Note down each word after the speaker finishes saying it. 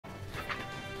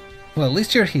Well, at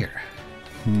least you're here.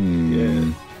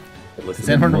 Yeah. Does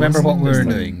anyone remember what we were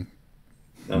doing?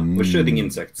 We're shooting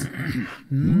insects.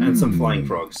 And some flying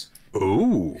frogs.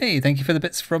 Ooh. Hey, thank you for the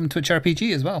bits from Twitch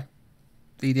RPG as well.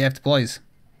 The EDF deploys.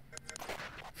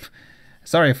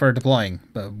 Sorry for deploying,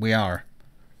 but we are.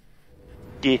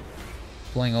 Yeah.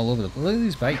 Flying all over the place. Look at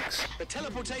these bikes. The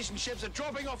teleportation ships are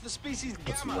dropping off the species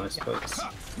That's some Gamma. nice bugs.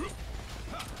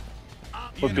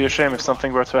 Would be a shame if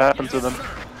something were to happen to them.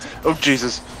 Oh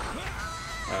Jesus.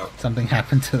 Ow. Something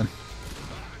happened to them.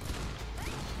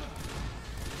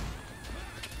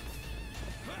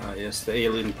 Ah, yes, the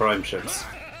alien prime ships.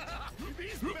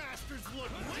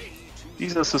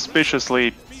 These are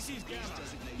suspiciously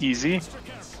easy.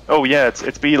 Oh yeah,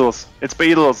 it's beetles. It's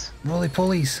beetles. Roly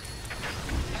polies.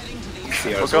 See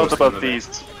I our forgot source about from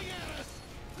these.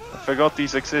 I forgot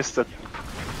these existed.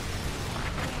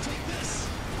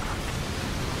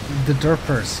 The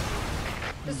derpers.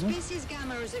 The species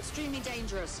Gamma is extremely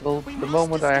dangerous. Well, We the must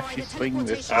moment I destroy actually the swing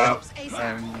this, teleportation ships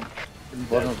ASAP. I'm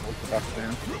invulnerable to that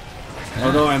thing.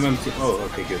 Oh no, I'm empty. Oh,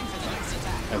 okay, good.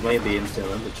 I may be into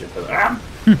another chip,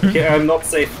 but okay, I'm not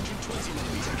safe.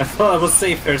 I thought I was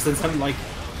safe here since I'm like.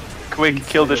 Quick,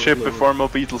 kill the ship before more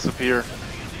beetles appear.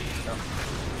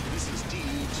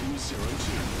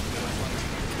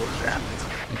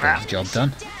 Got the job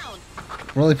done.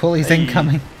 Roly polies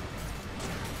incoming.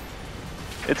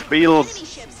 It's beetles.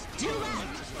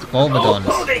 Volvodons.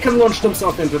 Oh, they can launch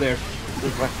themselves into there.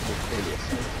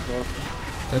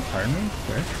 Pardon me?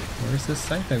 Where is this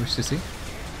site I wish to see?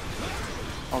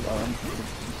 Hold on.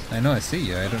 I know I see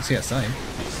you, I don't see a sign.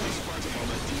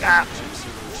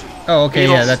 Oh, okay,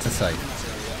 yeah, that's a site.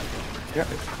 Yeah.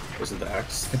 Was it the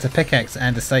axe? It's a pickaxe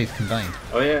and a scythe combined.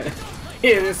 Oh yeah.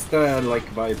 Yeah, it's the like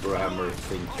vibro hammer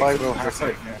thing. Vibro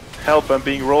hammer. Help! I'm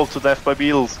being rolled to death by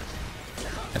beetles.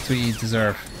 That's what you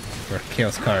deserve for a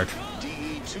Chaos card.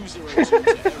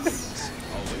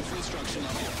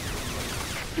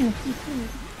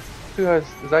 Who has?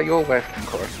 Is that your weapon,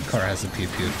 Cor? Cora has a pew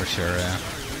pew for sure. Yeah.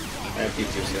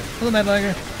 Hello,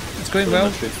 Madliger. It's going So well.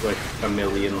 much shoots like a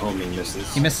million homing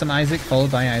misses. You missed some Isaac,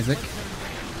 followed by Isaac.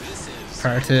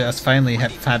 Prior to us finally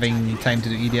having time to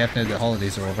do EDF now that the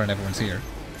holidays are over and everyone's here.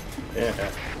 Yeah.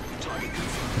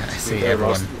 Yeah, I say Yeah,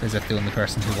 everyone Ross. as if the only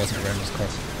person who wasn't around was Cora.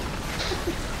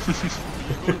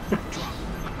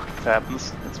 It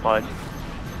happens. It's fine.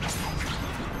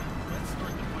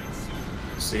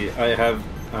 See,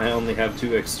 I only have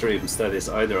two extremes. That is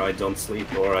either I don't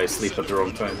sleep or I sleep at the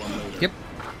wrong time. Yep.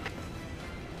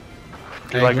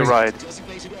 You like a agree. ride?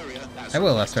 I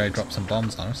will after I drop some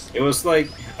bombs on us. It was like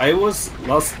I was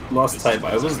last time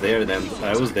I was there. Then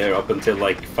I was there up until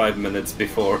like 5 minutes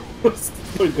before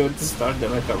we're going to start.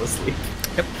 Then I fell asleep.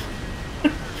 Yep.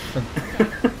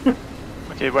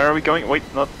 Okay, where are we going? Wait,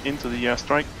 not into the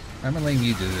airstrike. Why am I letting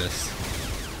you do this?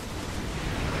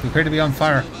 We appear to be on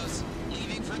fire.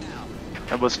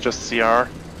 That was just CR.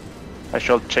 I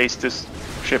shall chase this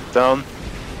ship down.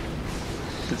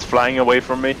 It's flying away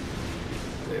from me.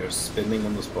 They are spinning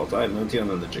on the spot. I have 91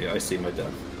 energy. I see my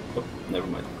death. Oh, never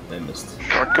mind. I missed.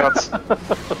 Shortcuts. Are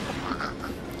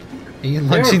you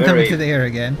launching them very- into the air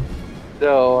again?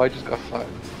 No, I just got fired.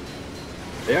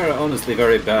 They are honestly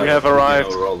very bad. We have at,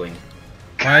 arrived. Rolling.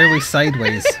 Why are we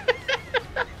sideways?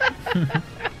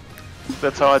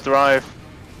 That's how I drive.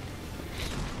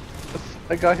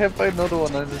 I got hit by another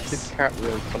one and I just did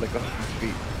cartwheels for like 100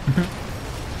 feet.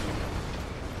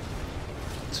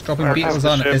 It's dropping Where beetles is the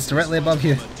on it. ship? It's directly above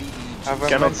you. Have I,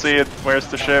 Cannot see it. Where's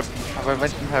the ship? have I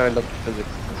mentioned how I love physics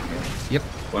in this game? Yep.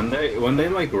 When they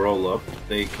like roll up,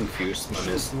 they confuse my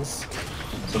missiles.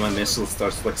 So my missile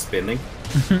starts like spinning.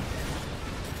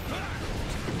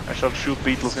 I shall shoot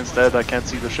beetles instead. I can't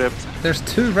see the ship. There's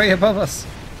two right above us.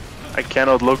 I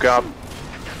cannot look up.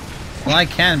 Well, I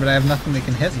can, but I have nothing that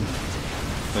can hit them.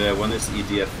 Oh, yeah, when is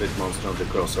EDF with Monster Hunter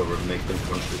crossover and make them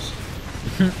conscious?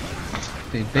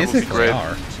 They be basically great.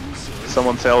 are.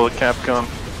 Someone tell Capcom.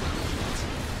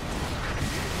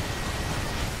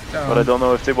 But I don't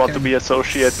know if they want to be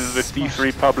associated with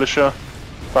D3 publisher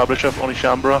of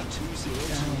Onishambra.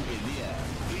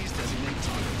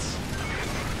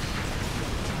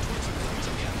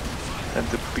 And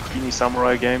the Bikini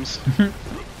Samurai games.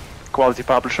 Quality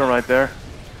publisher right there.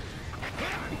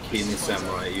 Bikini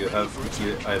Samurai,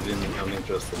 I've been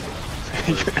uninterested.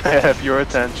 I have your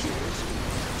attention.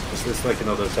 Is this like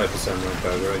another type of Samurai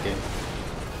Burger again?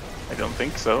 I don't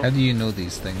think so. How do you know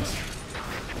these things?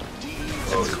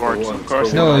 Oh, It's Court, the one- of course.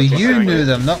 the No, one I was you saying. knew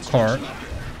them, not Court.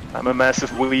 I'm a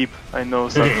massive weeb. I know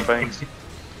certain things.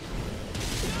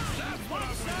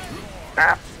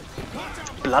 Ah!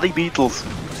 Bloody beetles.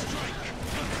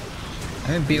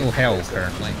 I'm in beetle hell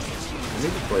currently.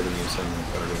 need to play the new Summoning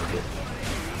card a bit.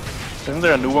 Isn't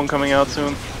there a new one coming out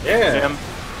soon? Yeah! Damn.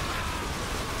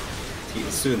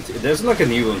 Soon. There's like a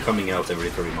new one coming out every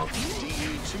 3 months.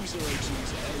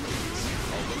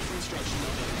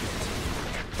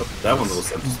 But that one was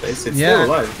sent to space. It's still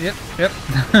alive. Yep.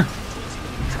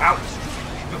 Ow!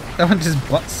 That one just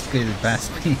butt skated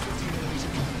past me.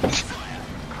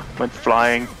 Went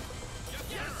flying.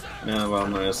 Yeah, well,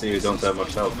 no, I see you don't have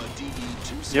much health.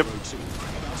 Yep.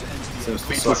 Seems to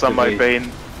Beetles suck on my to be,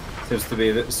 bane. seems to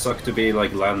be suck to be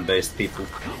like land-based people.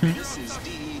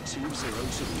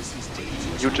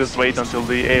 You just wait until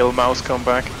the ale mouse come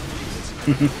back.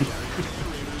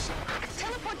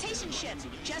 Teleportation ship.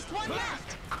 Just one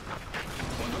left.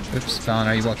 Oops, Fallon,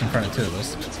 are you walking in front of two of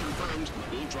those?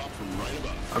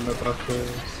 I'm about to...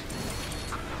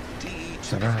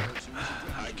 It's alright.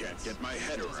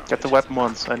 Get the weapon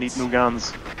ones. I need new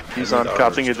guns. These aren't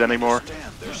cutting it anymore.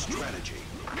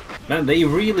 Man, they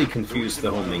really confuse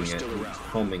the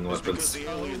homing weapons.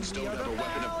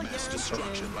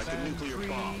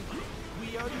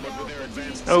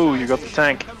 Oh, you got the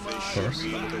tank. Of course.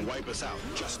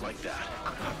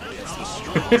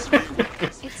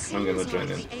 I'm gonna join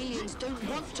in.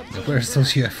 Where's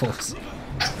those UFOs?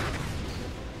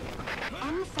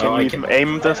 Can you even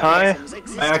aim that high?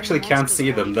 I actually can't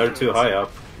see them, they're too high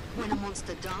up.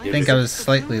 I think I was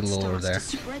slightly lower there.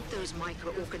 Spread those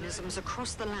microorganisms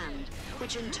across the land,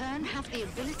 which in turn have the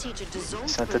ability to dissolve.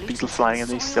 Is that the beetle flying and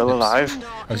he's still alive?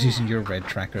 I was using your red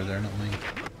tracker there, not mine.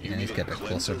 Yeah, he's get a bit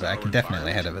closer, but I can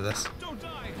definitely head over this.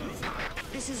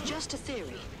 This is just a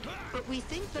theory, but we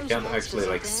think those Can't monsters actually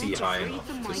are like there see to high free enough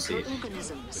the to see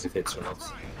microorganisms. if it hits or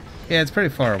not. Yeah, it's pretty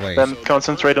far away. Then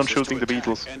concentrate on shooting the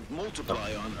beetles. And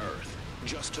multiply on Earth,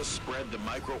 just to spread the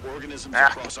microorganisms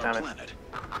Ah, across our damn it. planet.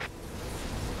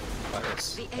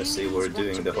 I see we're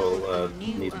doing the whole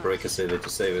need to break a city to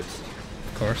save it.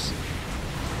 Of course.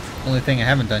 Only thing I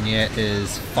haven't done yet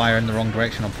is fire in the wrong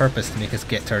direction on purpose to make us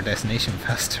get to our destination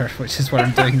faster, which is what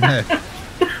I'm doing now.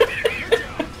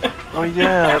 Oh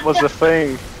yeah, that was the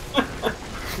thing.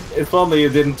 If only you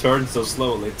didn't turn so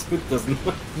slowly, it doesn't.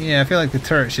 Yeah, I feel like the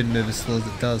turret should move as slow as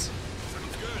it does.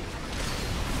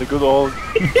 The good old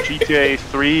GTA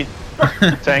 3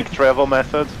 tank travel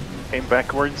method. Aim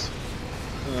backwards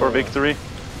for victory.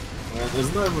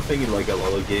 There's not everything in like a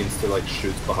lot of games to like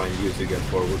shoot behind you to get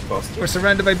forward faster. We're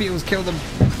surrounded by beetles, kill them!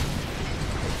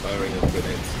 Firing up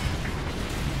grenades.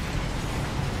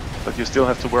 But you still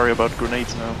have to worry about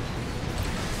grenades now.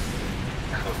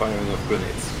 I'm firing up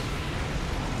grenades.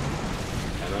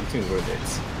 And I'm doing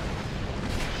grenades.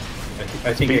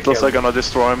 I think Beetles I are killed, gonna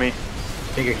destroy me. I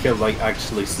think I killed like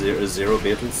actually zero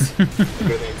beetles.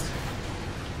 Grenades.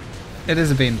 It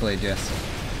is a Bane Blade, yes.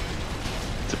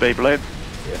 It's a Beyblade.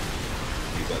 Yeah.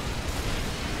 You bet.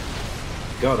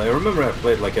 God, I remember I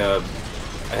played like a...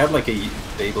 I had like a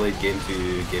Beyblade game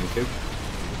to GameCube.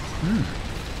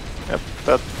 Yep,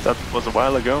 that was a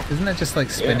while ago. Isn't that just like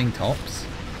spinning tops?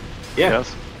 Yeah.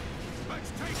 Yes.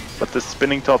 But the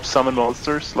spinning top summon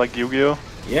monsters like Yu-Gi-Oh!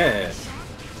 Yeah.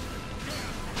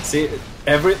 See,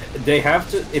 they have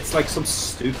to. It's like some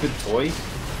stupid toy,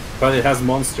 but it has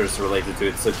monsters related to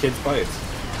it, so kids buy it.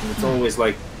 And it's always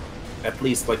like at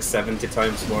least like 70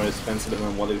 times more expensive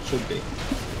than what it should be.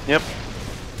 Yep.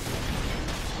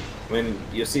 When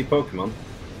you see Pokemon,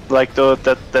 Like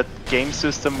that game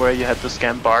system where you had to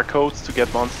scan barcodes to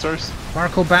get monsters.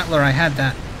 Barcode Battler, I had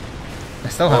that. I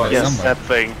still have it Yes, somewhere. that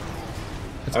thing.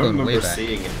 It's I going way remember back.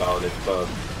 seeing about it, but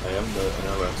I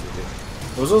never actually did.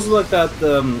 There was also like that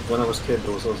when I was a kid.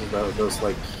 There was also those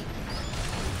like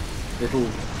little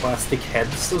plastic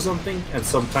heads or something, and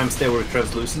sometimes they were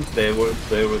translucent. They were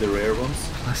the rare ones,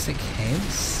 Plastic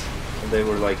heads? and they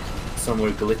were like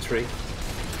somewhere glittery.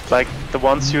 Like the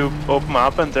ones you open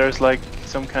up and there's like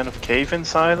some kind of cave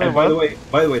inside. Or And by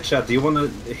the way, chat, do you want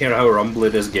to hear how rumbly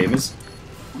this game is?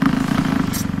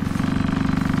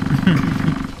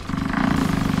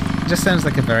 It just sounds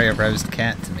like a very aroused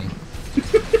cat to me.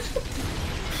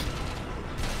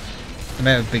 I'm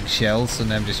out of big shells, so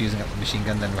now I'm just using up the machine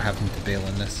gun, then we're having to bail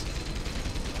on this.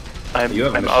 You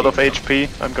have a I'm out of machine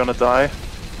HP. I'm gonna die.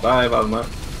 Bye, Valma.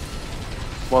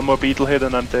 One more beetle hit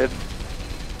and I'm dead.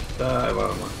 Bye,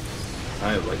 Valma.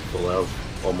 I have like full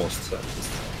health, almost at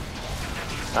least.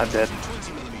 I'm dead.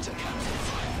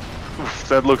 Oof,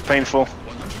 that looked painful.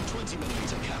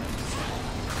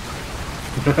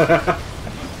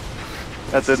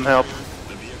 That didn't help.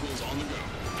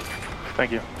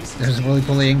 Thank you. There's a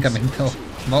roly-poly incoming, though.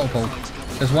 Multiple.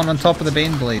 There's one on top of the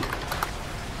Bane Blade.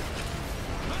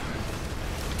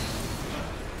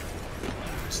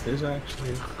 Is this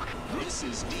actually... This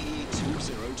is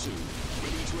DE-202.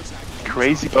 Ready to attack.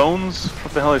 Crazy Bones?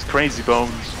 What the hell is Crazy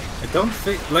Bones? I don't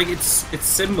think like it's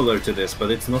similar to this, but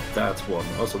it's not that one.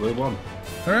 Also, the one.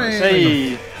 Hooray! Hey!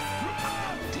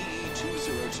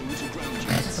 DE-202 to ground Just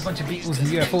units. a bunch of Beatles and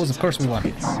UFOs, of course we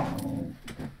won.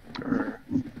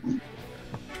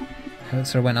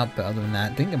 Howitzer went up, but other than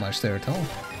that, didn't get much there at all.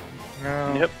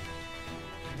 No. Yep.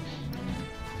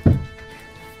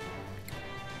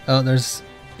 Oh, there's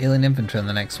alien infantry on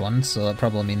the next one, so that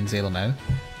probably means Alemau.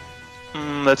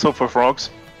 Let's hope for frogs.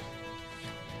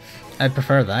 I'd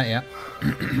prefer that, yeah.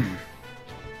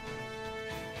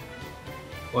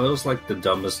 Well, it was like the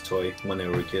dumbest toy when they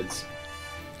were kids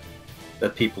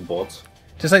that people bought.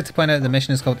 Just like to point out the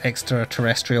mission is called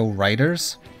Extraterrestrial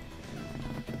Riders.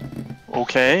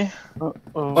 Okay.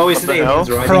 Oh, is it the hell? aliens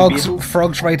riding Frogs, beetles?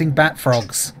 frogs riding bat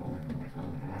frogs.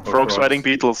 Frogs riding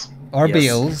beetles. Or Yes.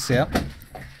 beetles, yeah.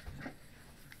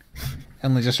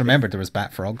 Only just remembered there was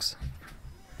bat frogs.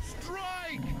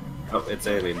 Oh, it's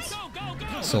aliens.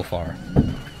 So far.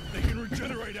 They can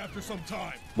regenerate after some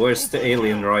time. Where's the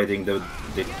alien riding the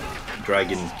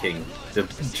Dragon King?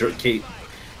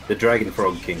 The Dragon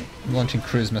Frog King. Launching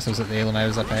cruise missiles at the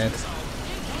Alemaus up ahead.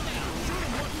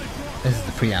 This is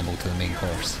the preamble to the main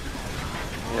course.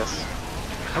 Yes.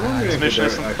 I wonder This if mission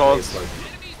there isn't actually called- is like.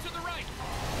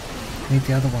 Need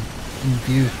the other one in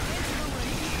view.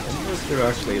 I wonder if there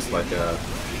actually is like a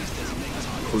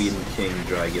Queen King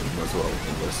Dragon as well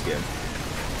in this game.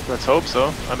 Let's hope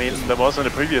so. I mean, there was in the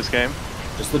previous game.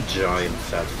 Just a giant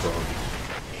fat frog.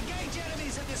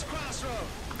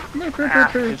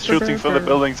 It's shooting for the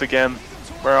buildings again.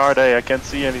 Where are they? I can't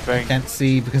see anything. Can't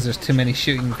see because there's too many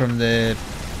shooting from the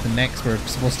mechs we're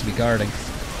supposed to be guarding.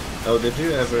 Oh, did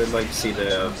you ever like see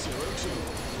the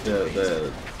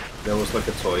there was like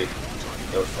a toy.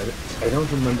 I don't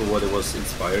remember what it was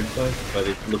inspired by, but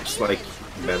it looks like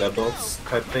Metabots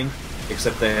type thing,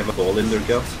 except they have a ball in their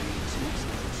gut.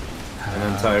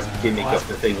 An entire gimmick of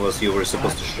the thing was you were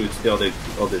supposed to shoot the other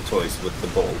toys with the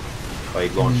ball by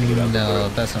launching it out the No, door.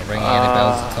 that's not ringing any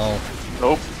bells at all.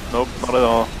 Nope, nope, not at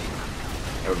all.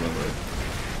 I remember it.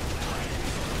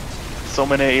 So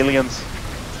many aliens.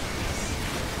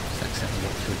 Just accidentally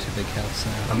walked through two big healths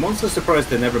now. I'm also surprised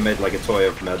they never made like a toy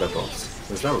of Metabots,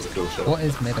 because that was a cool show. What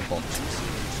is Metabot?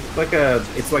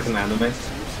 It's like an anime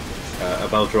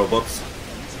about robots.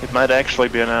 It might actually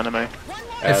be an anime.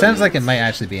 It sounds like it might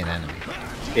actually be an enemy.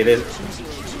 It is.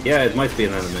 Yeah, it might be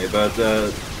an anime, but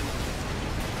I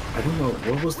don't know.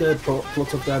 What was the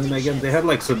plot of the anime again? They had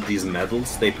like these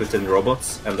medals they put in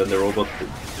robots, and then the robot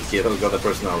got a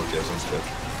personality or something.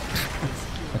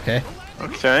 Okay.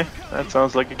 Okay, that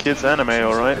sounds like a kid's anime,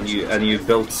 alright. And you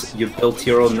built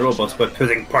your own robots by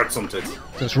putting parts onto it.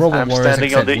 So it's Robot I'm Warriors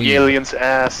standing on except the weird. alien's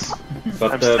ass.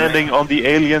 But I'm the, standing on the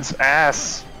alien's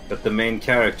ass. but the main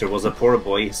character was a poor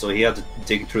boy, so he had to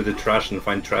dig through the trash and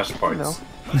find trash parts.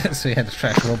 So he had a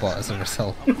trash robot as a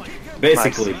result.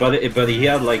 Basically, but he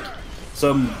had like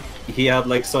some I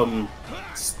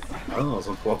don't know,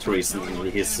 some plot reason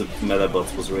his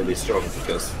Metabot was really strong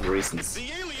because of the reasons.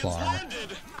 Plot armor.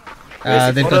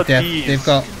 Basically- They've What got are death. these? They've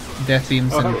got death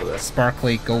beams Oh, and hello there.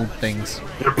 sparkly gold things.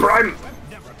 They're prime.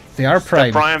 They are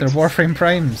prime. primed. They're Warframe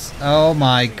primes. Oh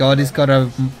my god, he's got a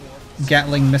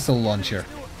Gatling missile launcher.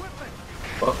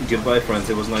 Well, goodbye, friends.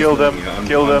 It was nice Kill meeting them, you. I'm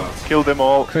kill them, out. kill them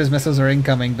all. Cruise missiles are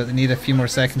incoming, but they need a few more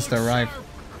seconds to arrive.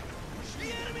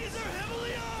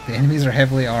 The enemies are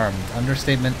heavily armed.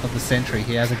 Understatement of the century.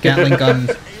 He has a Gatling gun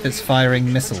that's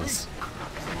firing missiles.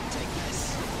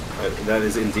 That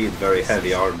is indeed very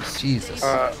heavy arms. Jesus.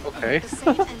 Okay.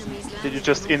 Did you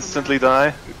just instantly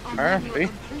die? Apparently.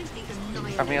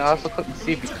 I mean, I also couldn't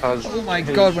see because. Oh my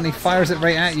god, when he fires it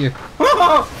right at you.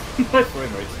 My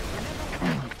frame rate.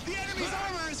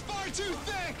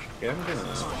 Okay, I'm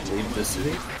gonna leave the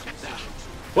city.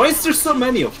 Why is there so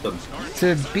many of them?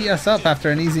 To beat us up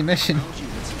after an easy mission.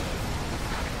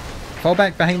 Fall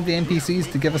back behind the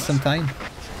NPCs to give us some time.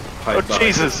 Hide Oh, behind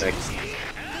Jesus. this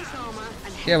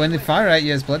next. Yeah, when they fire at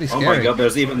you, it's bloody Oh scary. my god,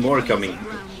 there's even more coming.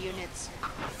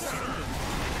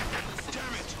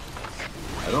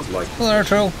 I don't like Hello,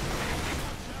 Artro.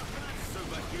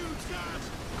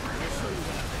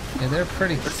 Yeah, they're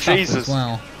pretty tough as Jesus.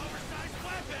 well.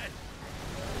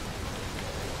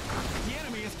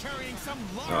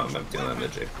 Oh, I'm empty on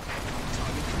energy.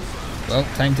 Well,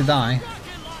 time to die.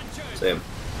 Same.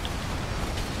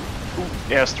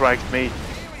 Airstriked me.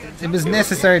 It was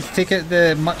necessary to take out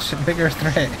the much bigger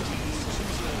threat.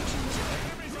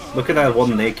 Look at that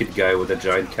one naked guy with a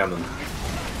giant cannon.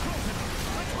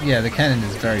 Yeah, the cannon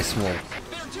is very swole.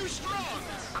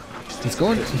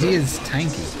 He is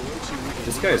tanky.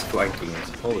 This guy is flanking us.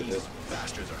 Holy shit.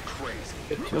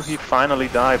 Will he finally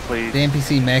die, please? The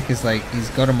NPC mech is like, he's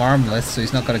got him armless, so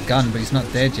he's not got a gun, but he's not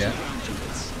dead yet.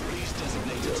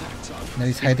 Now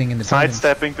he's hiding in the buildings.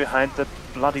 Sidestepping behind the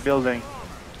bloody building.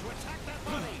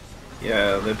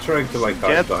 Yeah, they're trying to like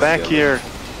Get back here!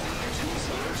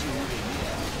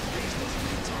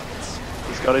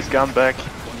 He's got his gun back.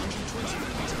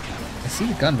 I see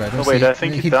the gun, but I don't Oh wait, see I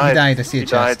think he died. He died, I see a He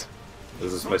chest. died.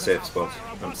 This is my safe spot.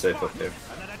 I'm safe up there.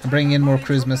 I'm bringing in more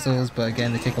cruise missiles, but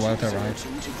again, they take a while to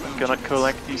arrive. I'm gonna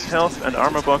collect these health and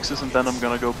armor boxes, and then I'm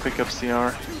gonna go pick up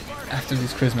CR. After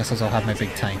these cruise missiles, I'll have my big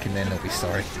tank, and then they'll be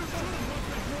sorry.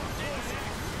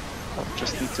 I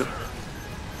just need to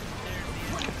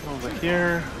get over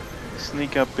here,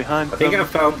 sneak up behind I think I them.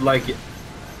 found like.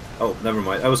 Oh, never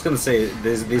mind. I was gonna say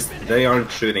they aren't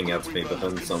shooting at me, but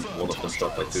then one of them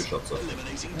shot like 2 shots off.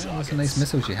 Well, those are nice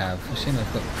missiles you have. A shame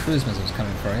I've got cruise missiles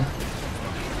coming for you.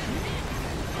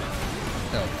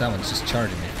 Oh, that one's just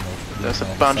charging me. There's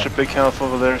a bunch of big health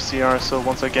over there, CR, so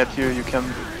once I get you, you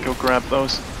can go grab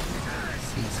those.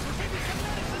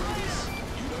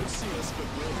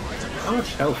 How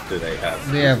much health do they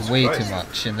have? They have Jesus way Christ. too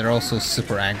much, and they're also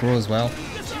super aggro as well.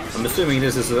 I'm assuming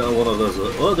this is one of those.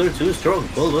 Oh, they're too strong.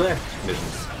 Pull back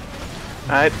missions.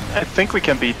 I think we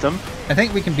can beat them. I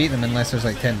think we can beat them unless there's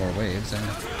like 10 more waves. I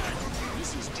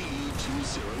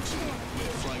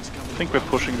think we're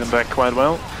pushing them back quite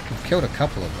well. We've killed a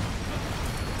couple of them.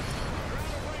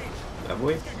 Have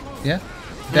we? Yeah,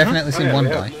 definitely seen Oh, yeah, one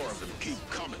we have. die.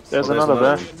 There's Oh, another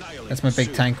there. That's my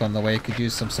big tank on the way. Could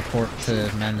use some support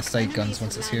to man the side guns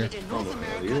once it's here. In North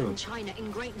America and China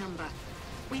in great number.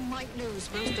 We might lose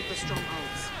most of the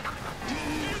strongholds.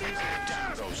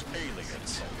 Damn those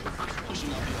aliens.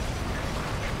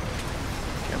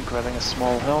 Okay, I'm grabbing a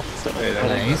small health. Then Hey, I'm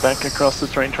nice. heading back across the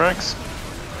train tracks.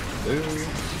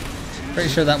 Pretty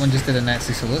sure that one just did a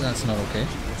Nazi salute. That's not okay.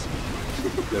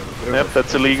 Yep,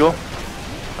 that's illegal.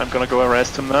 I'm gonna go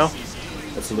arrest him now.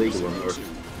 That's illegal on Earth.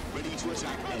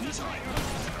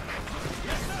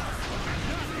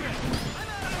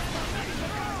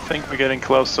 I think we're getting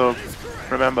close, so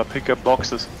remember, pick up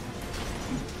boxes.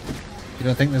 You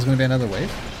don't think there's going to be another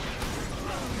wave?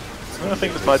 I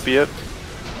think this might be it.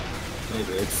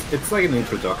 Maybe it's like an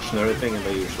introductionary thing, and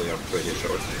they usually are pretty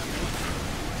short.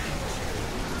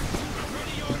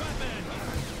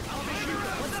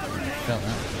 Felt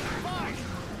that.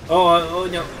 Oh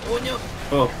no! Oh no!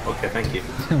 Oh, okay, thank you.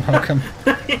 You're welcome.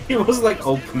 It was like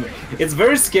open. It's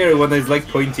very scary when it's like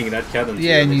pointing that cannon. to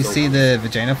Yeah, and you it's see open. the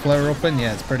vagina flare open.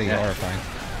 Yeah, it's pretty Yeah. horrifying.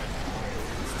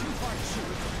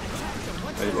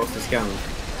 I lost his cannon.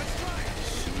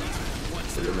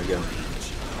 Put him again.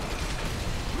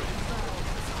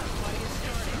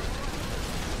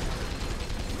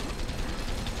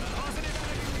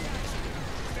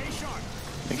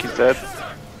 I think he's dead.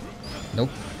 Nope.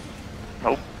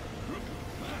 Nope.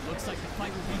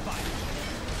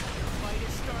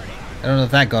 I don't know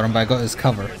if that got him, but I got his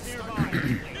cover.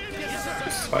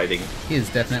 He's fighting. He is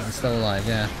definitely still alive,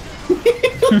 yeah.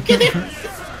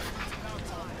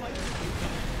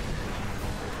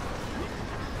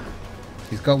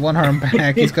 He's got one arm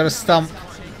back, he's got a stump.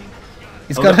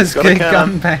 He's Oh, got look, his he's got a big gun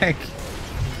cannon. back.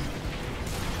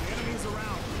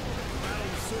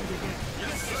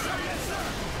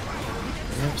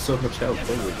 You have so much health,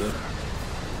 holy good.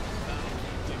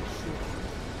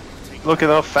 Look at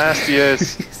how fast he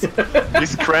is.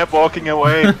 He's crab walking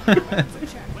away.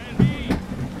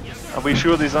 Are we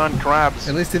sure these aren't crabs?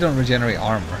 At least they don't regenerate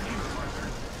armor.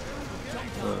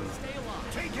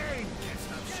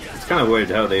 It's kind of weird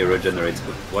how they regenerate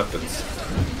weapons.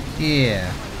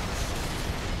 Yeah.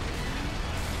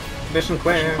 Mission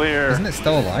clear. Clear. Isn't it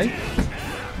still alive?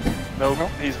 Nope,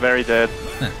 he's very dead.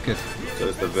 Ah, good. So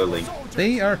is the building.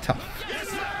 They are tough.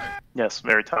 Yes,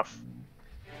 very tough.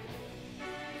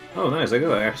 Oh, nice! I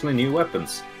got actually new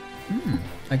weapons.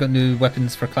 I got new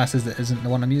weapons for classes that isn't the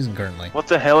one I'm using currently. What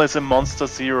the hell is a Monster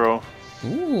Zero?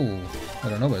 Ooh. I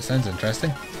don't know, but it sounds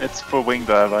interesting. It's for wing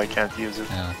dive, I can't use it.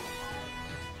 Yeah.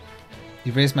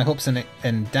 You've raised my hopes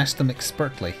and dashed them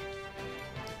expertly.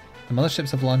 The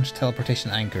motherships have launched teleportation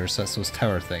anchors, so that's those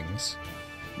tower things.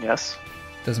 Yes.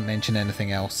 Doesn't mention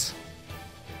anything else.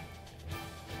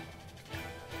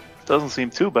 Doesn't seem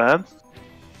too bad.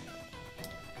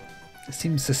 It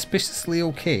seems suspiciously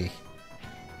okay.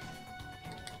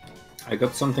 I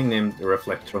got something named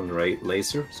Reflectron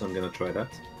Laser, so I'm gonna try that.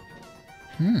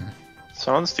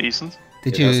 Sounds decent.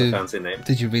 Did It has a you fancy name.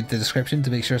 did you read the description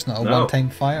to make sure it's not a No. one-time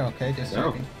fire? Okay, just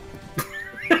No.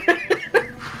 checking.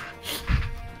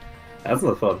 That's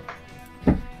not fun.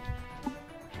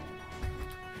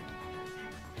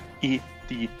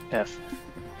 EDF.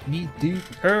 Need the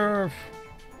earth.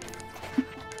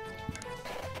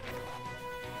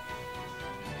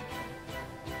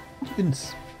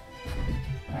 dragons.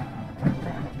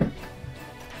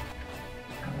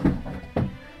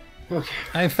 Okay.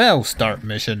 I fell. Start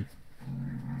mission.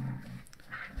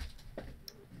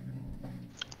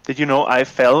 Did you know I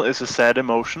fell is a sad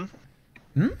emotion?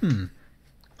 Hmm.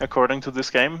 According to this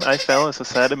game, I fell is a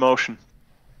sad emotion.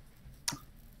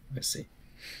 I see.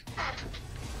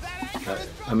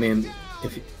 I mean,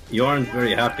 if you aren't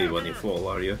very happy when you fall,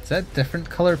 are you? Is that different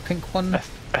color pink one?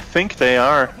 I think they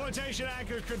are. Flotation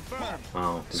anchor confirmed.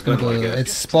 Oh, It's, gonna go,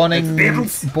 it's spawning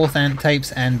beetles. both ant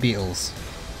types and beetles.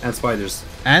 and spiders.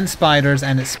 And spiders,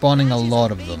 and it's spawning a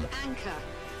lot of them. Anchor.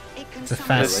 It can It's a summon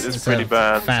fast, It's it's pretty a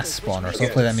bad. fast spawner, so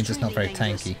hopefully that means it's not very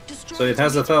tanky. So it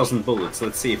has 1,000 bullets.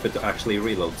 Let's see if it actually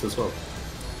reloads as well.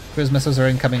 Cruise missiles are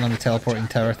incoming on the teleporting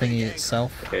tower thingy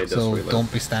itself, Okay, it does so reload.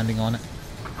 don't be standing on it.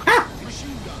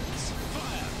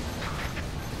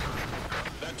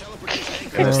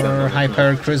 Can I stand on For it?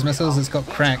 high-powered cruise missiles, it's got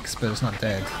cracks, but it's not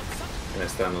dead. Can I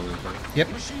stand on it? Yep.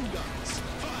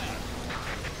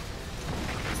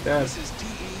 Dead.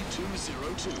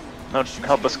 Now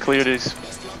help us clear these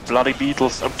bloody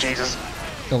beetles. Oh Jesus!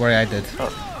 Don't worry, I did.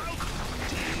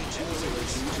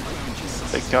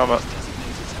 Big comma.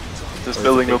 This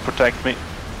building will protect me.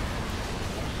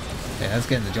 Yeah, that's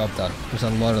getting the job done. There's a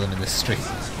lot of them in this street.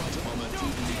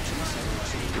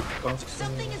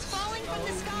 Something is falling from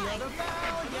the sky.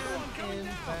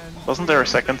 Wasn't there a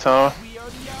second tower?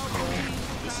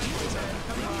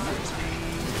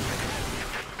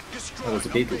 Oh, there's a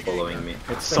beetle following me.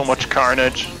 So much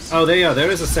carnage. Oh, there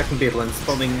is a second beetle and it's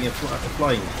spawning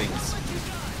flying things.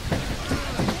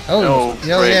 Oh, Oh,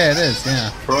 yeah, great. yeah, it is, yeah.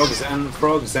 Frogs and Ooh,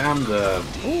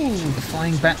 the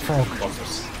flying bat frog.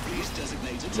 wasps.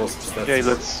 Wasps. That's Okay,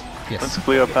 let's Yes,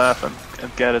 clear a path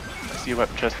and get it. I see a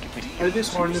weapon chest. Give me. Are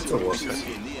these hornets or wasps?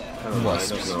 I don't know.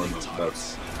 Wasps. I don't know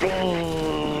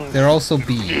about. they're also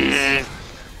bees.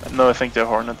 No, I think they're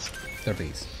hornets. They're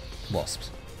bees.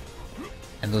 Wasps.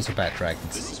 And those are bat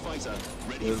dragons.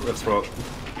 The frog.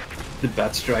 The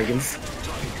bat dragons.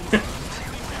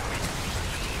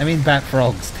 I mean bat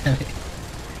frogs, damn it.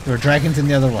 There were dragons in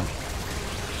the other one.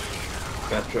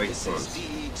 Bat dragon frogs.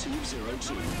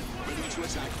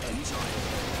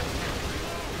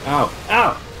 Ow!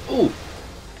 Ow! Ooh!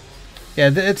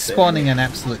 Yeah, it's spawning an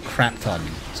absolute crap ton,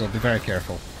 so be very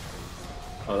careful.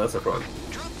 Oh, that's a frog.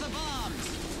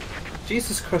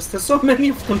 Jesus Christ, there's so many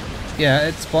of them! Yeah,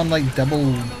 it spawned like double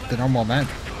the normal amount.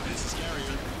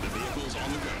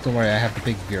 Don't worry, I have the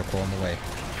big vehicle on the way.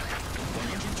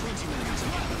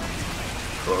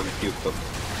 Frog puked up.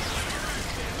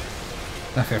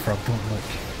 Not fair frog, don't look.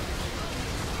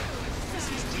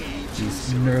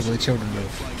 These nervely children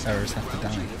of ours have to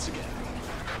die.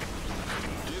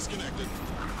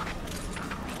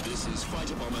 This is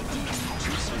Fighter Bomber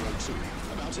D202,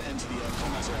 about to enter the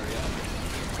combat area.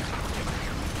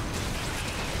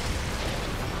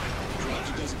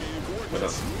 What up?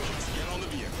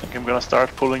 I think I'm gonna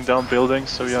start pulling down buildings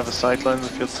so you have a sight line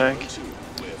with your tank.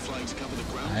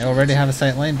 I already have a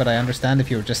sight line, but I understand if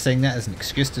you were just saying that as an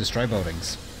excuse to destroy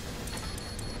buildings.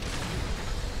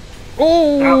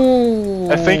 Oh!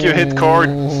 I think you hit cord.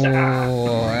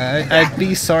 I'd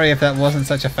be sorry if that wasn't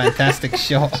such a fantastic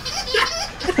shot.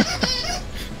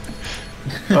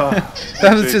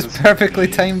 That was just perfectly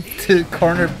timed to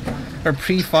corner or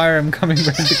pre-fire him coming round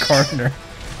the corner.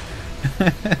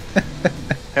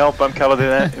 Help! I'm covered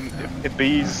in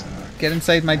bees. Get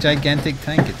inside my gigantic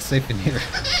tank, it's safe in here.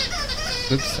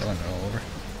 Oops, I went all over.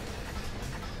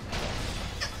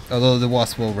 Although the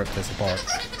wasp will rip this apart.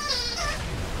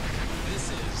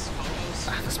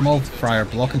 Ah, the small fry are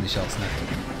blocking the shots now.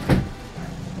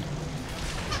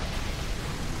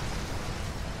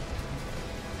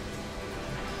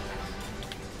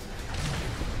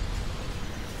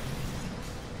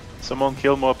 Someone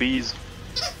kill more bees.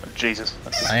 Oh, Jesus.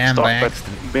 I am Stop by at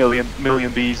accident.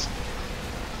 million bees.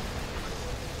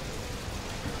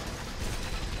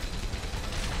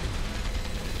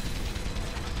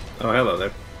 Oh, hello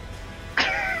there.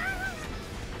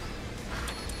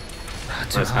 Ah,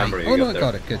 too Nice high. hammer you Oh no, got I there.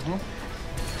 got it, good.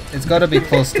 It's got to be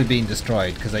close to being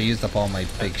destroyed because I used up all my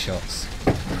big shots.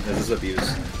 This is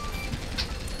abuse.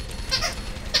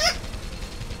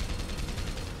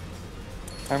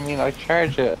 I mean, I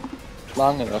charge it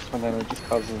long enough and then it just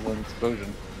causes an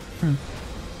explosion.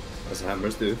 As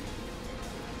hammers do.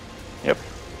 Yep.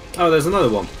 Oh, there's another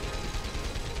one.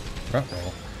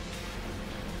 Ruh-roh.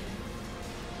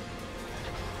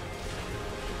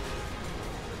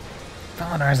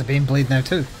 Oh, there's a beam bleed now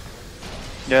too.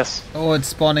 Yes. Oh, it's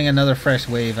spawning another fresh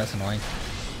wave, that's annoying.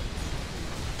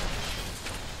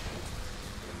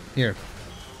 Here,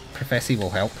 Professy will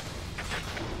help.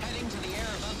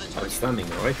 I've standing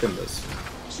right in this.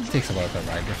 It takes a while to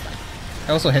ride, you're fine.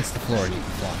 It also hits the floor and you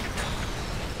can fly.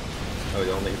 Oh, it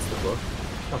only hits the floor.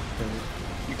 Oh,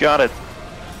 You got it.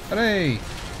 Hooray!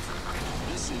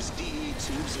 This is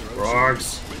DE-202.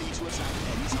 frogs! Ready to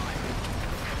attack anytime.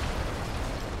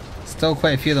 Still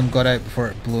quite a few of them got out before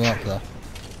it blew up though.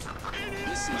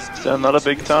 This is Is there another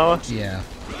big tower? Yeah.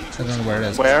 I don't know where it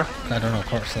is. Where? I don't know,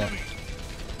 course that.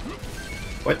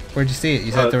 What? Where'd you see it?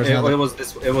 You said there was another. it was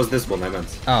this. It was this one I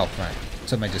meant. Oh, right.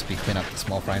 So it might just be clean up the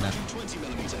small fry now.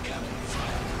 20mm cannon.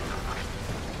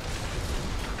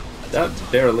 That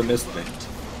barely missed me.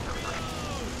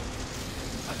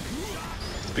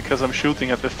 It's because I'm shooting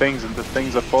at the things and the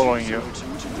things are following you.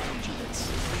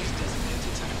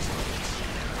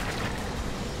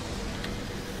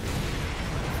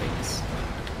 Things.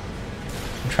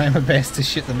 I'm trying my best to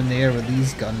shoot them in the air with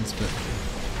these guns, but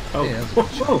Oh. Yeah, that's a good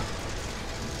Whoa.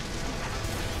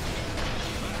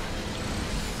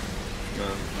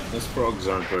 Those frogs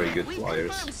aren't very good We've flyers.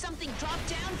 confirmed something dropped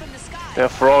down from the sky. They're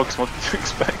frogs, what did you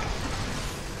expect?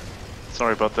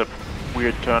 Sorry about the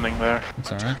weird turning there.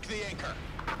 it's alright.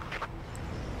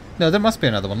 No, there must be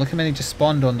another one. Look how many just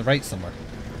spawned on the right somewhere.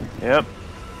 Yep.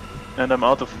 And I'm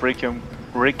out of Requiem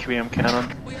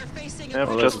cannon. We are facing Yep,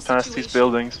 a Oh, just critical past these situation.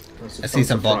 buildings. I see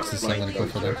some boxes, so I'm gonna go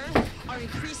for them. Earth are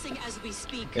increasing as we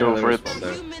speak. Yeah, Go there for was it. one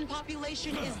there. Human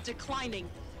population is declining.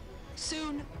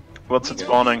 Soon, What's we it will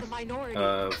spawning? be the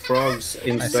minority. Frogs, I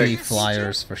insects. see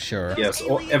flyers for sure. Yes,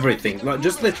 everything. No,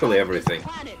 just literally everything.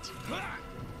 Planet.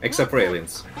 Except for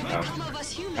aliens. When they come of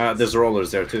us humans, There's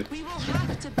rollers there too. we will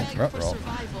have to beg for Ruh-roh.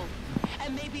 survival.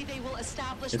 And maybe they will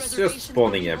establish It's just reservations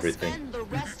spawning where we will everything. spend the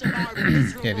rest of our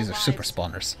miserable Yeah, these are super lives.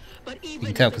 spawners. But You even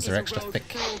can tell if because it they're is a extra road thick.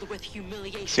 filled with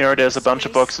humiliation Sierra, there's a and bunch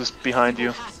of disgrace, boxes behind we you,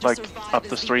 will have to like survive up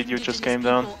the as street you just indigenous came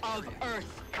down. people of Earth.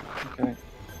 Okay.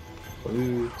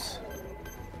 Boots.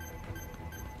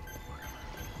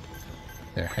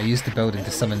 There, I used the building to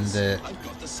summon the I've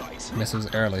got the sight. missiles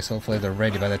early, so hopefully they're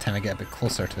ready by the time I get a bit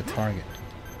closer to the target.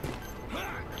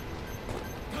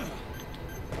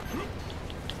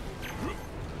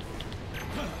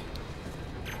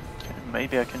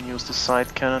 Maybe I can use the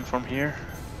side cannon from here.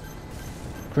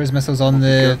 Cruise missiles on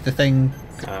the thing.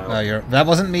 Uh, Oh, that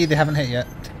wasn't me, they haven't hit yet.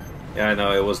 Yeah, I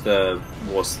know, it was the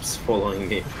wasps following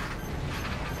me.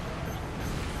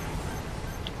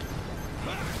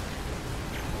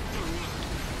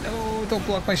 No, don't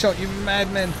block my shot, you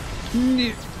madman!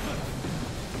 No.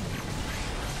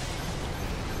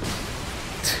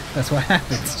 That's what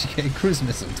happens, you get cruise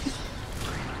missiled.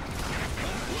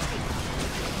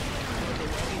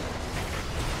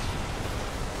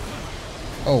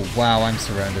 Oh wow, I'm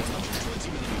surrounded.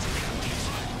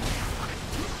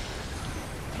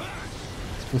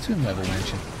 Platoon level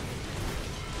mention.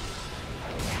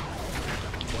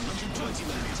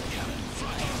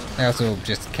 I also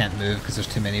just can't move because there's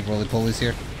too many roly-polies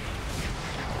here.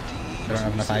 I don't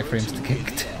have enough iframes to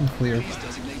kick and clear.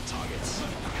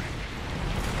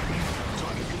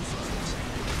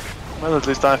 Well, at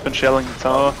least I've been shelling the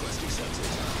tower.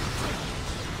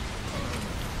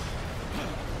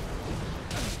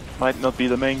 Might not be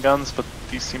the main guns, but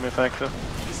these seem effective.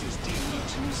 This is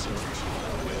DE-202.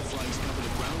 We're flying to cover the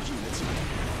ground units.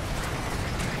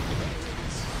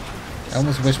 I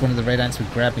almost wish one of the red ants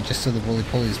would grab me just so the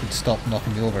roly-polies would stop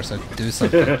knocking me over so I could do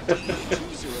something.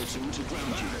 DE-202 to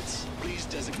ground units. Please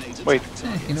designate a Wait,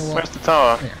 You know what? where's the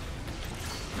tower? There.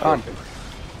 On.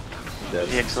 Dead.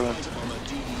 Excellent.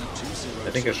 I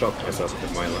think I shot myself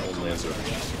with my own laser.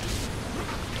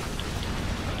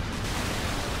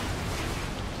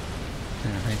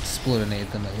 Yeah, I exploded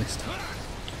them at least.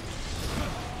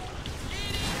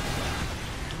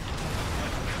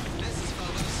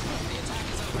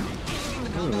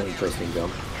 Interesting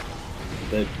gun.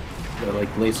 The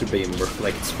like laser beam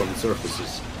reflects from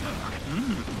surfaces.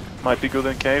 Might be good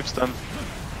in caves then.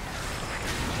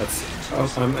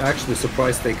 I'm actually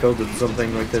surprised they coded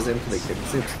something like this into the game. It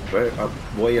seems very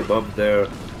way above their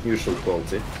usual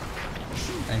quality.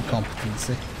 And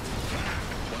competency.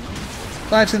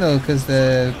 Well, actually no, because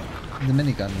the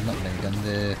minigun, not minigun,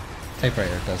 the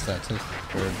typewriter does that too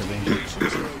for the ranger.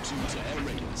 202 to air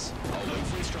radius. I'll wait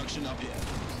for instruction up here.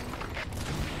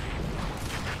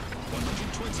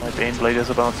 My Baneblade is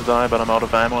about to die, but I'm out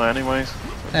of ammo anyways.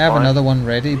 I have Fine. another one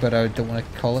ready, but I don't want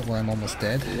to call it while I'm almost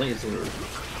dead. Laser.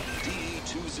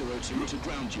 DE-202 to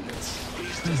ground units.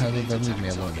 Please How did designate they a leave me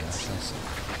target. alone there? Nice.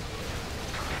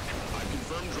 I've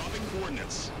confirmed dropping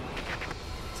coordinates.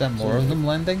 Is that more of them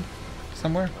landing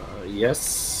somewhere?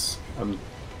 Yes, I'm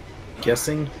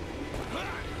guessing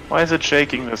Why is it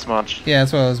shaking this much? Yeah,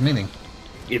 that's what I was meaning.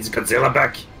 it's Godzilla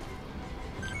back.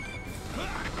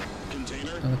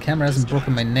 Container. Oh, camera hasn't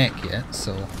broken my neck yet,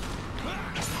 so...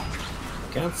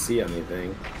 Can't see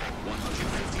anything.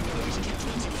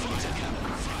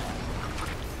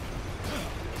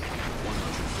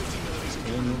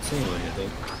 I'm not seeing anything.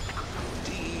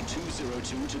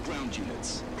 DE-202 to ground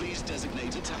units. Please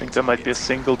designate attack I think there might be a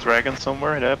single dragon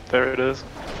somewhere. Yep, there it is.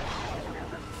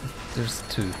 There's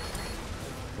two.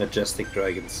 Majestic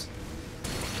dragons.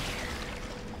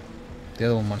 The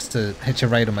other one wants to hitch a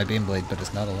ride on my Baneblade, but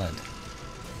it's not allowed.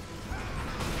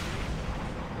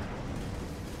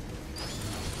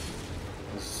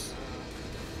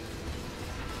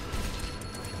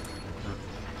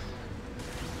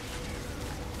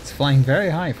 It's flying very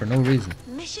high for no reason.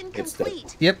 Mission It's the-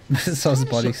 complete. Yep, saw his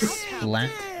body splat.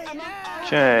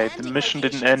 Okay, the mission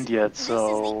didn't end yet,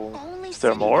 so... Is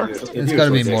there more? There's got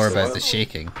to be more about the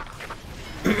shaking.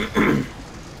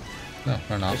 No,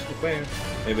 or not.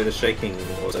 Maybe the shaking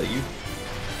was at you.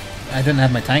 I didn't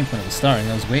have my tank when it was starting,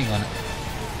 I was waiting on it.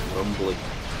 Rumbly.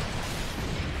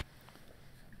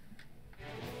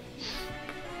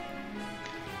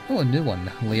 Oh, a new one.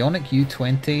 Leonic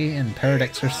U-20 and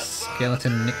Paradexer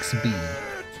Skeleton Nix B.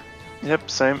 Yep,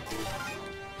 same.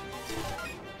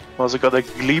 Also got a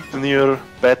Gleipnir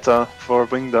beta for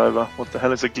Wingdiver. What the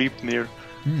hell is a Gleipnir?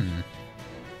 Hmm.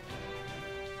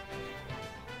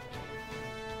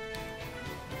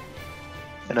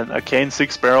 And an Arcane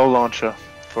 6-barrel launcher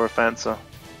for Fansa.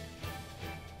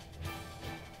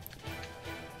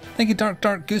 Thank you,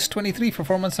 Dark Goose 23 for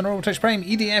 4 months in a row. Twitch Prime.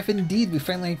 EDF indeed. We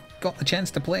finally got the chance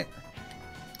to play it.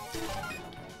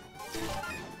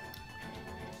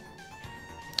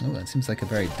 Oh, that seems like a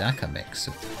very Daka mix.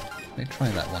 So let me try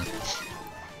that one.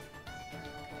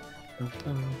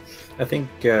 I think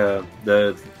the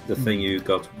thing you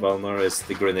got, Valnar, is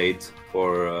the grenade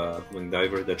for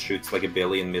Wingdiver that shoots like a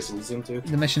billion missiles into it.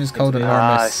 The mission is called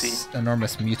I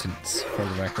Enormous Mutants, for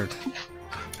the record.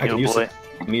 I can Oh use boy. it.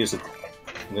 I can use it.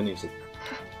 I'm gonna use it.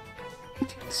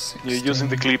 You're using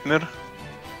the Gleipnir?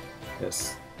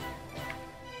 Yes.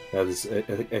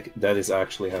 That is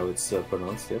actually how it's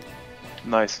pronounced. Yep.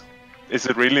 Nice. Is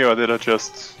it really, or did I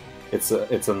just... It's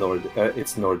Nordic.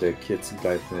 It's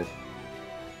Gleipnir.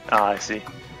 Ah, I see.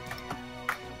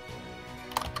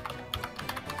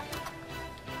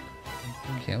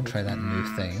 Okay, I'll try that new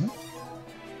thing.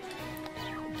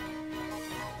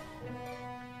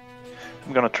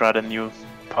 I'm gonna try the new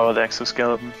powered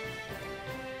exoskeleton.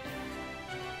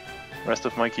 Rest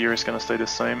of my gear is gonna stay the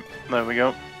same. There we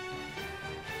go.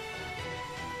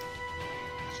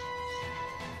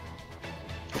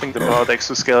 I think the powered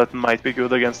exoskeleton might be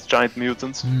good against giant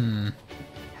mutants, Hmm,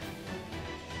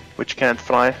 which can't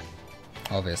fly.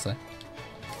 obviously.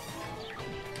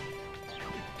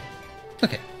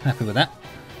 Okay, happy with that.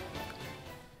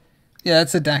 Yeah,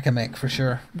 it's a Daka mech for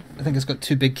sure. I think it's got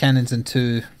 2 big cannons and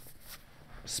 2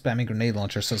 spammy grenade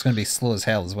launchers, so it's going to be slow as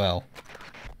hell as well.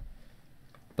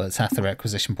 But it's half the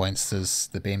requisition points as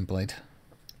the Baneblade.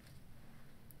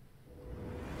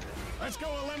 Let's go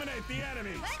eliminate the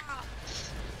enemies.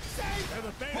 They're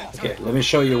the beta Okay, let me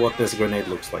show you what this grenade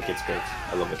looks like. It's great.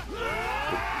 I love it.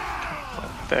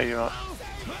 There you are.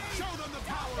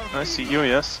 I see you,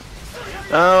 yes.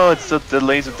 Oh, it's the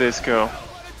laser disco.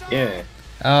 Yeah.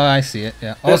 Oh, I see it,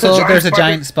 yeah. There's a Also, giant there's a spider.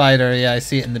 giant spider. Yeah, I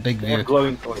see it in the big They have view.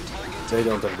 glowing. They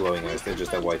don't have glowing eyes. They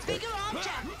just have white hair.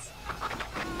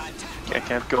 I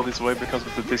can't go this way because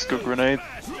of the disco grenade.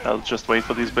 I'll just wait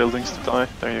for these buildings to die.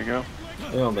 There you go.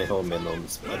 They only home in on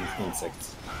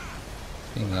insects,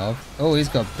 Speaking of. Oh, he's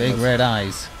got big red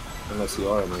eyes. unless you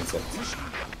are an insect.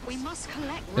 We must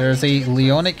collect There's a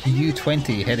Leonic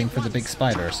U-20 heading for the big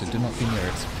spider, so do not be near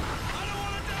it.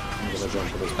 I'm gonna jump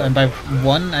for this. And by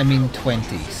 1, I mean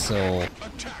 20, so...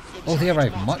 Oh, they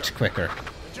arrive much quicker.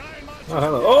 Oh,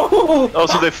 hello. Oh! Oh,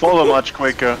 so they follow much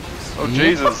quicker. Oh, Yep.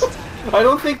 Jesus. I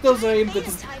don't think those are aimed at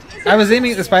the... I was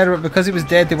aiming at the spider, but because he was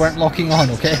dead, they weren't locking on,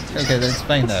 okay? Okay, then it's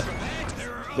fine now.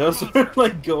 Those were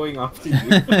like going after you.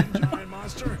 giant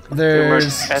monster.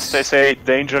 There's... As they say,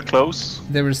 danger close.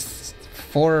 There was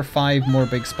 4 or 5 more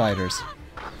big spiders.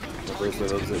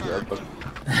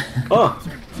 Oh,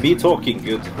 me talking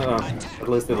good. At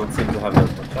least they don't seem to have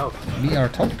that much out. We are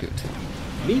top good.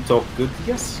 Me talk good,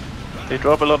 yes. They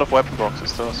drop a lot of weapon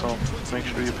boxes though, so make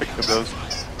sure you pick up those.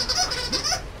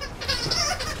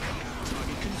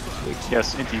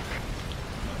 Yes, indeed.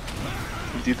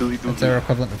 Indeedly That's our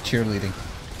equivalent of cheerleading.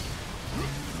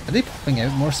 Are they popping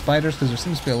out more spiders? Because there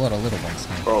seems to be a lot of little ones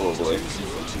now. Probably.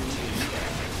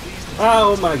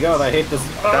 Oh my god, I hate this.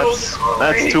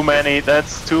 That's too many.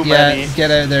 That's too Yeah, many.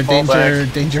 get out there. Fall Danger,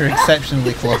 back. danger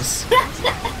exceptionally close.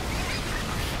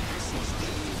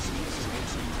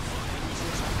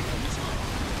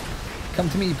 Come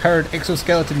to me, powered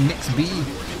exoskeleton Nix B.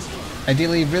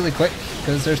 Ideally really quick,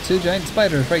 because there's 2 giant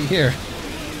spiders right here.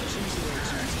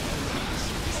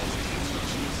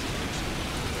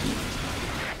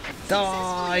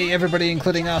 Die, everybody,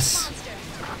 including us.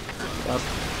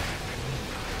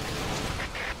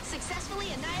 Successfully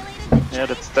annihilated. Yeah,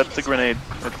 that's a grenade.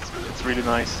 It's really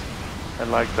nice. I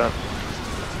like that.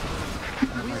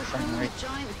 We recall the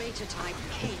giant beta type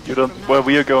came You don't. from Where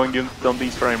we are going, you don't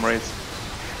need frame rates.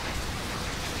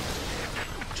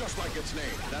 Just like its name,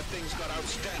 that thing's got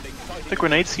outstanding fighting. The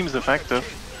grenade seems effective.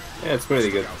 Yeah, it's pretty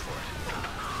good.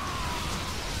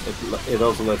 It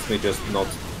also lets me just not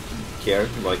care.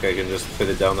 Like I can just put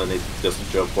it down and it does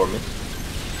the job for me.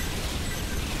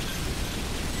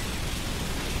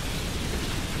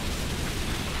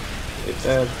 It's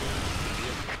bad.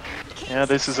 Yeah,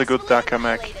 this is a good Dakar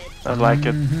mech. I like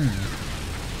it.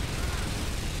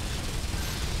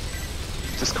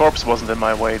 This corpse wasn't in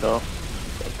my way though.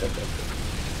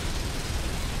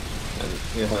 And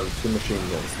you have 2 machine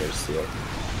guns there's here.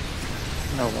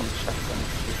 No one shotgun.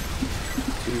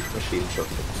 2 machine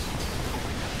shotguns.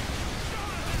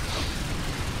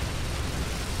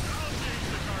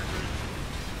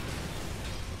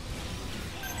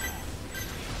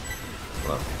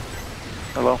 Well,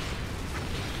 Hello.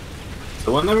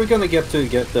 so when are we gonna get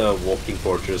the walking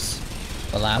torches?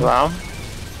 Alarm. Alarm?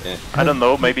 Yeah. I don't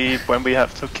know. Maybe when we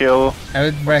have to kill. I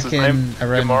would What's his reckon name?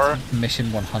 around Gamora?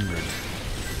 mission 100.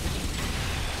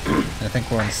 I think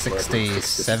we're on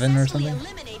 67 or something.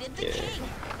 eliminated the Yeah.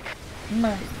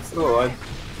 king. It's still alive.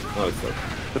 No, it's not.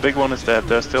 The big one is dead.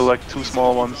 There's still like 2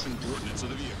 small ones.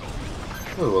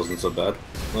 Well, it wasn't so bad.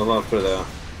 Well, after the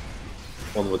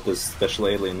one with the special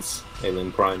aliens,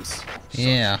 alien primes.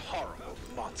 Yeah. Horrible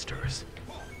monsters.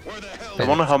 Where the hell I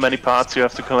wonder how many parts you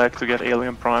have to collect to get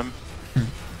Alien Prime.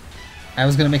 I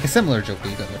was going to make a similar joke,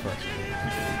 but you got there first.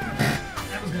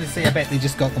 I was going to say, I bet they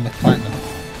just got them with platinum.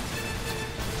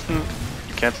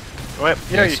 You can't. Well,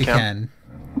 yeah, Yes, you can.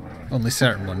 Only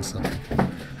certain ones, though.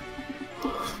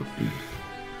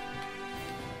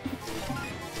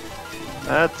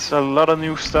 That's a lot of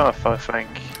new stuff, I think.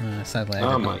 Sadly, I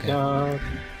Oh did my not get. god.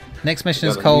 Next mission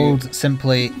is Got a called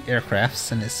simply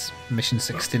Aircrafts, and it's mission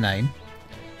 69.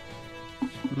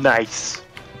 Nice.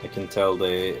 I can tell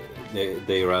they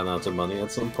ran out of money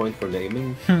at some point for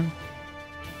naming.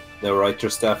 The writer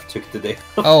staff took the day.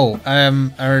 Oh,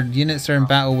 our units are in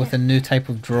battle with a new type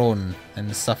of drone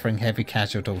and suffering heavy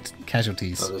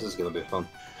casualties. Oh, this is gonna be fun.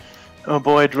 Oh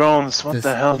boy, drones. What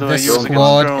the hell do I this use against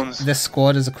squad, drones? This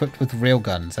squad is equipped with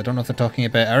railguns. I don't know if they're talking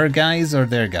about our guys or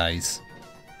their guys.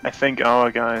 I think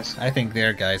our guys. I think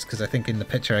their guys, because I think in the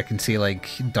picture I can see like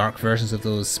dark versions of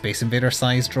those Space Invader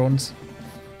sized drones.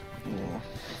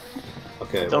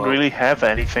 Okay, Don't well, really have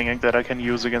anything that I can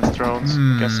use against drones.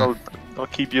 Guess I'll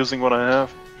keep using what I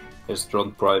have. here's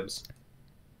drone primes.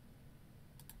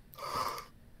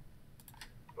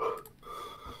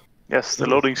 Yes, the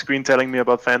loading screen telling me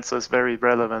about Fencer is very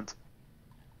relevant.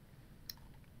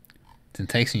 It's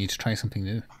enticing you to try something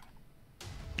new.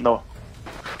 No.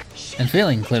 And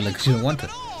failing, clearly, because you don't want it.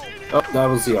 Oh, that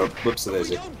was the whoops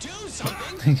daisy.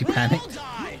 You panicked?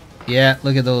 Yeah,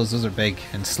 look at those. Those are big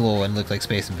and slow and look like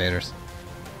Space Invaders.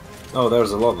 Oh,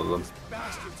 there's a lot of them.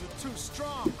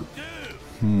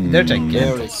 They're There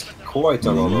gigantic. is quite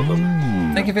a lot of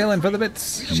them. Thank you, Phelan, for the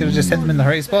bits. Should have just hit them in the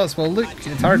right spots. Well, look,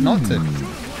 it's hard not to.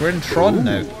 We're in Tron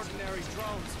now.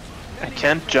 I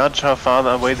can't judge how far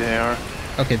away they are.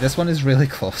 Okay, this one is really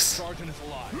close. Sergeant is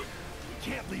alive.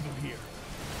 We can't leave him here.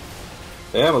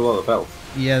 They have a lot of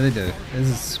health. Yeah, they do. This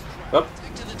is. Oh,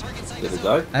 did it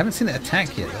die? I haven't seen it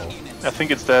attack yet, though. I think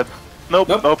it's dead. Nope,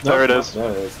 nope, there it is. There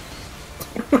it is.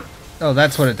 Oh,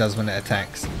 that's what it does when it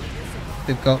attacks.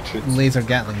 They've got laser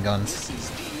Gatling guns.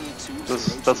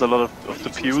 Does a lot of the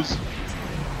fuse.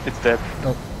 It's dead.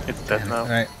 Oh, It's dead now.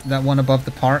 alright. That one above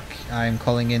the park, I'm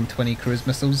calling in 20 cruise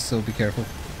missiles, so be careful.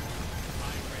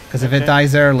 Because if it Okay.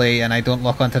 dies early and I don't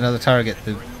lock onto another target,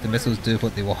 the missiles do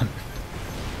what they want.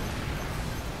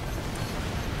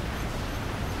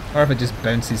 Or if it just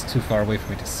bounces too far away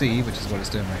for me to see, which is what it's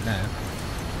doing right now.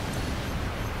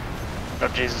 Oh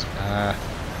Jesus.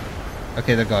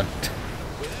 Okay, they're gone.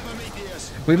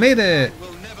 We made it!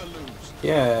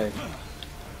 Yeah.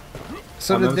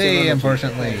 So I'm did not they, doing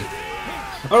unfortunately.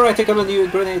 Alright, I got a new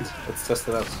grenade. Let's test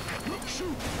it out.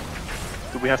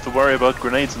 Do we have to worry about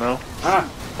grenades now?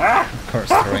 Of course,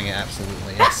 throwing it,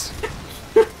 absolutely, yes.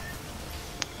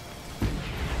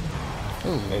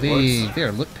 Oh, It they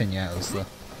are look pinatas, though.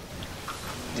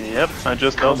 Yep, I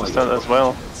just Oh noticed my that God. as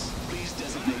well. Please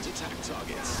designate attack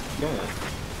targets. Yeah.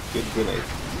 Good grenade.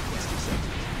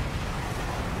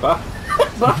 Ah!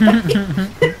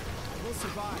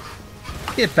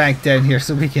 Get back down here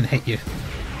so we can hit you.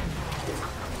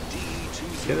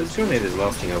 Yeah, this grenade is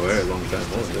lasting a very long time.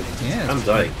 Yeah. I'm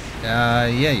dying. Yeah,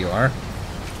 you are.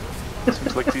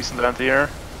 Seems like decent anti-air.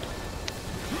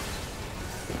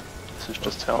 This is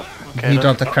just health. Okay, He then.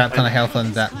 dropped a crap ton of health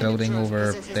on that building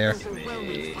over there.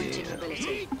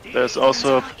 There's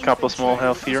also a couple small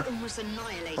health here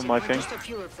on my thing.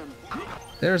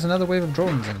 There's another wave of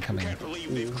drones incoming. Can't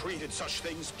believe they've created such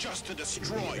things just to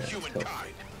destroy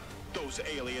humankind. Those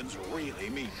aliens really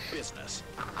mean business.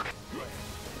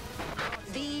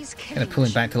 Kind of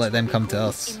pulling back to let them come to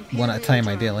us, one at a time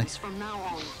ideally.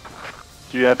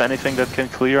 Do you have anything that can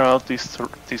clear out these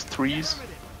trees?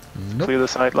 Nope. Clear the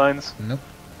sidelines? Nope.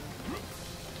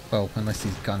 Well, unless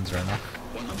these guns are enough.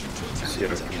 See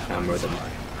if I can hammer them.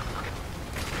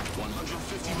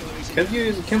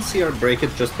 Can CR break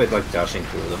it just by like dashing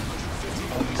through them?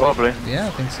 Probably. Yeah, I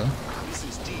think so.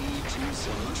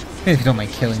 If you don't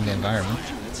mind killing the environment.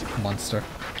 Monster.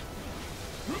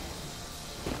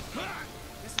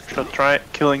 Should try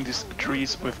killing these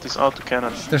trees with this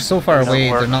autocannon. They're so far That'll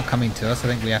away, work. they're not coming to us. I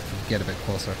think we have to get a bit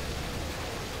closer.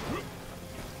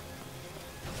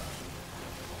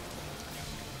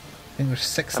 I think there's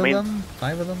 6 I mean, of them?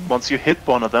 5 of them? Once you hit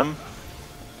one of them,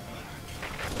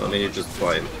 I mean, you just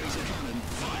fly and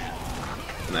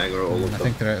aggro all of I them.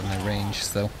 think they're out of my range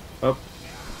still. Oh.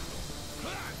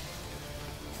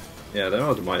 Yeah, they're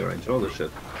out of my range. Holy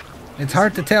shit. It's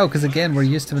hard to tell because again we're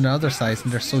used to them on the other sides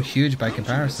and they're so huge by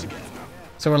comparison.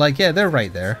 So we're like, yeah, they're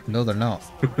right there. No, they're not.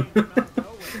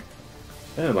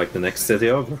 Yeah, like the next city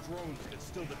over.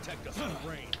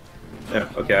 Yeah,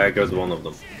 okay, I got one of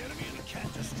them.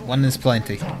 One is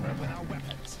plenty. They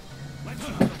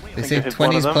I say hit 20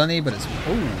 one is of them. plenty, but it's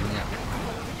yeah.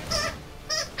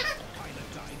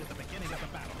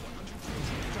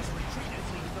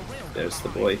 There's the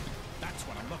boy.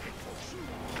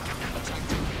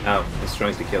 Ow, he's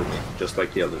trying to kill me, just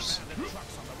like the others.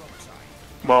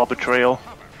 well, betrayal.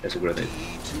 There's a grenade.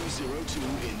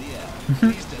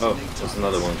 Oh, there's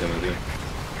another one coming through.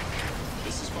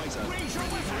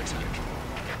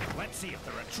 Let's see if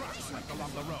there are trucks left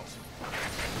along the road.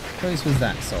 What place was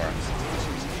that, Sora?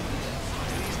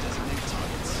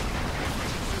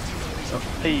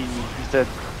 Hey, he's dead.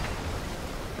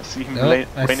 I see him Oh,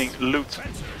 I raining loot.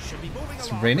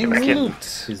 It's raining Back in.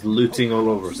 loot. He's looting all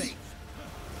over us.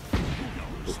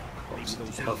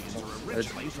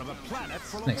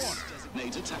 Nice.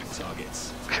 Attack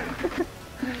targets.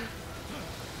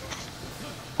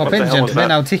 Hop What the in, hell was gentlemen,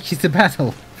 that? I'll take you to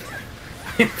battle.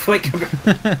 Like,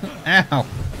 Ow!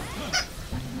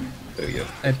 there you go.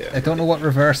 I don't know what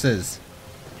reverse is.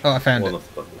 Oh, I found One it. of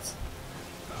the buttons.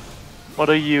 What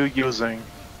are you using?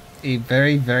 A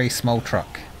very, very small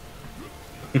truck.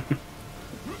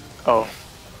 Oh.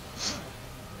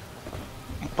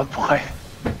 But why?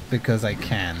 Because I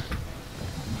can.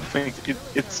 I think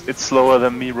it's slower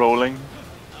than me rolling.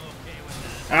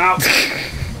 Ow!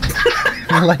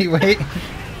 Lightweight.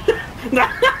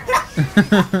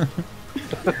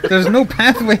 There's no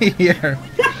pathway here.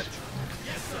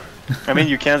 I mean,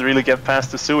 you can't really get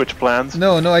past the sewage plant.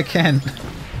 No, I can't.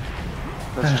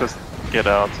 Let's just get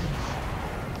out.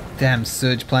 Damn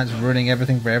sewage plants ruining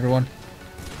everything for everyone.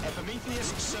 Epimetheus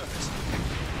surface.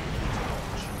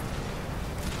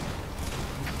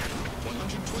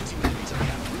 120mm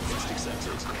cannon first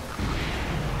accepted.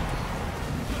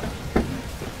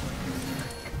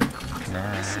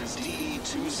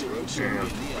 DE-202 in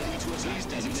the air to attack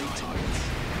designate targets.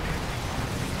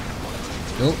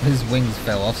 Oh, his wings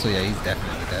fell off, so yeah, he's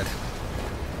definitely dead.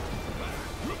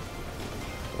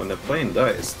 When the plane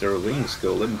dies, their wings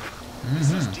go limp.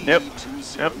 Yep,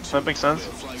 that makes sense.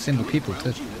 Same with people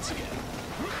too.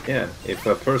 Yeah, if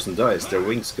a person dies, their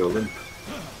wings go limp.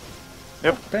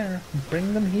 Bear,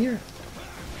 bring them here.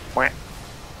 Wah.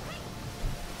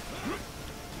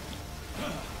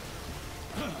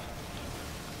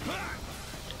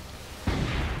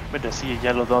 But I see a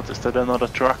yellow dot. Is that another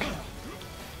truck?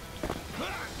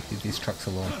 Leave these trucks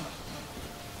alone.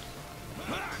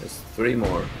 There's 3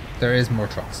 more. There is more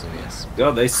trucks, so yes.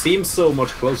 God, they seem so much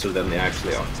closer than they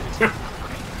actually are.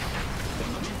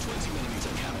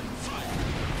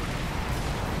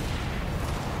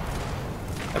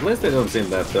 At least they don't seem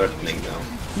that threatening now.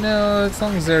 No, as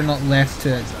long as they're not left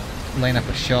to line up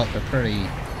a shot, they're pretty...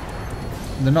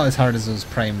 They're not as hard as those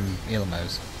prime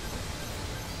Eilmows.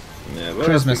 Yeah, but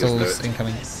Cruise that's because missiles they're-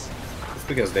 incoming. It's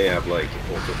because they have like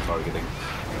auto targeting.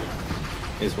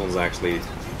 This one's actually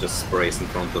just sprays in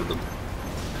front of them.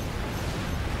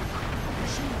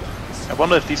 I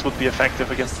wonder if these would be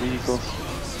effective against vehicles.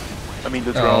 I mean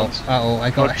the drones. Uh-oh, I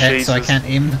got Or hit, so I chases. can't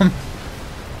aim them.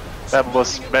 That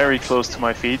was very close to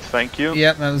my feet, thank you.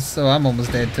 Yep, that was. So I'm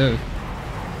almost dead too.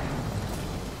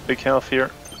 Big health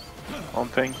here. On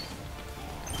thing.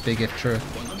 Big if true.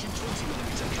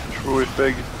 True if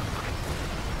big.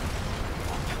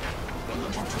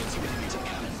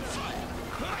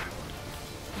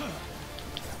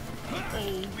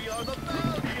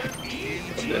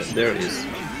 There it is.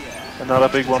 Another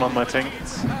big one on my thing.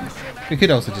 We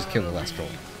could also just kill the last troll.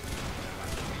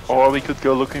 Or we could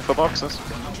go looking for boxes.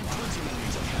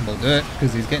 We'll do it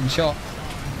because he's getting shot.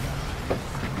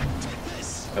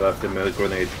 I left him a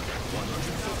grenade.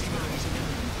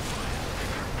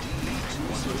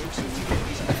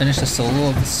 I finished a solo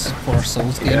of this 4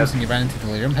 Souls games Yeah. and you ran into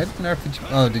Delirium. How on earth did you...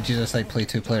 Oh, did you just like play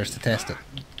 2 players to test it?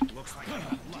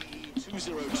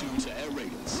 202 to Air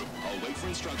Raiders. I'll wait for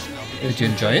instruction. Did you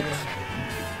enjoy it?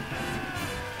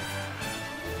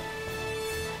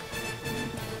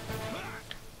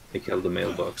 He killed the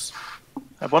mailbox.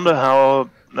 I wonder how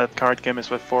that card game is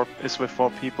with four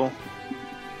people.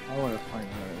 I want to find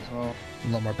that as well. A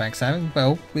lot more backstabbing.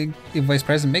 Well, we give Vice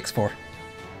President makes for.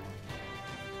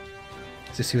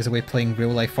 It's just he was away playing real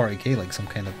life 40k like some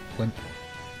kind of wimp.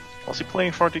 Was he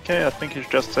playing 40k? I think he's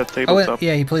just at Oh, tabletop.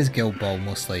 yeah, he plays Guild Ball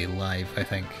mostly live, I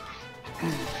think.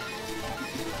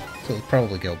 So it's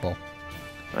probably Guild Ball.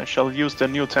 I shall use the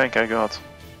new tank I got.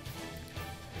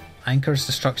 Anchor's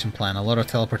destruction plan. A lot of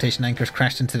teleportation anchors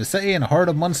crashed into the city and a horde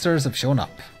of monsters have shown up.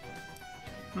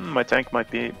 My tank might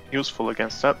be useful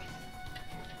against that.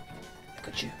 Look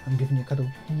at you. I'm giving you a cuddle.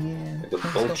 Yeah. I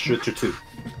got Bolt Shooter 2.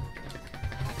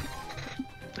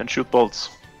 And shoot bolts.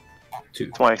 2.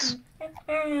 Twice.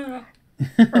 Whoa.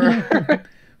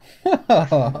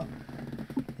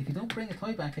 If you don't bring a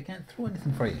toy back, I can't throw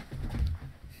anything for you.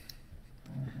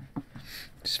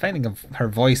 Just finding her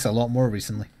voice a lot more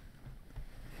recently.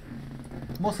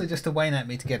 Mostly just to whine at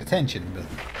me to get attention, but...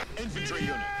 Infantry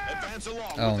unit, advance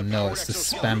along. Oh with no, powered it's the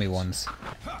exoskeletons. spammy ones.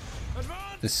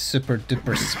 The super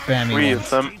duper spammy 3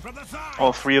 ones. of them.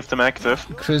 All 3 of them active.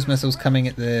 Cruise missiles coming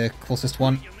at the closest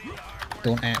one.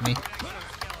 Don't at me.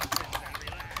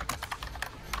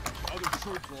 Other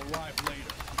troops will arrive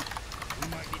later. We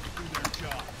might need to do their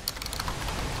job.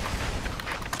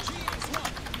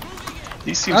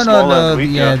 These seem Oh smaller no, and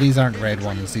weaker. yeah, these aren't red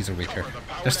ones, these are weaker.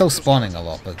 They're still spawning a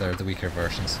lot, but they're the weaker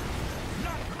versions.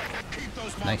 Keep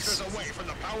those Nice. monsters away from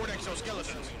the powered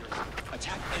exoskeletons.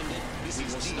 Attack ended. This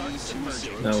is start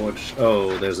submerging. Now watch.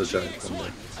 Oh, there's a giant one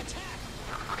there.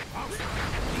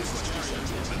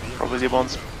 Probably the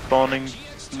ones spawning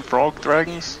frog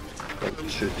dragons.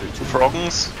 Bolt Shooter 2.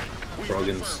 Froggins.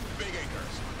 Froggins.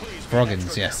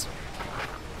 Froggins, yes.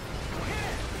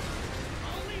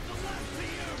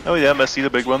 Oh yeah, I see the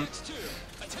big one.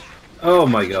 Oh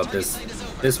my god,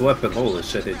 this weapon, holy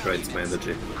shit, it drains my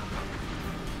energy.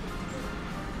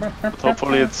 But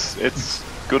hopefully it's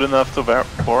good enough to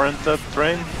warrant that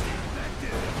drain.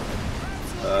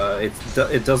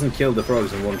 It doesn't kill the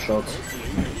frogs in one shot.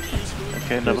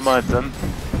 Okay, never mind then.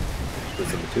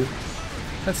 That's number 2.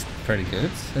 That's pretty good,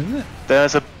 isn't it?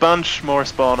 There's a bunch more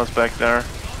spawners back there.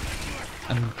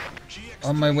 I'm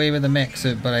on my way with a mech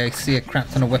suit, but I see a crap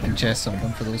ton of weapon chests, so I'm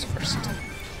going for those first.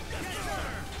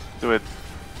 Do it.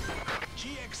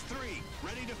 GX3,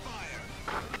 ready to fire.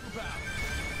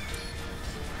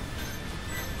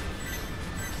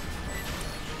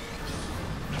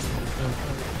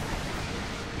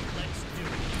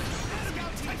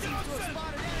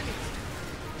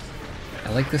 I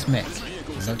like this mech,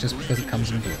 not just because it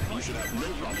comes in blue.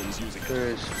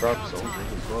 There's frog soldiers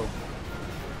as well.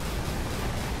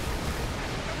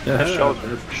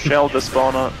 Shell the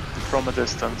spawner from a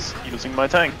distance using my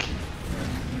tank.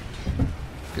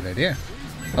 Good idea.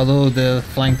 Although the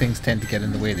flying things tend to get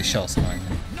in the way of the shots annoying.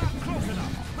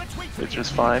 Which is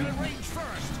fine.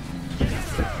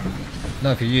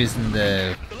 No, if you're using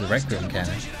the Requiem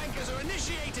cannon.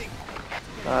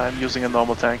 I'm using a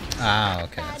normal tank. Ah,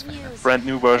 okay, that's fine. Brand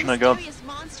new version I got.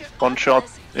 One shot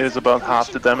is about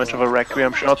half the damage of a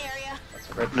Requiem shot.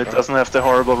 And it doesn't have the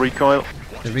horrible recoil.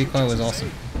 The recoil was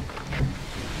awesome.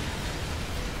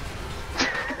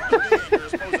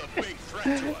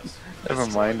 Never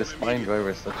mind, the spine driver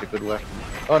is such a good weapon.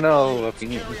 Oh no, a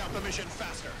beam.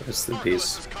 Rest in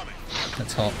peace.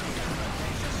 That's hot.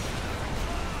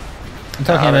 I'm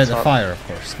talking about that's the hot. fire, of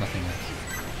course, nothing else.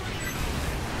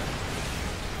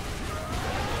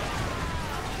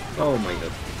 Oh my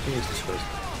god. Jesus Christ.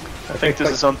 I think this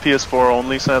is on PS4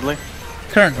 only, sadly.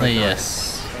 Currently,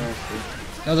 yes.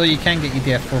 Although you can get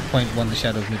EDF 4.1 The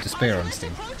Shadow of New Despair on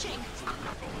Steam.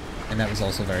 And that was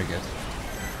also very good.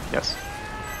 Yes.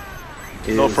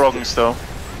 It No is- froggings though.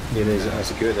 It is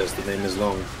as good as the name is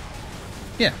long.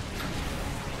 Yeah.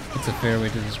 It It's a fair way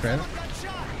to describe it.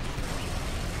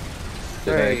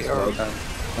 Did I Hey, explode?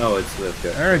 Orogan. Oh, it's Liv.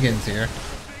 Yeah. Arrogance here.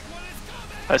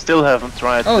 I still haven't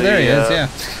tried. Oh, there he is. the, Yeah.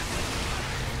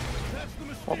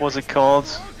 What was it called?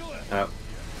 Oh.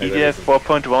 EDF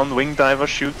 4.1 Wing Diver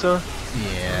Shooter.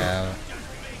 Yeah.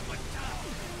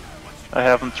 I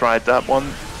haven't tried that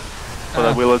one, but I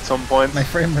Ah. will at some point. My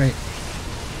frame rate.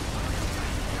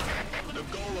 The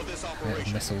goal of this I operation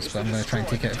have missiles, is but to I'm going to try and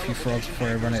destroy take out a few human frogs before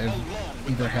I run out of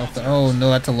either health. Oh no,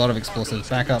 that's a lot of explosives.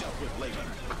 Back up.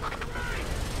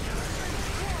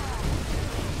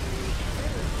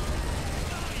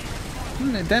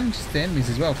 It damages the enemies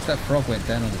as well, because that frog went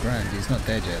down on the ground. He's not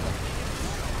dead yet,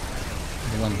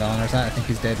 though. The one down, or is that? I think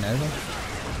he's dead now,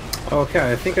 though.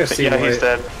 Okay, I think I see. Yeah, why, he's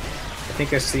dead. I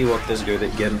think I see what this good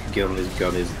gun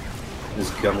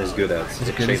is good at. It's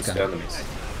It good as chains gun. enemies.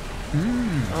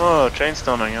 Oh, chain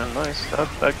stunning, yeah, nice.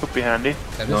 That could be handy.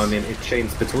 That No, I is mean it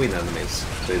chains between enemies.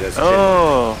 So it has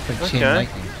Oh, like chain okay.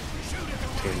 lightning.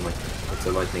 chain lightning. It's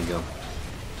a lightning gun.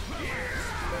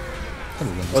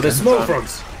 Probably win this Oh, there's game. small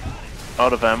frogs.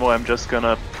 Out of ammo, I'm just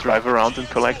gonna drive around and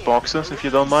collect boxes, if you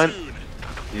don't mind.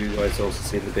 You guys also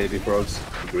see the baby frogs,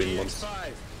 the green ones.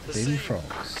 Baby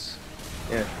frogs.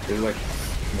 Yeah, they're like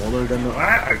smaller than the.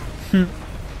 Ah!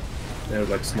 They're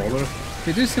like smaller.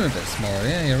 They do seem a bit smaller,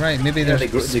 yeah, you're right. Maybe Yeah, they're...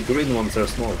 the green ones are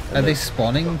small. Are they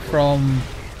spawning from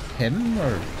him,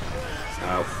 or...?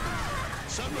 Ow.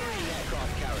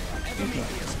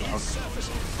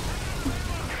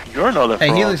 You're not a Hey,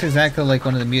 frog. he looks exactly like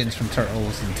one of the mutants from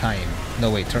Turtles in Time. No,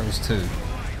 wait, Turtles 2.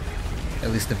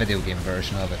 At least the video game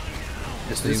version of it.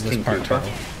 Is So he this was King part Koopa? turtle.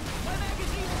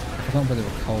 I forgot what they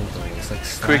were called though. It's like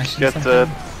Quick, Slash get and the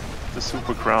something?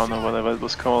 super crown or whatever it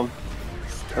was called.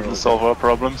 That'll solve our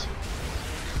problems.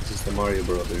 This is the Mario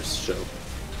Brothers show.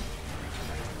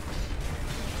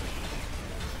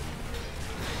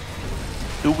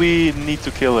 Do we need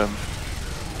to kill him?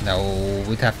 No,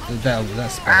 we'd have to...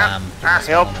 That's spam. That's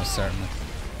help. almost certainly.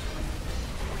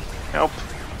 Help!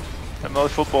 I'm not a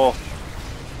football.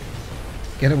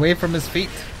 Get away from his feet.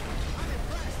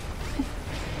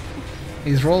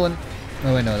 He's rolling.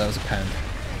 Oh wait, no, that was a pound.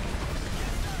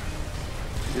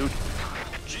 Dude,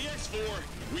 GX4,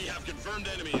 we have confirmed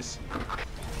enemies.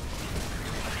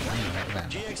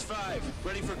 GX5,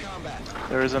 ready for combat.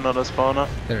 there is another spawner.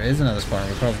 There is another spawner.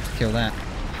 We'll probably have to kill that.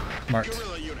 Marked.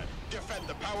 Guerrilla unit, defend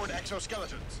the powered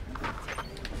exoskeletons.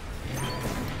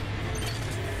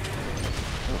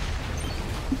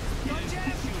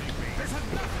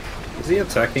 Is he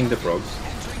attacking the frogs?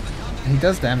 He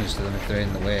does damage to them if they're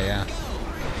in the way, yeah.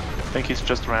 I think he's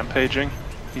just rampaging.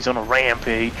 He's on a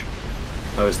rampage.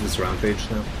 Oh, is this rampage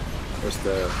now? Where's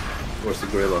the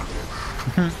gorilla?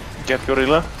 Get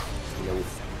gorilla. No.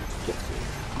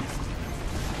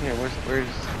 Yeah, where's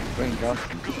Wayne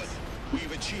Johnson?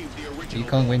 We've achieved the Are you original.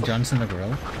 calling Wayne Johnson a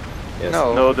gorilla? Yes.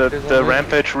 No. No, the there's the only-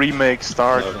 rampage remake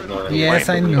starred. No, Yes,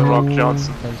 I Wayne know. The Rock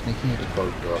Johnson. I was making it.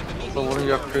 Called Rock. So one of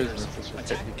your prisoners is just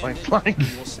hit me point blank.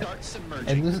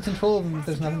 I lose control of them if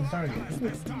there's nothing to target.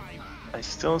 I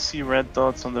still see red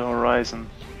dots on the horizon.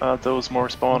 Those more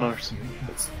spawners.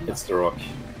 It's the Rock.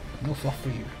 No fluff for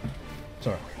you.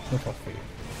 Sorry, no fluff for you.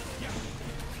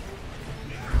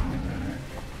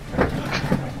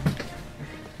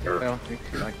 I don't think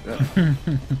you like that.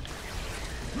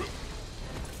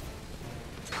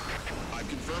 I've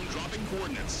confirmed dropping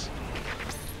coordinates.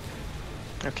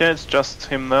 Okay, it's just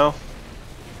him now.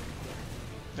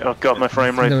 Oh god, my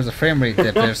frame There rate. was a frame rate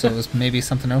dip there, so it was maybe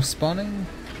something else spawning?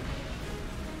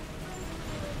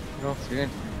 I don't see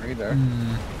anything right there.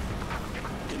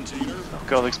 Container. Oh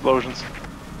god, explosions.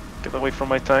 Get away from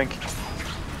my tank.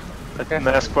 I didn't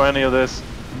ask for any of this.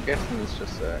 I'm guessing it's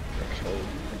just a show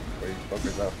where he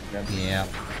buggers out again. Yeah.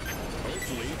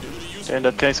 Hopefully, due to the use In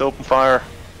that case, open fire.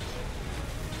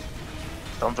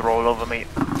 Don't roll over me.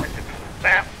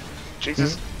 Ah,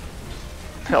 Jesus.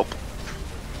 Help.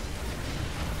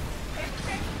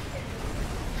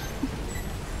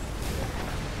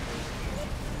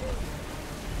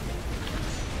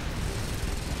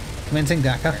 Commencing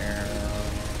Daka.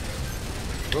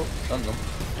 Oh, done them.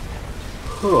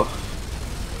 Oh.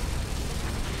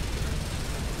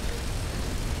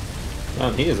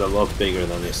 Man, he is a lot bigger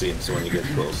than he seems when you get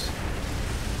close.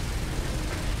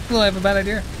 Hello, I have a bad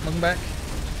idea. Welcome back.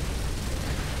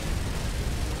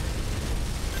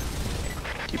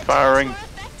 Keep firing. More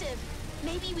effective.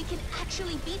 Maybe we can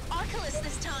actually beat Archelaus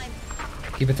this time.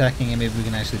 Keep attacking him, maybe we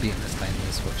can actually beat him this time,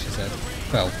 is what she said.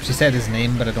 Well, she said his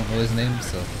name, but I don't know his name,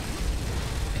 so...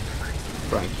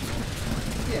 Frank.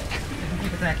 Yeah.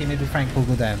 Keep attacking, maybe Frank will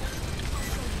go down.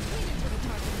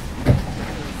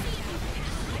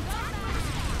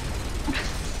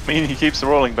 mean, he keeps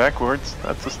rolling backwards.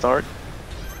 That's the start.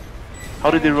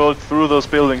 How did he roll through those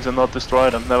buildings and not destroy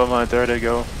them? Never mind, there they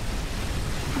go.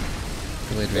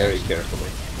 Delayed Very reaction. carefully.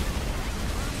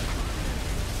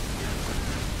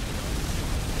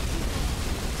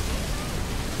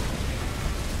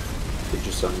 Did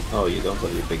you send? Oh, you don't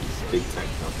have your big tank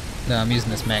now. No, I'm using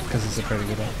this mech because it's a pretty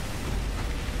good one.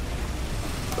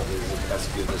 But is it as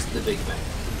good as the big tank?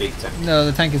 The big tank. No,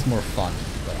 the tank is more fun,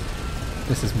 but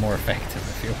this is more effective,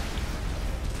 I feel.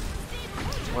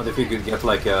 What if you could get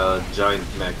like a giant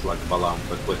mech like Balam,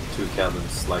 but with 2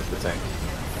 cannons like the tank?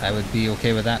 I would be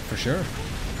okay with that for sure.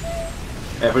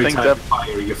 Every think time that- you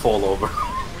fire, you fall over.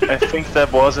 I think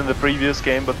that was in the previous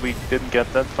game, but we didn't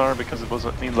get that far because it was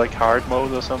in like hard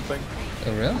mode or something.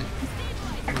 Oh, really?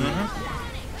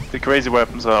 The crazy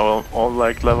weapons are all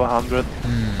like level 100.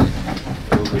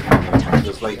 It will be funny.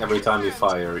 Just like every time you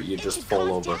fire, you just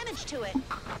fall over. Damage to it.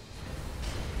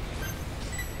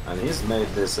 And he's made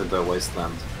this into a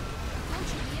wasteland.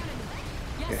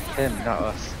 Yeah, him, not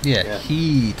us. Yeah, Yeah.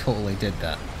 he totally did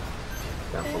that.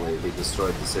 Can't believe he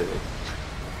destroyed the city.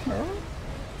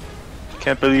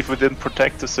 Can't believe we didn't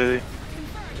protect the city.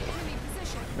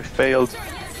 We failed.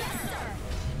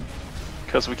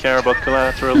 Because we care about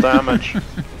collateral damage.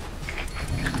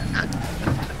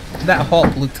 That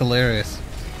hop looked hilarious.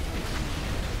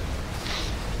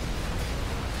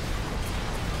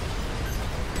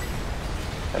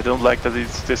 I don't like that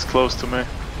he's this close to me.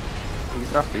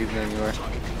 He's not leaving anywhere.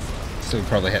 So we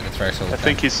probably hit the threshold. I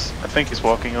think he's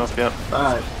walking off, yeah.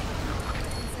 Bye.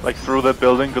 Like through that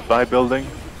building, goodbye building.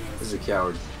 He's a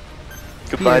coward.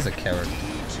 he Goodbye is a coward.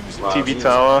 Wow, TV he's-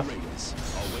 tower.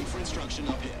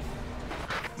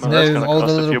 Well, that's Now gonna all the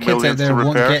cost a little few kids out millions there to won't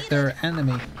repair. get their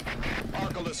enemy.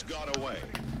 Archelaus got away.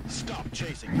 Stop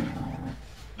chasing him.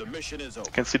 The mission is over.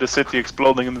 You can see the city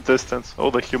exploding in the distance. Oh,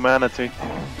 the humanity.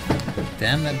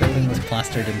 Damn, that building was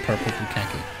plastered in purple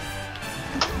bukkake.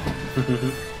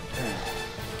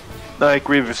 I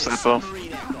agree with Seppo.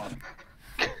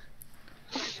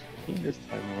 This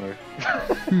time more.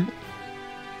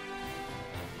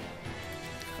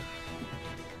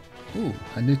 Ooh,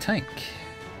 a new tank.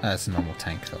 It's a normal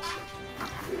tank though.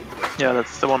 Yeah,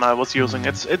 that's the one I was using.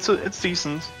 It's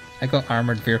decent. I got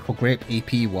armored vehicle grape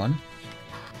AP1.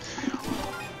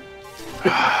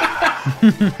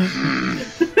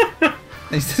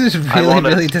 This is really, want it.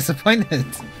 really disappointed.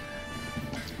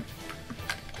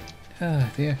 Oh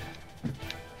dear.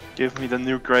 Give me the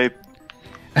new grape.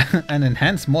 An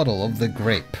enhanced model of the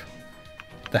grape.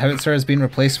 The howitzer has been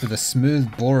replaced with a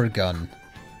smooth bore gun.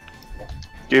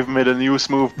 Give me the new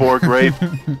smooth bore grape.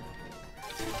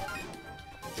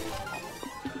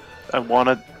 I want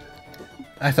it.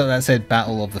 I thought that said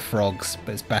Battle of the Frogs,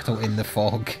 but it's Battle in the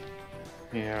Fog.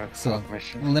 Yeah, it's So, not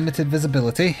mission. limited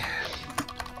visibility.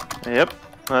 Yep,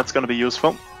 that's gonna be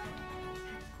useful.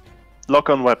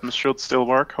 Lock-on weapons should still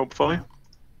work, hopefully.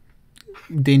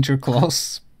 Danger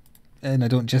close. And I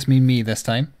don't just mean me this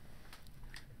time.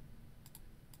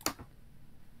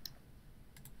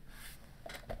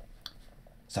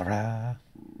 Sarah.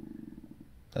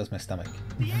 That was my stomach.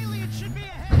 The alien should be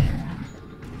ahead.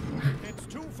 It's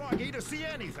too foggy to see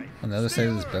anything. On the other side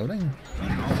of this building?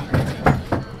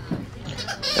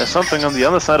 There's something on the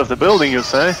other side of the building, you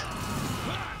say?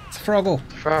 It's a froggle.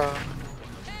 Fuck.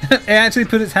 It actually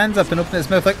put its hands up and opened its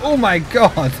mouth like, oh my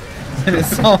god! And it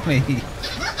saw me.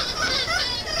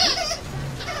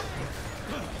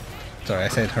 Sorry, I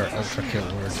said her ultra kill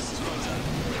word.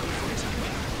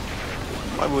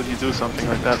 Why would you do something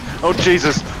like that? Oh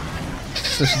Jesus!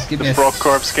 So she's giving me The a frog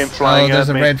corpse came Oh, flying there's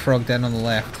at a me. red frog down on the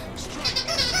left.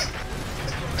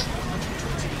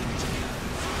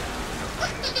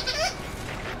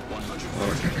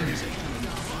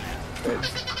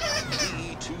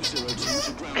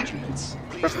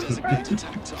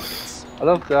 I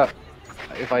love that.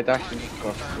 If I dash into the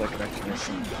cross, I can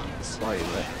actually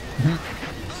slightly.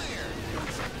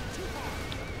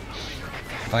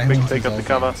 Violence take is up the all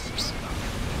cover. dangerous.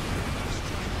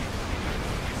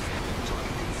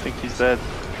 I think he's dead.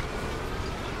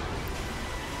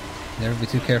 Never be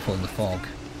too careful in the fog.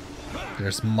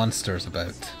 There's monsters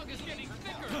about.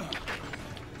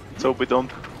 Let's hope we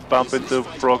don't bump into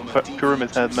frog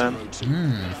pyramid head man.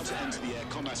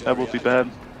 That would be bad.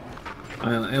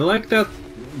 I like that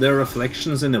the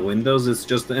reflections in the windows is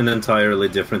just an entirely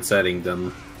different setting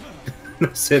than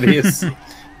the city is.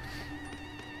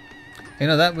 You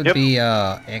know, that would Yep. be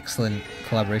excellent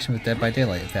collaboration with Dead by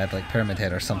Daylight if they had like Pyramid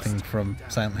Head or something from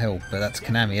Silent Hill, but that's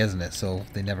Konami, isn't it? So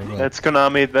they never will. That's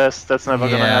Konami at best. That's never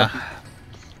gonna Yeah. happen.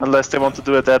 Unless they want to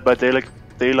do a Dead by Daylight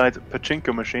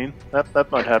pachinko machine.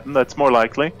 That might happen. That's more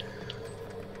likely.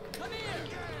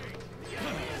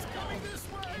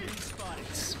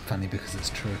 funny because it's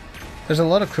true. There's a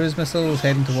lot of cruise missiles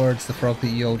heading towards the frog that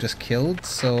you all just killed,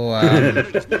 so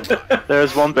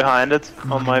There's one behind it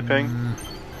on my ping.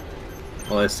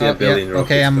 Well, I see a billion rockets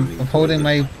okay, I'm coming holding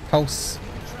towards my pulse.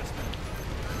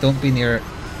 Don't be near it.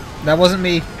 That wasn't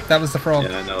me, that was the frog.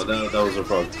 it. Yeah, I know, that was a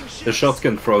frog. The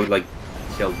shotgun frog, like,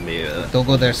 killed me. Don't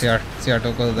go there, CR. CR,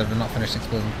 don't go there, they're not finished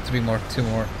exploding. 3 more, 2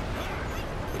 more.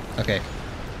 Okay.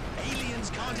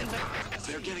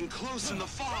 They're getting close in the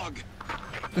fog.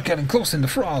 We're getting close in the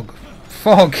frog.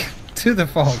 Fog! To the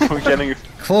fog. We're getting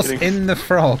Close getting- in the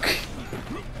frog.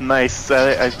 nice.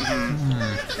 Frogs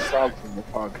in the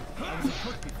fog.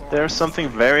 There's something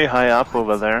very high up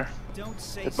over there.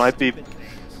 It might be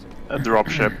a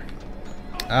dropship.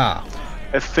 Ah.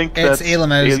 I think It's that's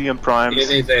Elamos. Alien Primes. It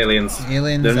is aliens.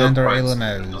 Aliens They're not and or primes.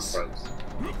 Elamos.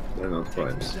 They're not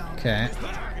primes. Okay.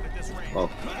 Well,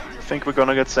 I think we're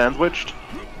gonna get sandwiched.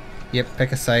 Yep,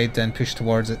 pick a side and push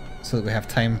towards it so that we have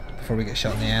time before we get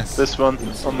shot in the ass. This one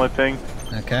on my ping.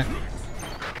 Okay.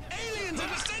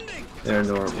 they're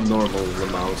normal the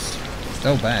mouse.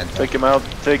 Still bad. but Take him out,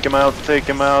 take him out, take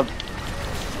him out.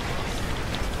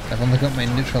 I've only got my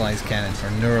neutralize cannon, or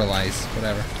neuralize,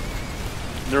 whatever.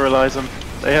 Neuralize him.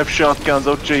 They have shotguns,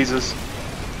 oh Jesus.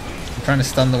 I'm trying to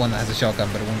stun the one that has a shotgun,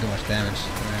 but it won't do much damage.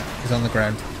 He's on the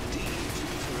ground.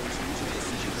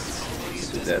 He's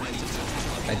dead.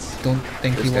 I don't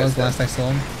think he This guy's was dead. last I saw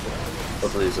him.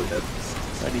 Hopefully he's dead.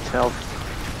 I need help.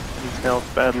 I need help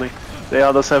badly. The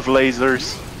others have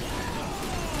lasers.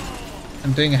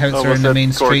 I'm doing a howitzer was in the that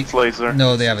main Corpse street. laser?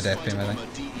 No, they have a death beam, I think.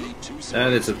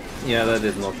 That is that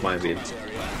is not my beam.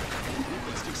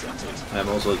 I'm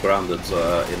also grounded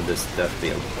in this death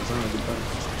field.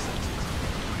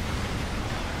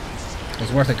 It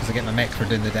was worth it because I get my mech for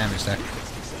doing the damage there.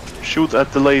 Shoot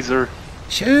at the laser.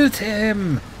 Shoot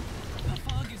him!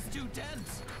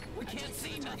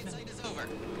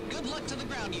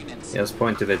 He has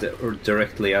pointed it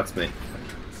directly at me.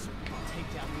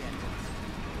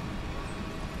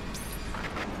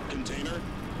 Container,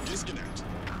 disconnect.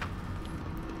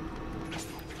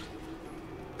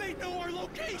 They know our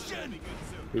location!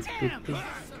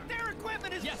 Their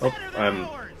equipment is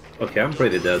Oh, okay. I'm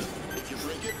pretty dead.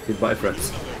 Goodbye,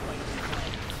 friends.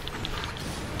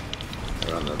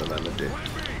 I ran out of energy.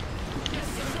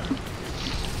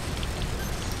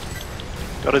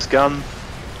 Got his gun.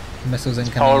 Missiles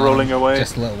incoming. Power on rolling him. away.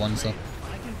 Just little ones though.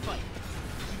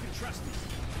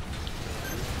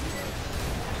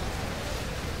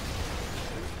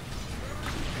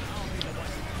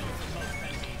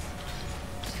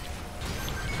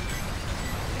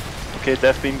 Okay,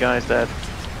 death beam guy's dead.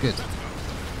 Good.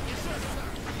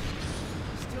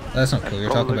 That's not cool, you're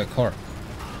talking Probably. about Corp.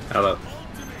 Hello.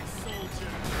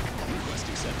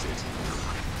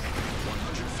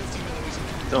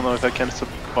 Don't know if I can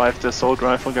survive the assault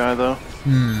rifle guy though.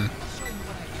 Hmm.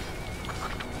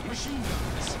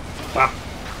 Ah.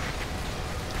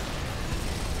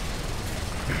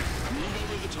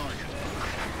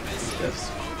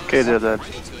 Yes. Okay, they're dead.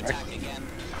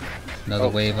 Another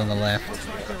wave on the left.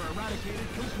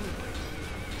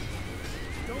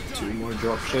 2 more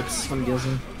dropships, I'm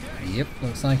guessing. Yep,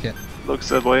 looks like it. Looks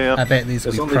that way up. I bet these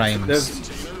will There's be only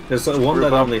primes. there's one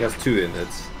that only has 2 in it,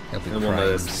 They'll be and one that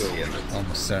has primes. 3 in it.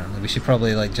 Almost certainly. We should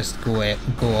probably like just go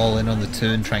all in on the 2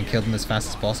 and try and kill them as fast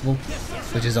as possible,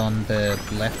 which is on the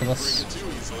left of us.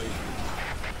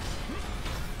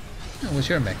 Oh, what's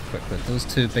your mech equipped with? Those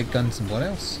 2 big guns and what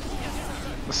else?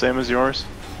 The same as yours.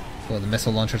 Well, the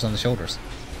missile launchers on the shoulders.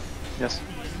 Yes.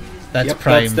 That's Yep, that's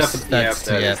primes. definitely- That's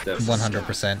yeah, that yeah, is definitely-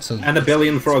 100%. So And a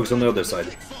billion frogs on the other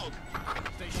side.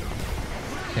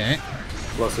 okay.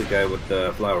 Plus a guy with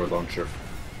the flower launcher.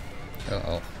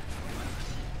 Oh.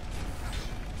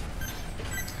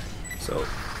 So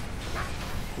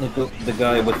the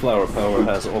guy with flower power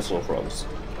has also frogs.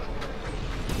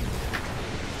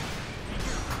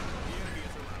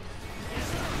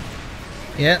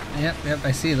 Yep.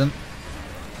 I see them.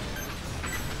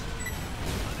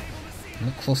 I'm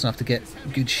not close enough to get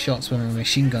good shots with my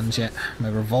machine guns yet. My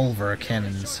revolver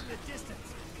cannons.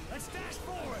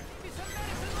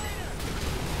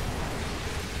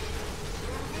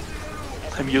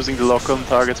 I'm using the lock-on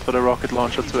targets for the rocket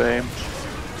launcher to aim.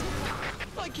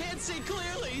 I can't see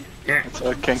clearly.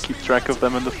 So I can keep track of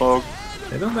them in the fog.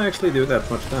 They don't actually do that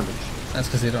much damage. That's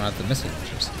because they don't have the missile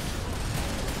launchers.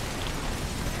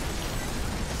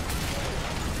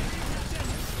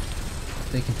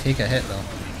 They can take a hit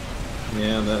though.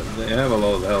 Yeah, they have a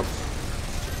lot of health.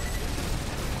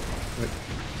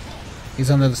 He's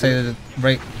on the other side of the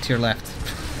right to your left.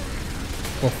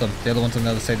 Both of them. The other one's on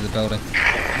the other side of the building.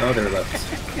 Oh, they're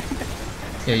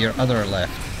left. Yeah, your other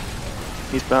left.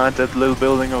 He's behind that little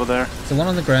building over there. Is the one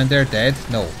on the ground there dead?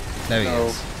 No. There he No.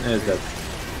 is. There's that.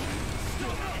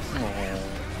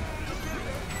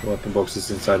 Weapon box is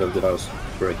inside of the house.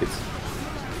 Break it.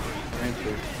 Thank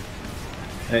you.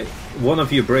 Hey, one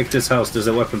of you break this house. There's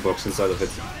a weapon box inside of it.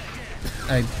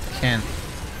 I can't.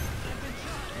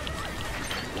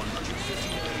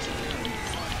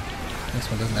 This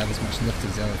one doesn't have as much lift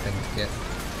as the other thing to get.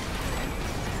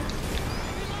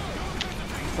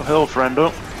 Oh, hello,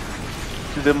 friendo.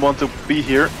 You didn't want to be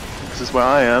here. This is where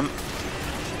I am.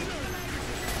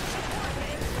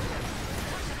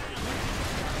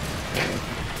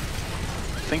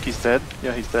 I think he's dead.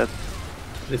 Yeah, he's dead.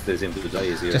 At least they seem to die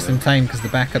easier. Just now. in time because the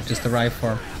backup just arrived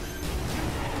for him.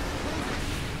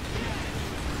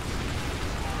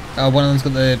 Oh, one of them's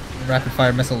got the rapid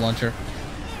fire missile launcher.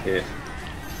 Yeah.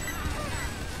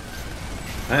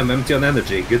 I am empty on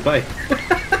energy. Goodbye.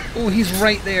 Oh, he's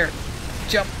right there.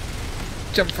 Jump.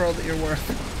 Jump for all that you're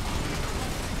worth.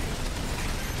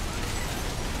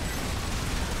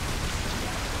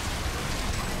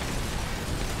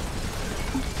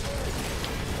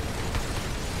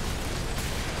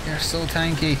 You're so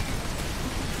tanky.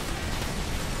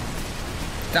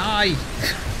 Die!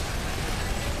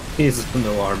 He's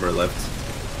no armor left.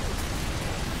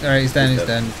 Alright, he's down, He's he's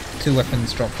dead. down. 2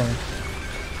 weapons dropped from him.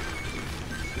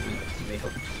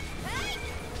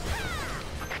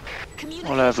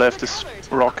 All I have left is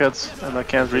rockets, and I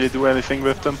can't really do anything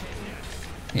with them.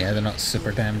 Yeah, they're not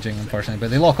super damaging, unfortunately, but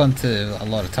they lock onto a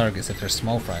lot of targets if they're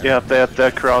small fire. Yeah,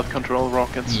 they're crowd control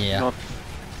rockets. Yeah.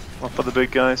 Not for the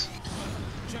big guys.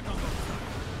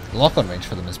 The lock-on range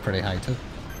for them is pretty high too.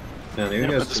 Yeah, there Yeah,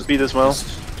 you go. but the speed as well.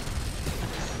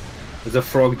 There's a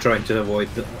frog trying to avoid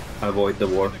the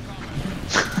war.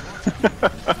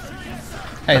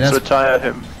 Hey, Let's that's retire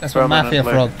him. what Mafia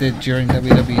permanently. Frog did during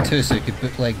WWE2, so he could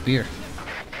bootleg beer.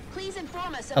 Please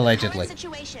inform us of Allegedly. the current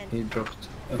situation. He dropped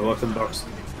a weapon box.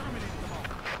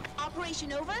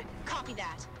 Operation over. Copy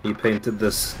that. He painted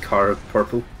this car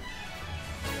purple.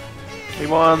 He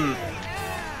won!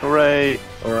 Hooray!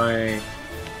 Alright.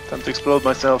 Time to explode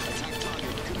myself.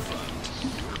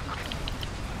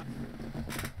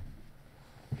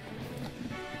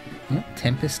 Oh,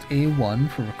 Tempest A1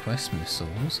 for request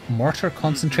missiles. Mortar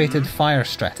concentrated fire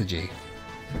strategy.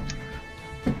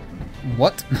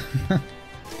 What?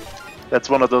 That's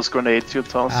one of those grenades you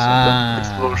toss Ah. and the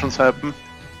explosions happen.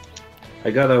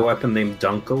 I got a weapon named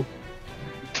Dunkel.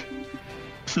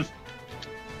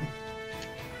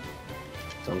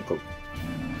 Dunkel.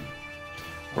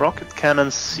 Rocket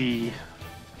Cannon C.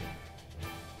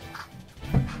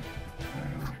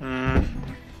 Hmm.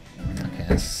 Okay,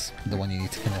 that's the one you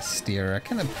need to kind of steer. I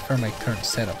kind of prefer my current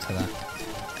setup to that.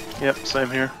 Yep, same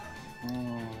here.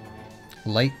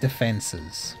 Light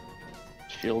defenses.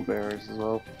 Shield bearers as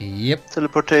well. Yep.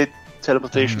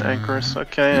 Teleportation anchors,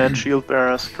 okay, and shield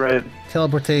bearers, great.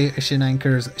 Teleportation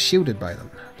anchors shielded by them.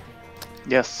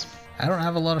 Yes. I don't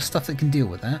have a lot of stuff that can deal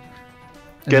with that.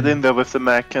 Get in there with the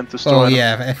mech and destroy Oh them.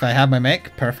 yeah, if I have my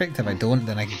mech, perfect. If I don't,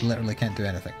 then I literally can't do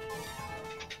anything.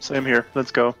 Same here, let's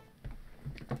go.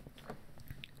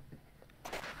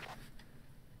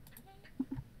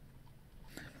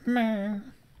 Meh.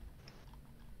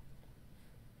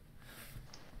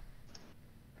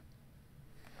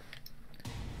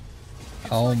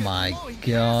 Oh my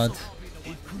god.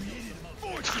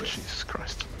 Jesus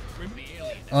Christ.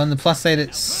 On the plus side,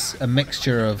 it's a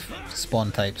mixture of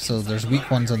spawn types, so there's weak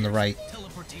ones on the right.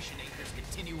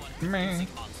 Meh.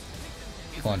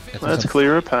 Come on, if Let's there's a-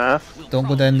 clear a path. don't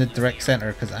go down the direct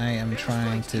center because I am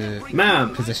trying to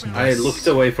Man, position I this. looked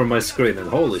away from my screen and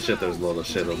holy shit, there's a lot of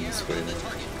shit on the screen.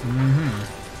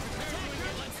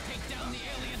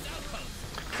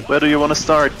 Where do you want to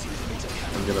start?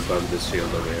 I'm gonna bug this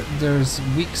shield over here. There's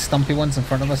weak, stumpy ones in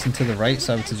front of us and to the right,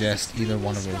 so I would suggest either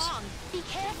one of those. Be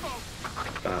careful.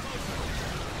 Ah,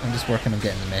 I'm just working on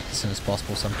getting the mech as soon as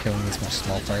possible, so I'm killing as much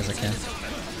small fire as I can.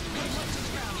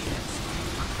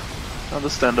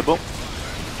 Understandable.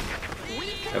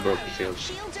 I broke the shield.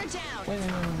 Shields are down.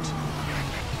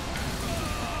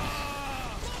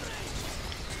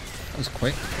 That was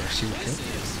quick for a shield kill.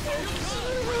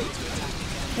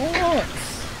 What?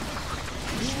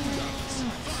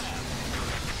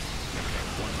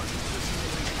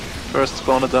 First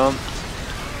spawner down.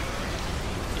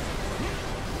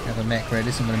 I have a mech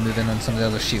ready, so I'm going to move in on some of the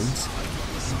other shields.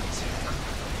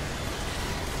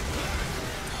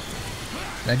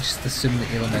 I just assume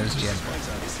that Elo now is Gen.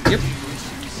 Yep.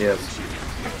 Yes.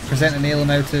 Present an Elo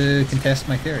now to contest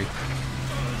my theory.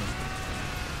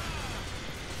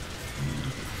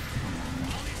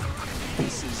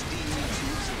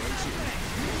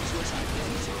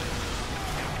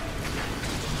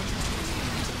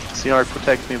 CR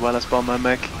protect me while I spawn my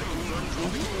mech. Could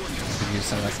use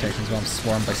some of that protection as well. I'm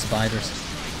swarmed by spiders.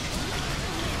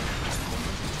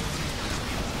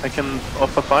 I can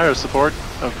offer fire support.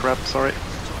 Oh crap, sorry.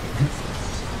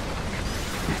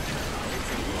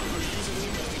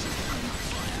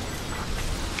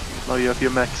 No, you have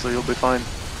your mech, so you'll be fine.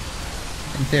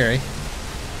 In theory.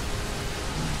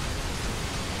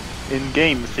 In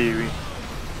game theory.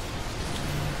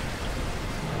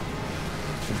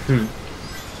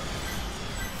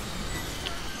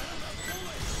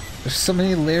 There's so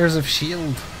many layers of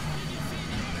shield.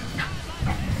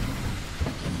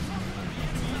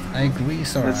 I agree,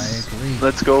 sir. I agree.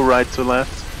 Let's go right to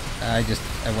left. I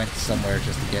went somewhere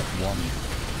just to get one.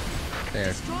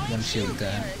 There, one shield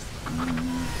down.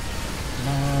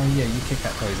 Oh yeah, you kick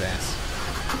that toy's ass.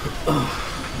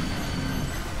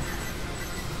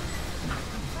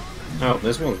 Oh,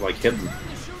 this one's like hidden.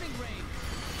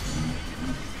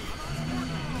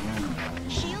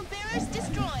 Shield bearers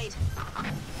destroyed.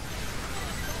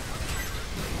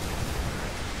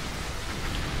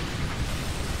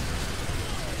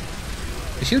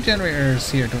 The shield generators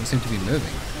here don't seem to be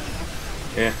moving.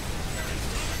 Yeah,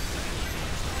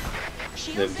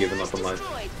 Shield they've given bearers up on life.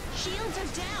 destroyed. Shields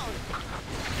are down.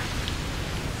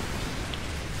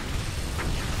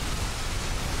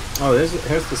 Oh, here's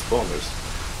the spawners.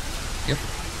 Yep.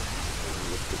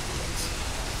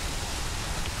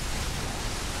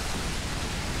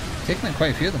 Taking out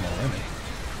quite a few of them already.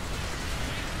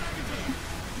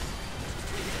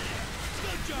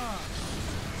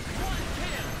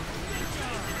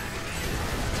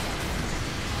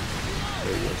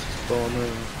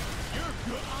 Spawner.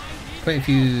 Quite a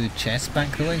few chests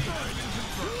back the way.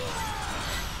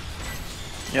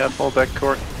 Yeah, fall back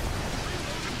court.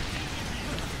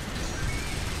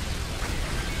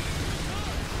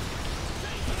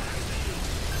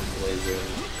 Laser.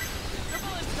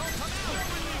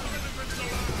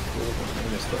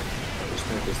 Almost done. Just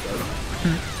make this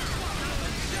done.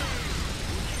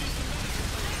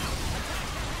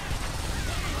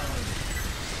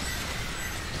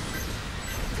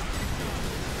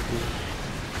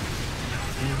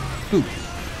 Ooh.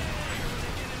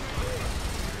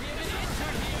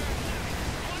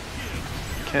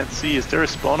 Can't see. Is there a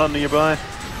spawner nearby?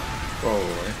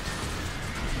 Probably.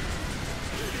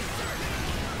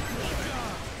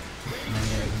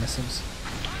 Many missiles.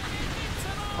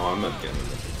 Oh, I'm not getting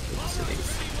the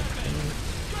cities.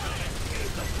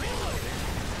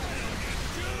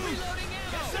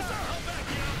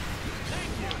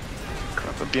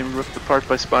 Crap, I'm being ripped apart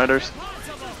by spiders.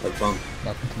 Have fun.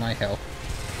 Welcome to my hell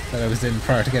that I was in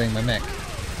prior to getting my mech.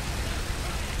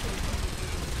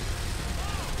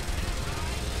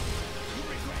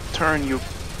 Turn, you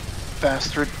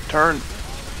bastard, turn.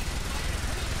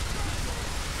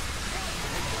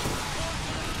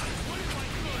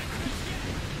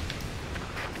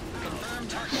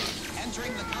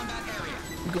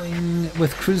 Going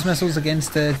with cruise missiles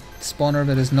against a spawner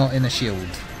that is not in a shield.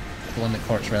 The one that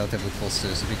Cort's relatively close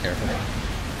to, so be careful.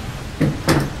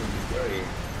 Very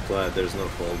glad there's no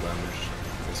fall damage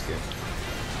in this game.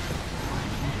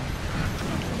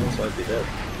 Else I'd be dead.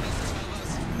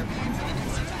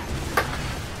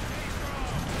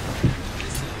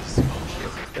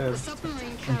 Yeah.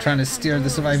 I'm trying to steer the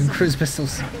surviving cruise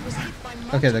missiles.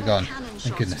 Okay, they're gone.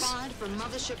 Thank goodness. I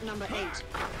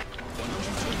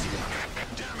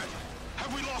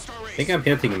think I'm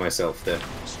hitting myself there.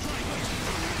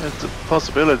 It's a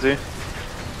possibility.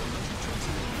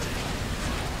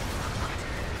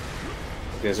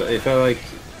 Okay, so if I like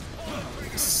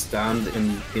stand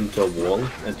into a wall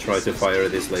and try to fire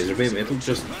this laser beam, it'll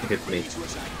just hit me.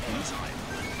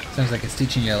 Sounds like it's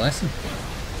teaching you a lesson.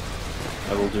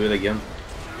 I will do it again.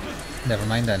 Never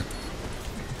mind then.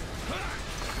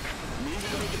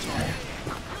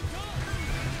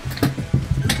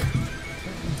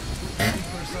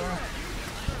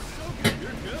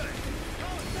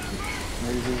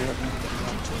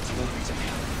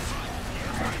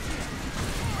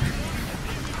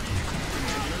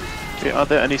 Okay, are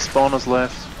there any spawners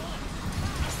left?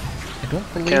 I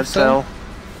don't believe Can't so. tell.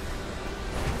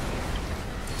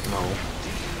 No.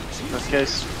 In that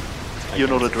case, you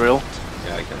know the drill.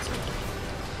 Yeah, I can't say.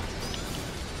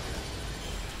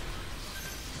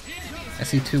 I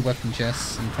see two weapon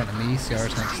chests in front of me,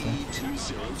 CR's next to them.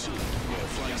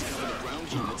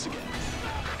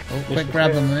 Oh, quick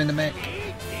grab them, I'm in the mech.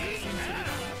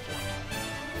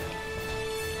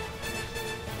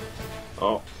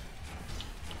 Oh.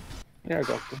 Yeah, I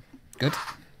got them. Good.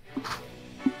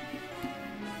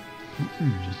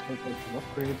 Just hope I some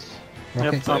upgrades.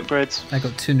 Rocket, Yep, upgrades. I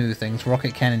got two new things,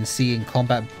 Rocket Cannon C and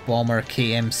Combat Bomber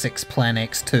KM6 Plan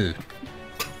X2.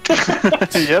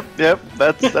 Yep,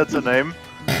 that's a name.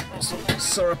 Also,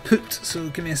 Suraput, so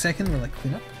give me a second while I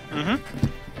clean up.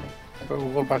 So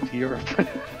we'll go back to Europe.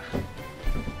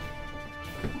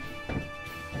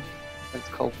 It's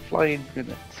called Flying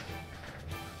Unit.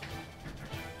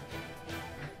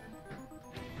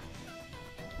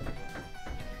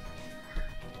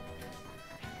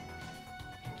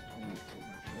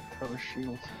 Power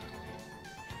shield.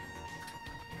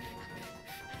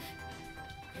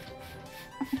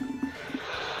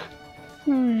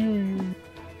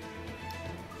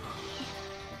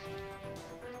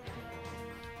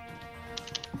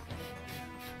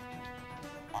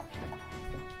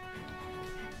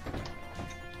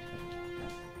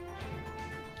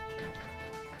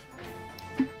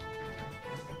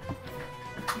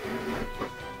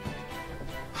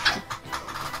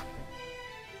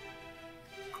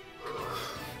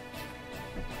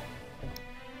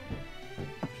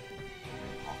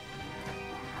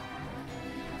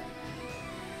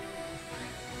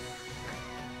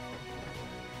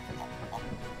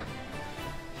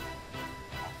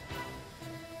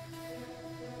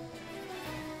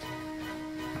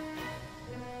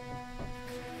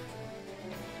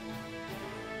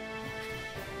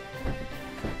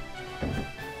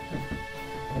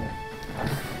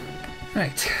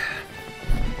 Right.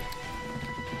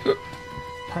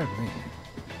 Pardon me.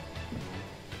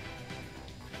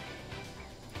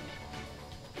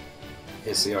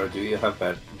 ACR, do you have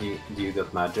do you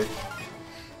got magic?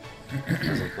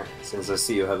 Since I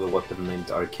see you have a weapon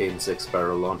named Arcane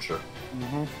 6-barrel launcher.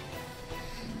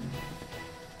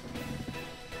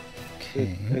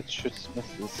 Okay. It shoots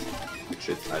missiles. It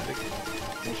shoots magic.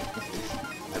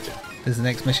 Magic. Does the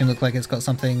next mission look like it's got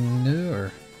something new,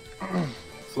 or?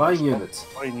 Flying units.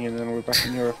 Flying in, and we're back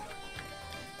in Europe.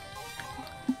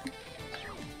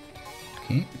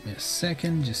 Okay, give me a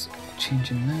second, just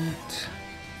changing that.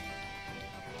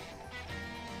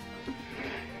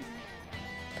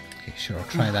 Okay, sure, I'll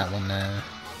try that one now.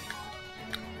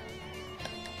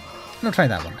 I'll try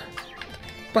that one.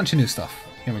 Bunch of new stuff.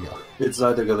 Here we go. It's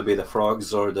either gonna be the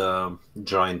frogs or the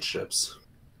giant ships.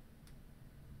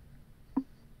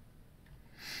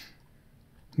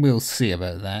 We'll see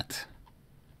about that.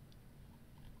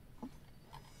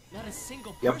 Not a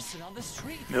single Yep. person on the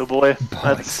street. Oh boy,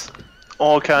 that's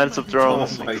all kinds of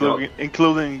drones, Oh my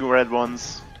including red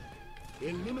ones.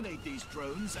 Eliminate these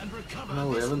drones and recover. No,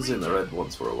 we this haven't seen the region. red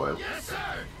ones for a while.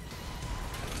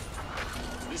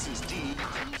 This is D.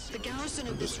 The garrison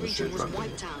of this This one region should was run.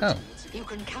 wiped out. Oh. You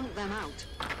can count them out.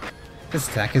 This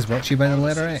attack is brought to you by the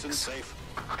letter X. Safe.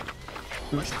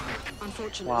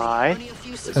 Unfortunately, Why? only a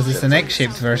few Because it's an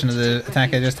X-shaped version of the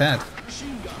attack I just had.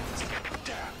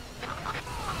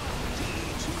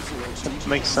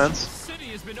 Makes sense. City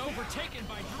has been overtaken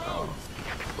by drones.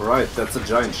 Right, that's a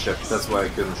giant ship. That's why I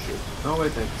couldn't shoot. No,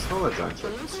 wait, it's not a giant The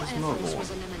ship. local It's air just a normal force one.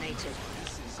 was eliminated.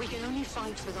 We can only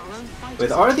fight with our own fighters.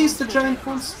 Wait, are these the giant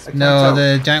ones? I can't No, tell.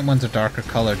 the giant ones are darker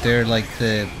coloured. They're like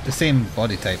the same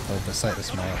body type, though, but slightly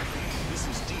smaller. This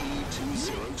is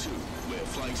D202. Where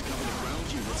flags cover the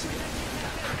ground units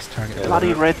again. Let's target Yeah.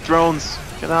 Bloody red drones,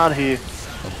 get out of here.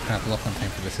 Oh crap, lock on time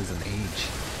for this is an age.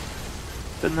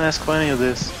 Didn't ask for any of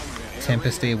this.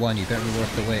 Tempest A1, you better be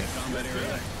worth the wait.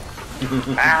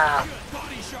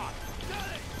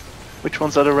 Which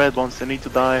ones are the red ones? They need to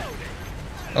die.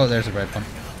 Oh, there's a red one.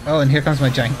 Oh, and here comes my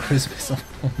giant cruise missile.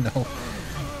 Oh no.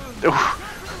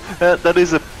 That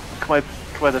is a quite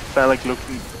a phallic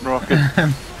looking rocket.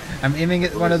 I'm aiming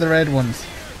at one of the red ones.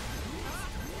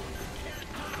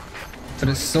 But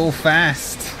it's so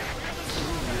fast.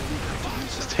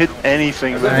 Just hit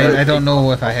anything. I don't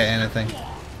know if I hit anything.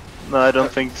 No, I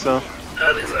don't think so.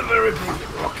 That is a very big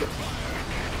rocket.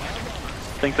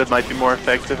 I think that might be more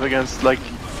effective against like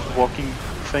walking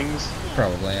things.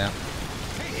 Probably, yeah.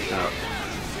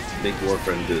 Big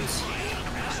warframe dudes.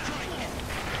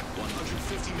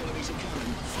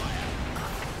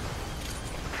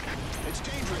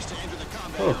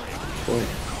 Oh, boy.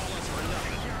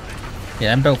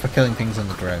 Yeah, I'm built for killing things on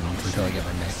the ground until I get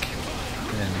my mech.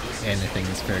 Then anything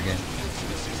is fair game.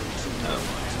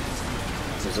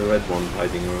 There's a red one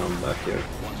hiding around back here.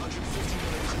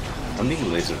 I'm being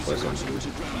lasered by something.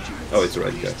 Oh, it's a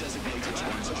red guy.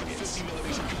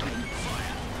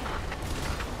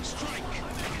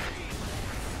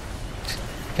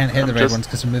 Can't hit the red just- ones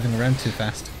because they're moving around too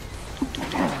fast.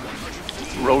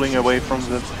 Rolling away from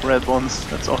the red ones,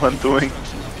 that's all I'm doing.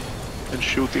 And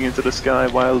shooting into the sky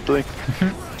wildly.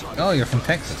 Oh, you're from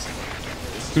Texas.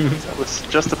 I was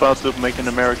just about to make an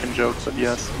American joke, but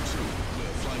yes.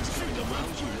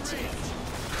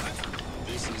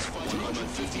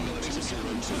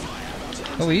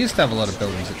 Well, we used to have a lot of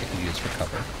buildings that you could use for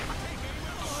cover.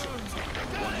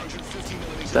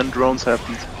 Then drones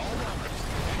happened.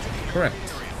 Correct.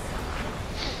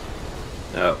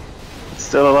 No, It's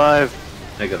still alive.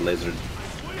 I got lasered.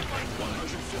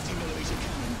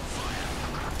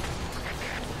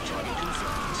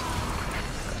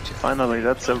 Finally,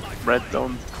 that's a red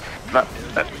drone. That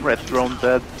red drone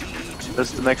dead.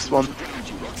 That's the next one.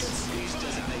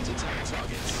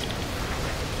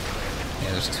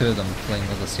 Yeah, there's two of them playing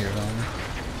with us here, Alan.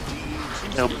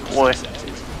 Oh boy.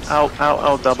 Ow, ow,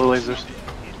 ow, double lasers.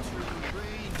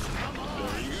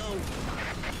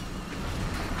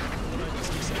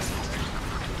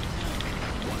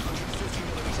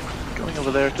 Going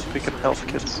over there to pick up health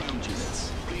kits.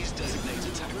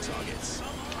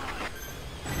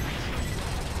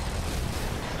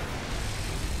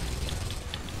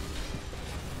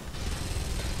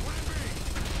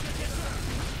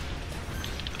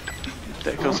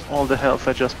 There goes all the health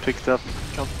I just picked up.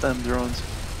 Goddamn drones.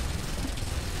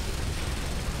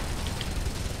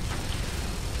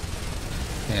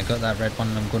 Yeah, I got that red one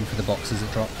and I'm going for the boxes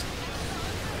it dropped.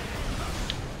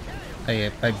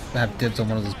 I have dibs on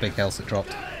one of those big healths it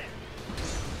dropped.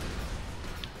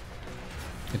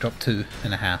 It dropped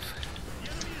 2.5.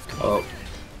 Oh,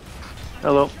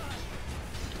 Hello.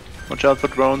 Watch out for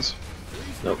drones.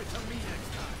 nope.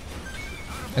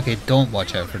 Okay, don't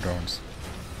watch out for drones.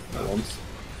 Not once.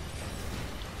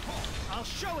 I'll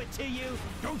show it to you.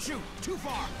 Don't shoot too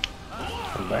far.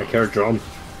 Come back here, drone.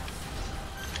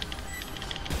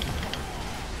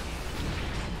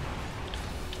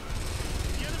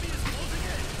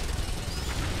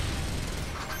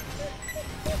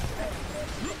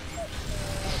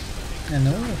 I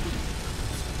know.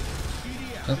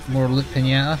 Oh, more loot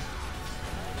pinata.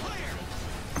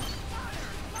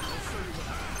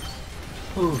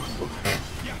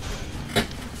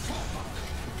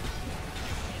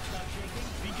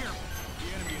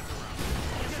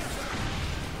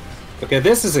 Okay,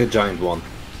 this is a giant one.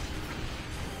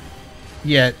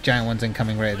 Yeah, giant one's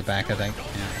incoming right at the back, I think.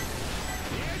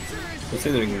 Yeah.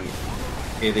 Considering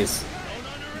it is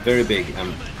very big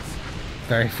and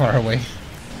Very far away.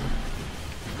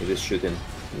 it is shooting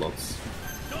lots.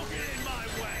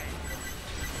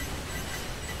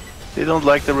 They don't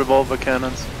like the revolver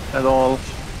cannons at all.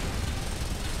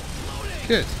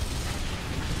 Good.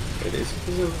 It is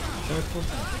a giant one.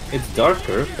 It's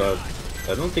darker, but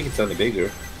I don't think it's any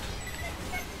bigger.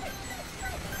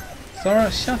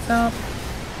 Sora, shut up.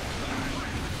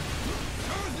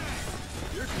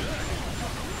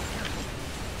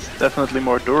 It's definitely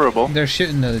more durable. They're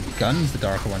shooting the guns the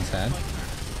darker ones had.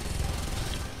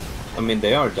 I mean,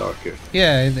 they are darker.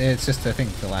 Yeah, it's just, I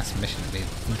think the last mission made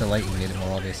the lighting made it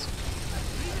more obvious.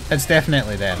 It's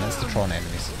definitely them, it's the Tron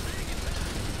enemies.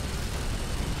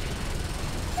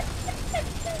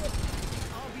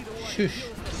 Shush.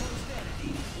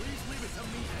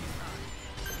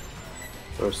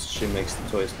 First, she makes the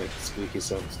toys make the squeaky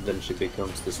sounds, then she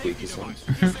becomes the squeaky sounds.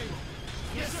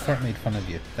 Kurt made fun of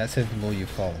you. That's how low you've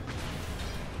fallen.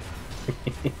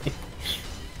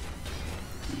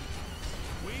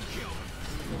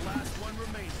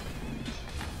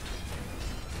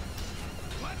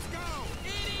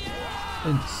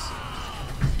 Vince.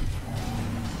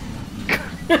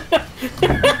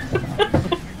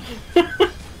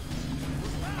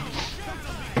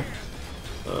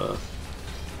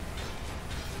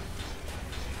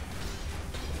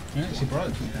 Yeah, she brought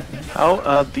it. How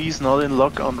are these not in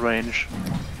lock-on range?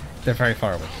 They're very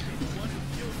far away.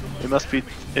 They must be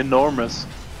enormous.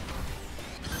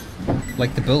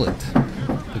 Like the bullet,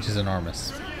 which is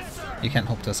enormous. You can't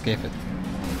hope to escape it.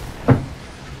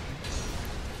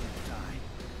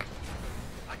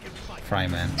 Fry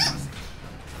man.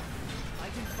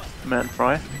 Man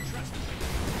fry.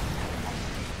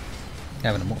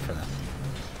 Having a moat for that.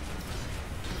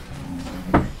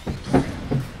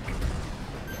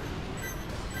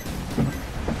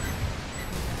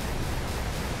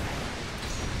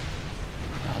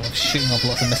 I love shooting off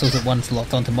lots of missiles at once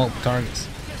locked onto multiple targets.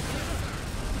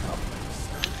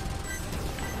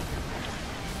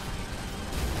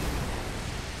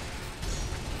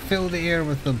 Fill the air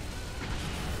with them.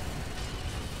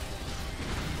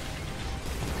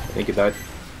 I think he died.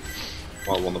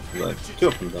 Well, one of them died. Two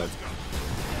of them died.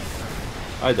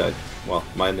 I died. Well,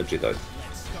 my energy died.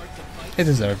 It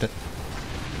deserved it.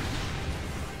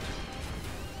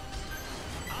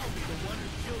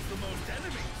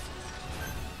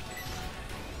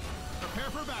 Prepare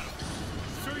for battle.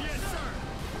 Sir, yes, sir.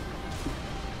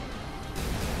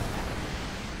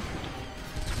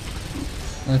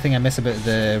 The only thing I miss about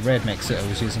the red mech suit I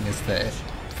was using is that it,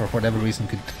 for whatever reason,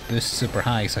 could boost super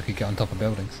high so I could get on top of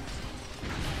buildings.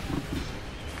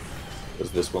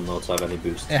 does this one not have any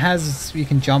boost? It has, you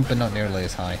can jump but not nearly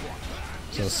as high.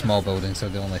 So small buildings are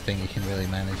the only thing you can really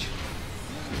manage.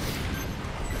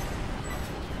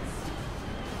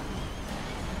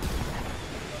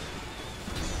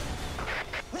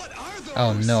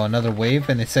 Oh no, another wave,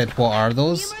 and it said, what are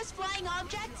those? Numerous flying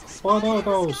objects. What are spotted in the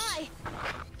those? sky.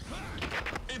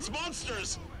 It's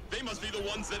monsters! They must be the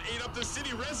ones that ate up the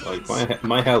city Like residents!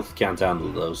 my health can't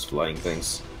handle those flying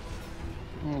things.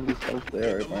 At least out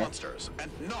there, The man. monsters,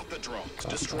 and not the drones,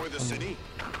 destroy the city.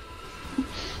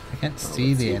 I can't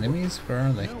see the enemies, where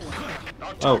are they?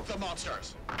 Attack Oh. the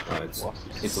monsters! Oh,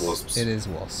 it's the wasps. It is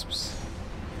wasps.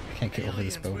 I can't get over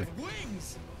this building.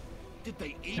 Wings. Did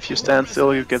they eat If you stand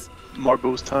still, you get more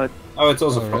boost height. Oh, it's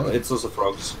also Oh, really? it's also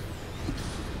frogs.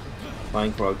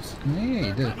 Flying frogs. Yeah,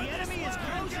 you do. The enemy is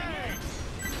closing.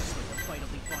 The fight will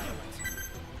be violent.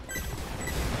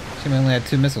 She only had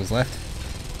 2 missiles left.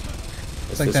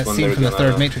 It's like this that one scene they're from the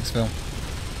gonna- third Matrix film.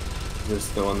 This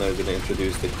is the one they're gonna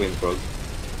introduce, the queen frog.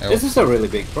 Oh. This is a really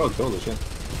big frog, holy shit.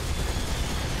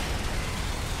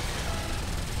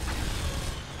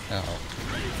 Uh-oh.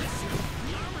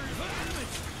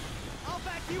 I'll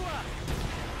back you up.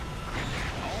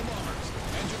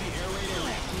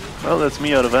 Well, that's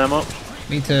me out of ammo.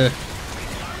 Me too.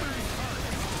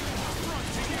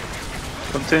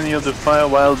 Continue to fire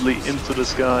wildly into the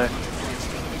sky.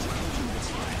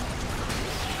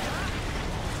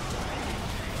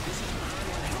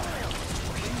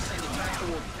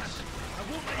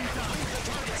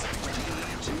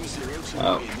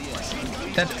 Oh,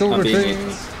 Tactical I'm being retreat! eaten.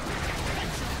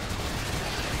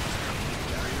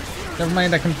 Never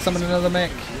mind, I can summon another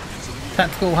mech.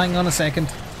 Tactical, hang on a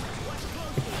second.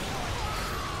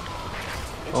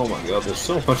 Oh my god, there's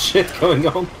so much shit going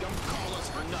on.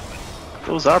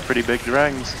 Those are pretty big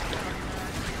dragons.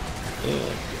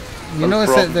 Yeah. You Or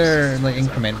notice frogs. that they're like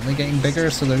incrementally getting bigger,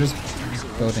 so they're just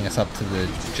building us up to the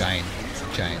giant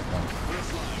one.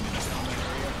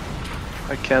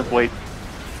 I can't wait.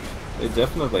 They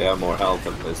definitely have more health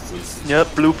than this.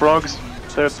 Yep, blue frogs.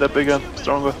 They're bigger,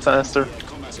 stronger, faster.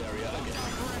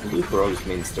 Blue frogs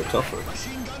means they're tougher.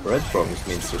 Red frogs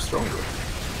means they're stronger.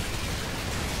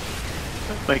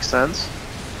 Makes sense.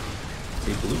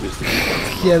 See, blue is the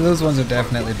weak Yeah, those ones are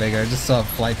definitely bigger. I just saw a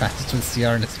fly past with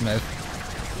CR in its mouth.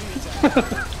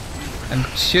 I'm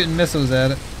shooting missiles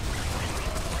at it.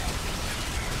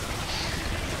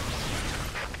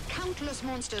 Countless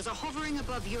monsters are hovering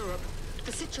above Europe.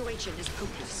 The situation is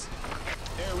hopeless.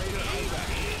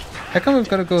 How come we've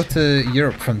got to go to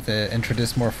Europe from to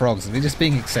introduce more frogs? Are they just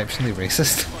being exceptionally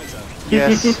racist?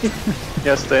 Yes.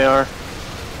 Yes, they are.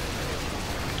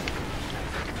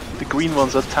 The green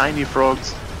ones are tiny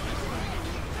frogs.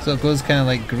 So it goes kind of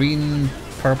like green,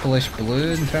 purplish,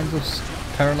 blue in terms of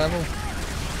power level?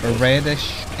 Or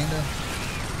reddish, kind of?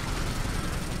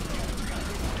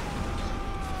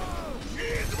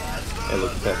 I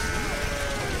look at that.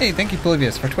 Hey, thank you,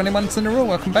 Polybius, for 20 months in a row.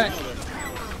 Welcome back.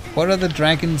 What are the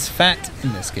dragons fat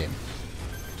in this game?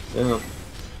 You know,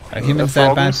 Are humans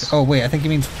that bad? frogs. Oh, wait, I think he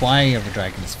means why are the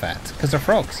dragons fat? Because they're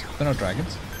frogs. They're not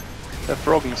dragons. They're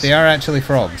frogs. They are actually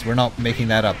frogs. We're not making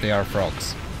that up. They are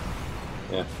frogs.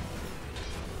 yeah.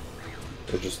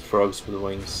 They're just frogs with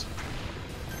wings.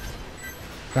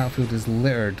 Battlefield is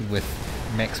littered with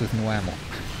mechs with no ammo.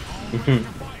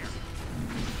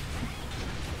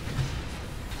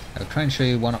 I'll try and show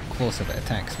you one up close if it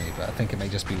attacks me, but I think it may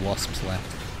just be wasps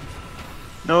left.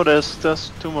 No, there's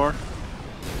 2 more.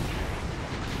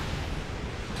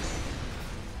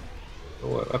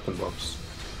 Oh, a weapon box.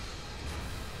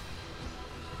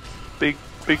 Big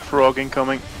frog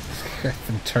incoming. I've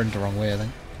been turned the wrong way, I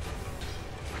think.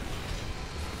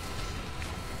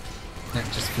 It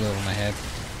just flew over my head.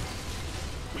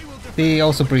 They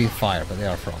also breathe fire, but they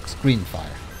are frogs. Green fire.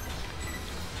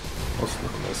 Also,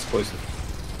 nice poison.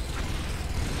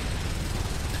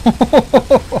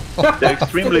 They're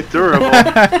extremely durable.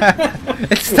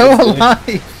 It's still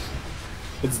alive!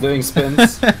 It's doing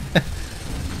spins.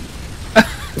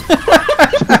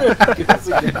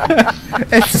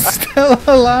 It's still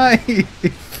alive!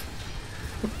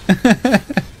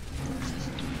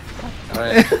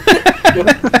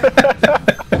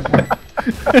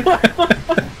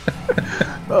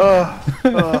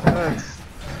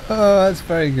 Oh, that's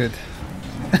very good.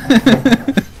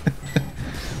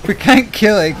 We can't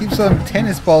kill it. It keeps on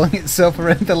tennis balling itself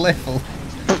around the level.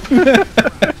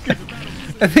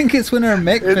 I think it's when our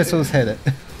mech missiles hit it.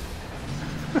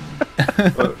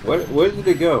 Where did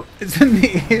it go? It's in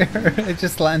the air. It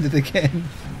just landed again.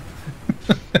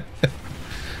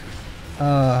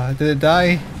 Did it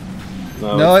die?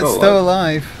 No, it's still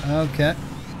alive. Okay.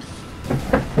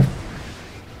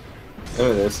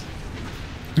 There it is.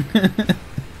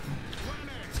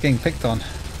 It's getting picked on.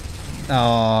 Oh,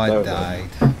 I No, no. died.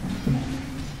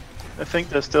 I think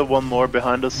there's still one more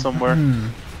behind us somewhere. Hmm.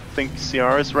 I think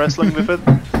CR is wrestling with it.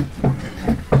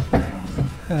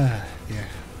 Ah, dear.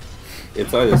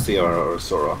 It's either CR or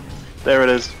Sora. There it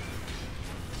is.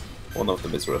 One of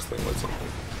them is wrestling with something.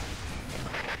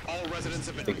 All residents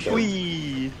have I been think killed.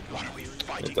 Whee! What are we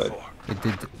fighting It died. for? It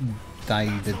did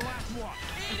died.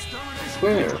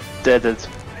 Where? Deaded.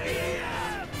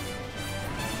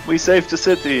 We saved the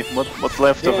city. What's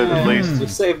left of it at least. We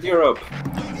saved Europe.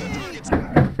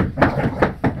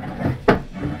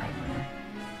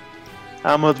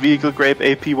 Armored Vehicle Grape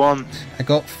AP1. I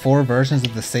got 4 versions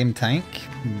of the same tank,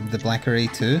 the Blacker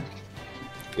A2.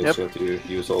 Guess you have to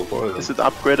use all 4 of them. Is it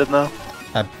upgraded now?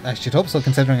 I should hope so,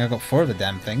 considering I got 4 of the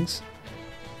damn things.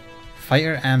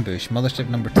 Fighter ambush. Mothership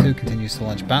number 2 continues to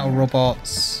launch battle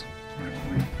robots.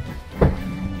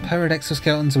 Powered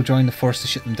exoskeletons will join the force to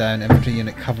shoot them down. Infantry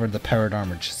unit cover the powered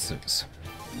armored suits.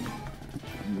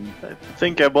 I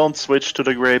think I won't switch to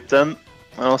the Grape then.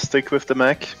 I'll stick with the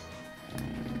mech.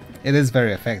 It is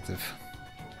very effective.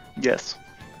 Yes.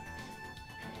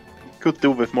 Could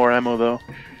do with more ammo though.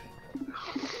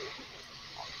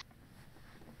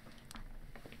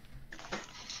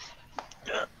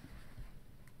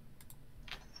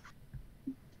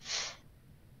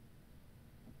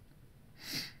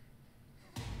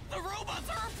 The robots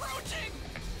are approaching.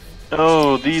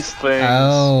 Oh, these things.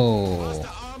 Oh.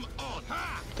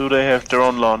 Do they have their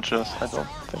own launchers? I don't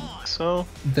think so.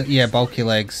 Yeah, bulky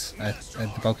legs.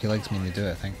 The bulky legs mean they do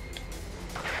it, I think.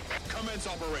 Commence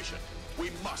operation. We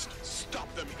must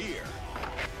stop them here.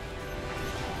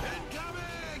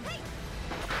 Incoming!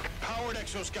 Powered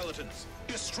exoskeletons.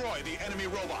 Destroy the enemy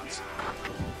robots.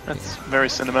 That's very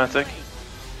cinematic.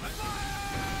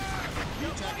 The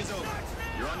attack is over.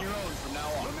 You're on your own from now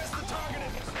on.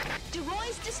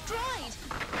 Deroy's destroyed.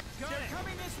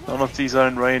 None of these are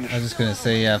in range. I was just gonna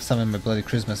say, I've summoned my bloody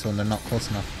cruise missile and they're not close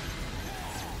enough.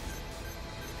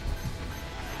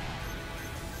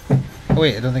 Oh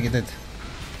wait, I don't think it did.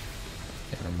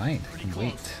 Never mind, I can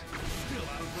wait.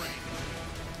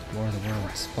 War of the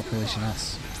Worlds, population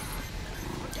us.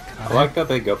 I like that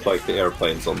they got like the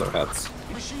airplanes on their heads.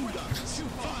 Machine guns.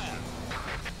 Fire.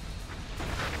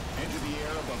 Enter the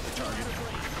air above the target.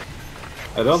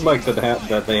 I don't like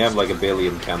that they have like a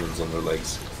billion cannons on their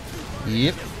legs.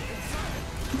 Yep.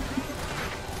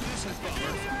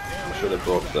 Should have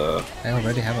brought the I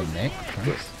already have a mech.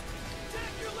 Nice.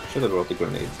 should have brought the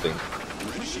grenade thing.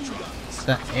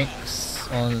 That X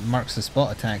on marks the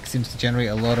spot attack seems to generate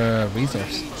a lot of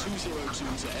resource.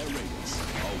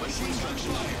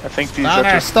 I think these are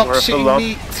Banner, just stop worth a shooting lot.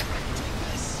 meat!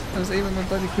 I was aiming my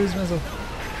bloody cruise missile.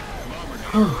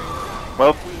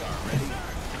 Well,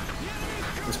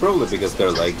 It's probably because their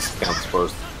legs counts for,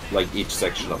 like each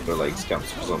section of their legs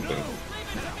counts for something.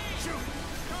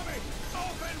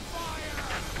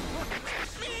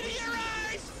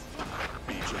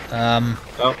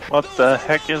 Oh, what the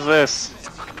heck is this?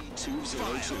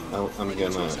 I'm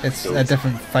gonna. It's go- a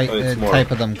different fight Oh, it's more-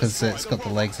 type of them because it's got the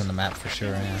legs on the map for sure.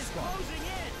 Yeah.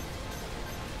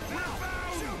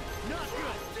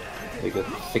 They got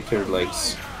thicker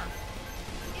legs.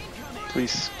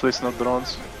 Please, please not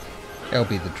drones. It'll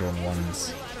be the drone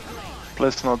ones.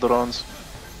 Please not drones.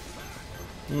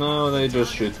 No, they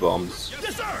just shoot bombs.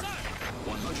 Yes, sir.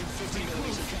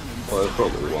 Well, there's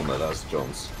probably one that has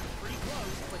drones.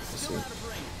 Let's see.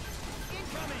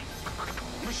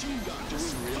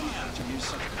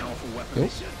 Cool.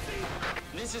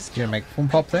 Did your microphone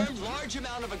pop there?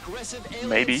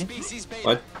 Maybe.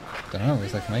 What? Don't know, it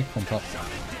was like a microphone pop.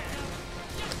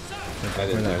 I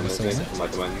didn't hear Where that was, anything. was it? Might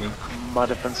have been me. Might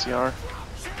have been CR.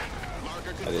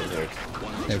 I didn't hear it.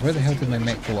 Yeah, where the hell did my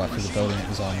mic go after the building it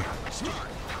was on?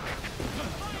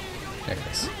 There it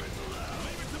is.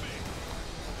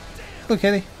 Look,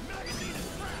 Eddie.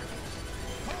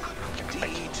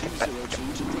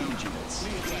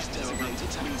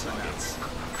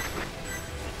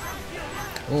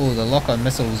 Oh, the lock-on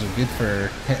missiles are good for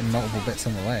hitting multiple bits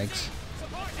on the legs.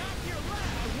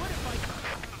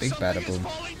 Big bada boom.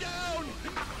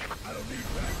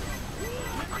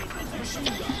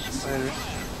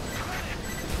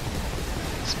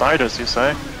 Spiders, you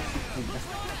say?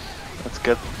 Let's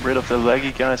get rid of the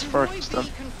leggy guys first then.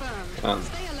 And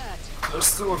there's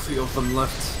still a few of them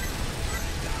left.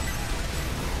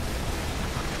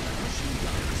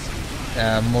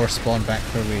 More spawn back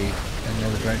where we in the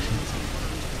other direction.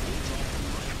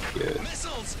 Good.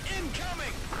 Missiles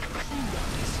incoming.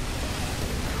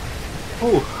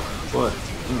 Oh, what?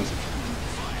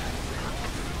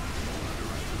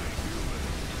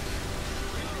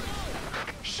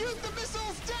 Shoot the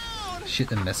missiles down! shoot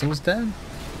the missiles down?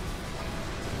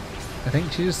 I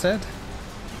think she just said.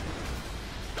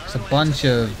 There's a bunch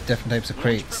of different types of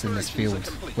crates in this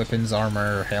field. Weapons,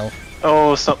 armor, health.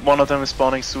 Oh, one of them is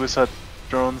spawning suicide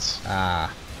drones.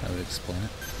 Ah, that would explain it.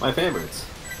 My favorites.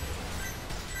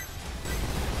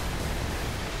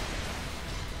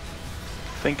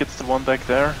 I think it's the one back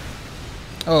there.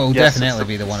 Oh, Yes, definitely it's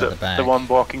be the one it's at the back. The one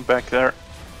walking back there.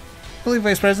 I believe,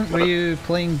 Vice President, were you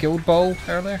playing Guild Ball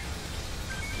earlier?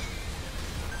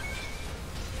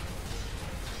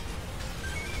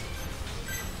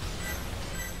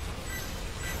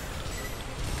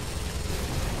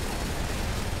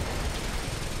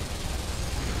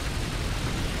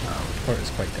 Or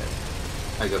it's quite dead.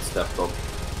 I got stepped on.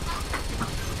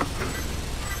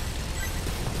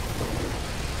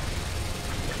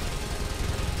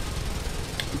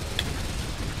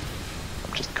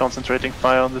 I'm just concentrating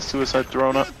fire on the suicide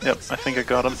drone. Yep, I think I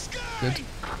got him. Good.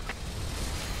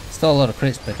 Still a lot of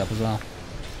crates to pick up as well.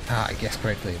 Ah, I guessed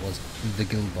correctly, it was the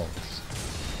Guild Balls.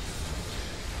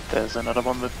 There's another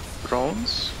one with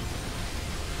drones.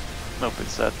 Nope,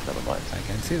 it's dead. Never mind. I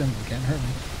can't see them, you can't hurt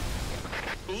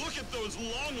me. Look at those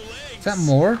long legs. Is that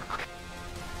more?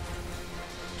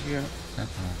 Yeah.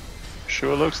 Uh-huh.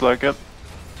 Sure looks like it.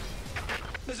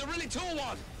 There's a really tall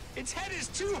one. Its head is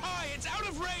too high. It's out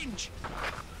of range.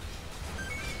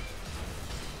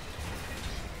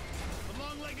 The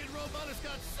long-legged robot has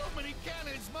got so many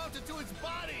cannons mounted to its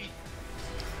body.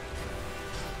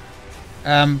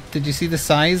 Did you see the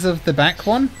size of the back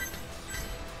one?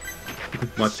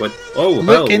 What? Oh,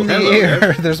 Look in the hello air,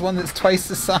 there. there's one that's twice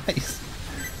the size.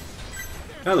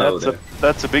 Hello there.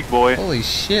 That's a big boy. Holy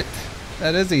shit,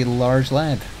 that is a large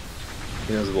lad.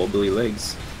 He has wobbly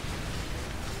legs.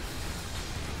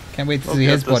 Can't wait to Look see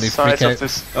at his the body size freak of out.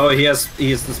 this. Oh, he has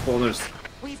the spawners.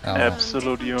 We've Oh. confirmed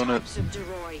Absolute different unit. types of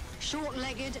Duroi,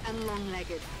 short-legged and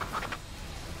long-legged.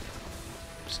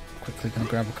 Just quickly gonna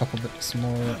grab a couple bits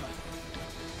more.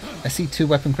 I see 2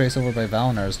 weapon crates over by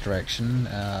Valnar's direction.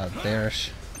 There's.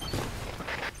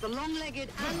 The long-legged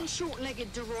and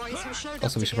short-legged Durois have showed up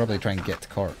Also, we should probably together. try and get to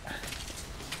court.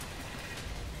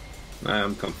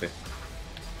 I'm comfy.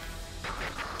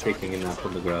 Taking a nap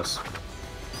on the grass.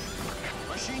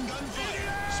 Machine gun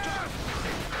fire. Start.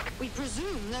 We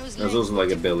presume those There's legs also like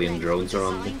a were billion designed drones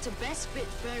around me. to best fit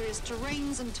various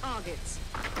terrains and targets.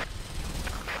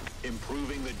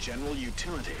 Improving the general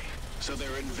utility so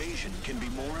their invasion can be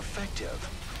more effective.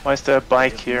 Why is there a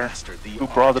bike here? Who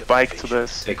brought a bike to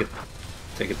this? Take it.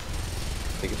 Take it.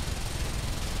 Take it.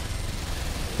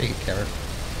 Take it, Kevin.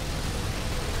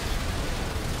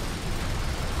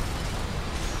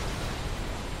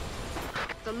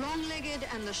 The long-legged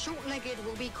and the short-legged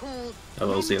will be called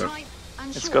Hello, long Zero. type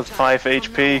and It's short got type 5 from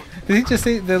HP. now on. Did he just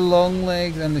say the long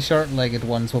legs and the short legged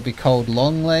ones will be called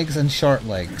long legs and short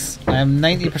legs? I am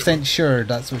 90% sure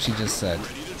that's what she just said.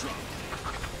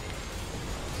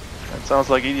 That sounds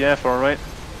like EDF, alright.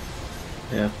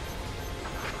 Yeah.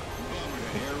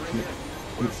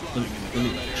 Let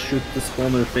me shoot the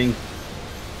spawner thing.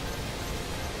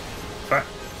 Fuck.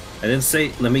 I didn't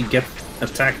say let me get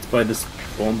attacked by the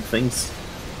spawn things.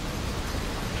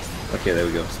 Okay, there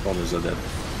we go. Spawners are dead.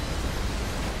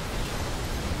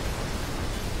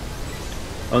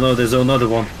 Oh no, there's another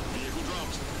one.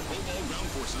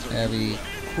 Heavy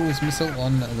cruise missile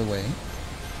on the way.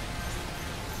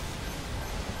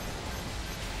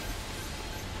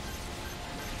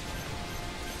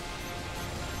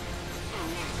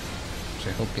 Which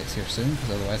I hope gets here soon,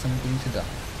 because otherwise I'm going to die.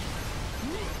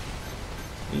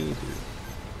 Me too.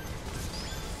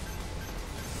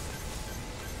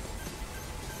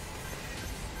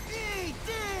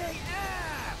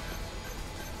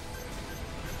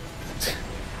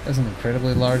 That's an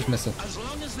incredibly large missile. As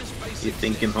long as this basic You're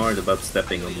thinking hard about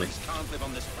stepping on me. can't live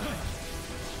on this planet.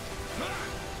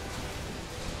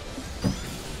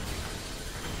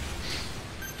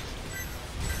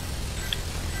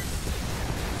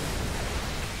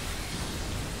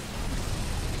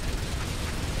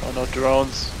 Oh no,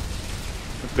 drones.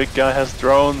 The big guy has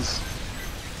drones.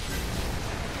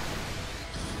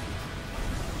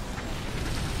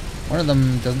 One of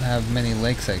them doesn't have many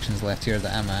leg sections left here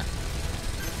that I'm at.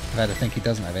 In fact, I think he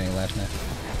doesn't have any left now.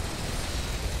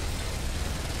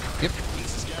 Yep.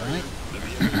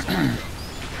 Alright.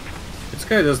 This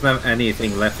guy doesn't have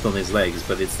anything left on his legs,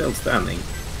 but it's still standing.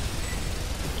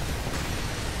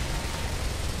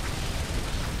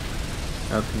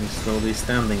 How can he still be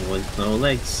standing with no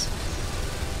legs?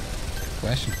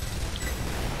 Question.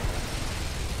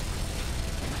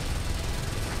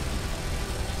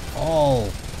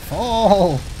 Oh!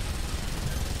 Oh!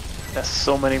 There's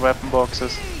so many weapon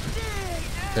boxes.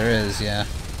 There is, yeah.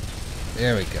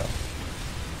 There we go.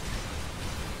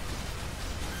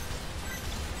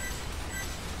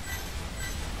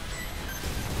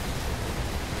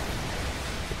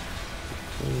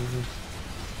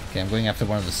 Okay, I'm going after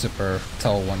one of the super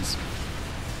tall ones.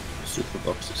 Super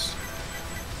boxes.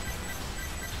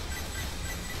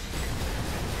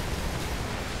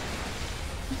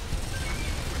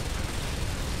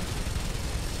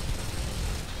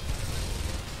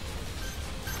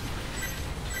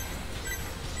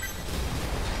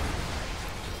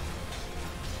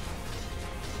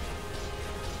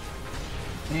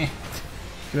 Eh,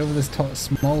 get over this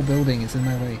small building, it's in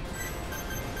my way.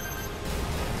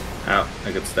 Ow,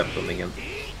 I got stepped on again.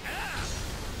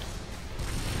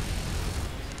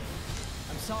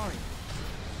 I'm sorry.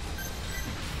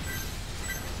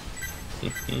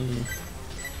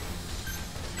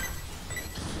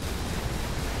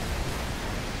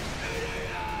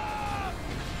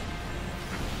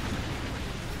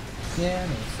 Yeah,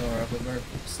 no, Sora, but we're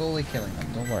slowly killing them,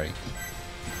 don't worry.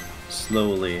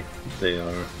 Slowly, they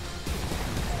are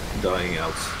dying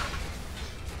out.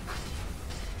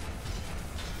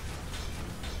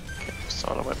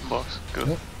 Saw the weapon box. Good.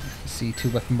 Nope. I see 2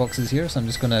 weapon boxes here, so I'm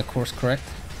just gonna course correct.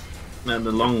 Man,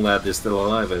 the long lad is still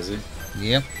alive, is he?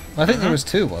 Yep. I think there was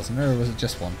 2, wasn't there, or was it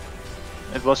just 1?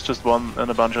 It was just one and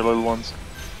a bunch of little ones.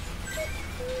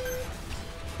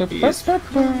 He is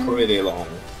pretty long.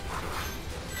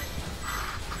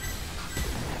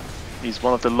 He's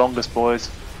one of the longest boys.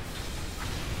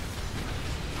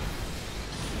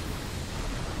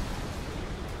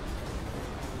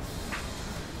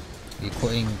 Are you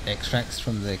quoting extracts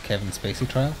from the Kevin Spacey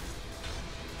trial?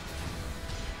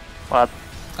 What?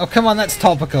 Oh, come on, that's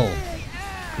topical!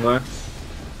 What?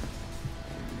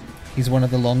 He's one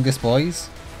of the longest boys.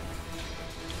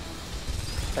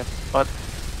 What?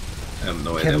 I have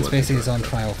no idea Kevin what Spacey is you're on talking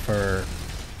trial for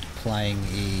plying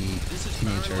a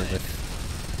teenager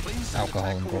with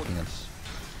alcohol and groping him. about.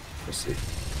 Let's see.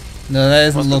 No, that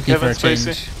isn't Was it Loki for a Kevin change.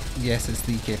 Spacey? Yes, it's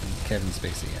the Kevin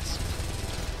Spacey, yes.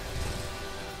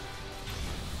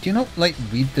 Do you not, like,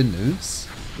 read the news?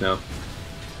 No.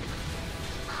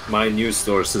 My news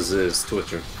sources is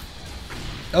Twitter.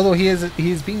 Although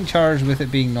he's being charged with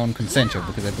it being non-consensual,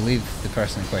 because I believe the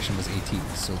person in question was 18,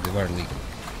 so they were legal.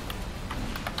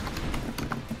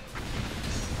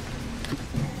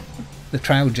 The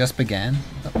trial just began,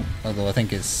 although I think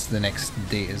the next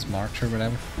date is March or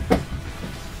whatever.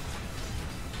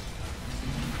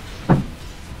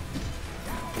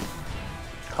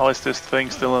 How is this thing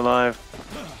still alive?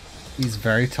 He's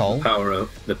very tall.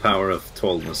 The power of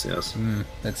tallness, yes.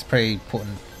 That's pretty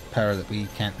potent power that we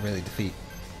can't really defeat.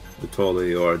 The taller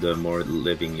you are, the more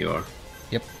living you are.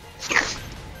 Yep.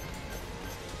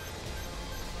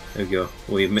 There you go.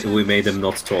 We made him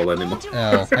not tall anymore.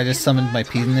 Oh, I just summoned my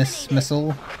penis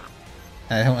missile.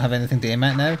 I don't have anything to aim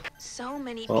at now. So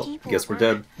many Well, people. guess we're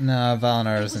dead. No,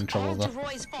 Valnar It is was in trouble all though. to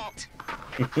Roy's fault.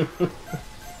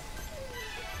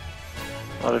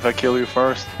 What if I kill you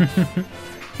first?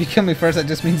 If you kill me first, that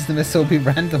just means the missile will be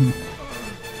random.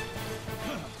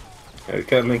 Are you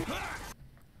coming?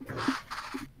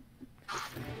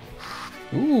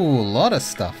 Ooh, a lot of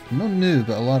stuff. No new,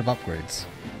 but a lot of upgrades.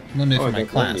 No new Oh, for I my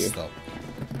don't blame class you. though.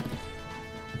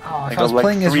 Oh, if I I was got, like,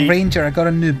 playing as 3 Ranger, I got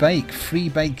a new bike. Free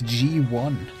bike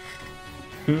G1.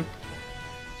 Okay,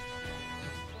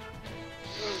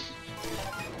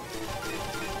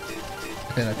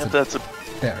 Yeah, that's a that's a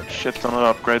better bike. shit ton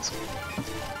of upgrades.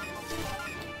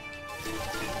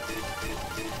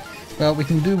 Well, we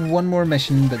can do one more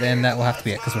mission, but then that will have to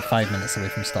be it because we're 5 minutes away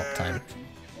from stop time.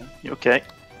 You okay?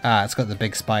 Ah, it's got the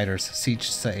big spiders. Siege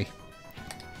City.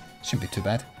 Shouldn't be too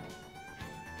bad.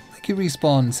 Thank you,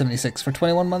 Respawn 76 for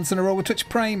 21 months in a row with Twitch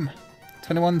Prime.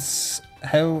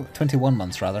 21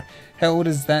 months rather. How old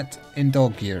is that in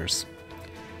dog years?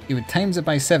 You would times it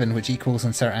by 7, which equals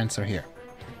insert answer here.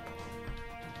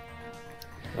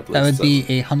 That would be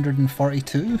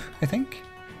 142, I think.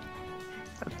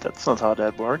 That's not how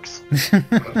that works.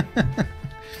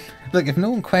 Look, if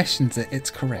no one questions it, it's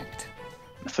correct.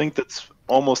 I think that's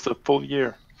almost a full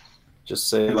year. Just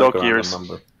say In like dog a random years.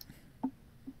 number.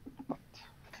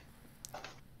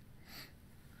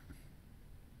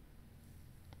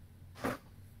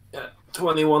 Yeah,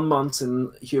 21 months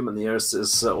in human years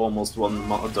is almost one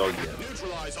dog year.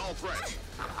 Neutralize all threats.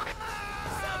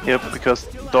 Yep, because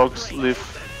dogs live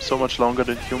so much longer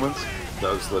than humans.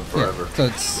 Dogs live Yeah, forever. so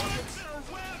it's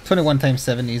 21 times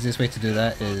 7. The easiest way to do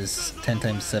that is 10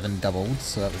 times 7 doubled,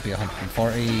 so that would be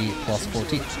 140 plus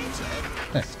 14.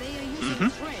 There. They are using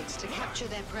threads to capture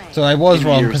their prey. So I was In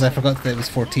wrong years. because I forgot that it was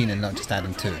 14 and not just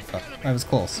adding 2, but I was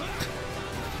close.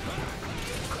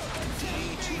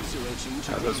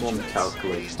 How does one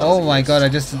calculate? Oh my god, I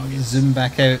just zoomed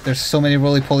back out. There's so many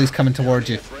roly-polies coming towards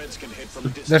you. Threads can hit from a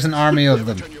distance. There's an army of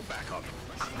them. Turn your back on them.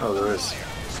 Oh, there is.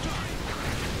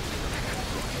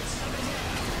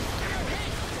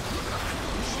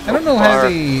 I don't know how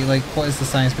they, like, what is the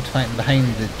science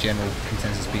behind the general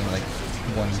consensus being like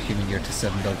 1 human year to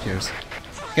 7 dog years?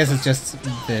 I guess it's just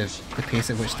the pace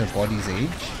at which their bodies age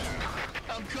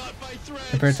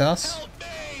compared to us.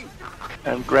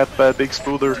 I'm grabbed by a big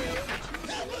spooder.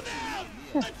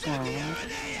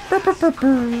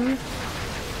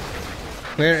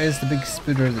 Where is the big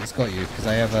spooder that's got you? Because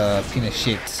I have a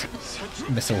penis-shaped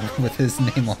missile with his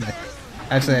name on it.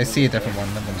 Actually, I see a different one.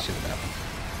 I'm going to shoot that one.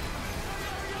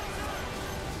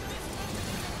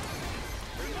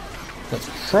 What's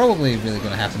probably really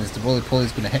going to happen is the roly-poly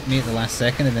is going to hit me at the last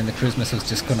second, and then the cruise missile's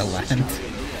just going to land.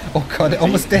 Oh god, it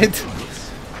almost did!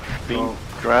 Being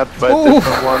grabbed by a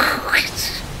different one.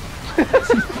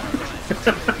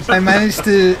 I managed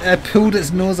to... I pulled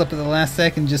its nose up at the last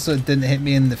second just so it didn't hit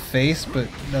me in the face, but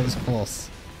that was close.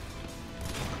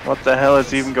 What the hell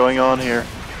is even going on here?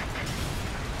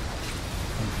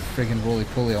 Friggin'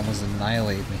 roly-poly almost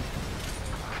annihilated me.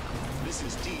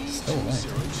 Still alive.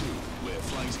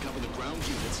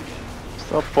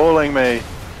 Stop pulling me.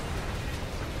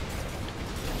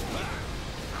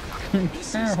 Get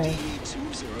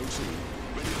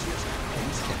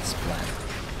splat.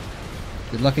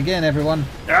 Good luck again, everyone.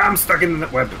 I'm stuck in the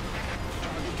web.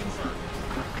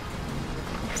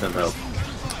 Send help.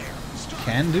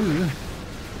 Can do.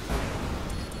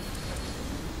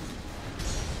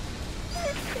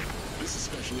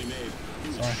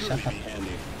 Sorry, shut up.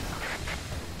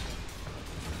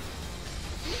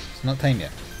 It's not time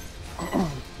yet.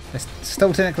 I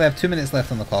still technically have 2 minutes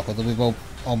left on the clock, although we will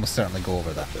almost certainly go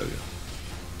over that. There we go.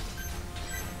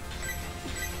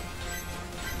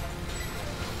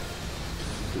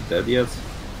 Is it dead yet?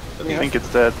 I think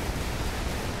it's dead.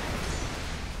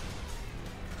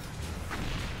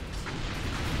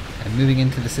 I'm moving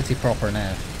into the city proper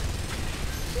now.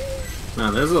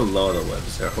 Man, there's a lot of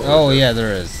webs here. Oh yeah,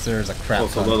 there is. There's a crap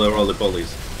Also, a ton. lot of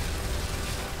roly-polies.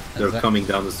 They're coming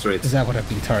down the street. Is that what I've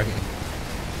been targeting?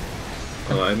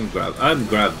 Oh, I'm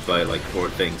grabbed by like 4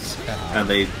 things, and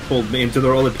they pulled me into the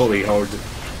roly-poly horde.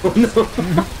 Oh no!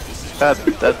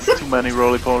 That's too many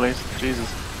roly-polies. Jesus.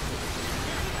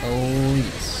 Oh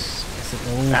yes.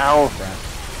 Oh, ow! Crap.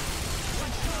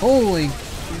 Holy!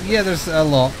 Yeah, there's a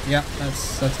lot. Yeah,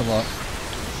 that's a lot.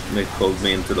 They pulled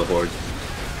me into the horde.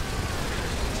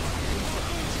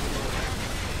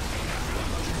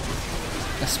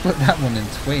 I split that one in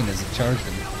twain as it charged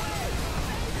him.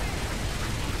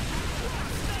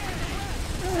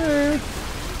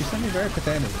 You sound very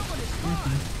pathetic.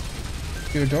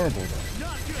 You're adorable though.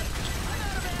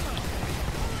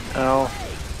 Ow.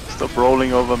 Stop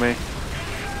rolling over me.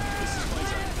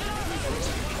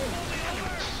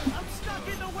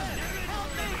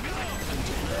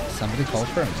 Somebody called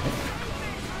for him.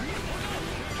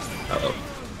 Uh-oh.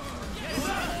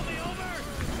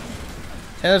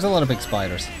 Yeah, there's a lot of big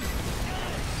spiders.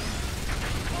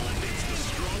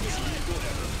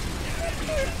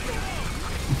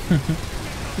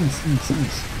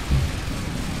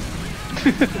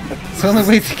 It's the only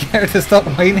way to get her to stop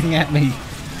whining at me.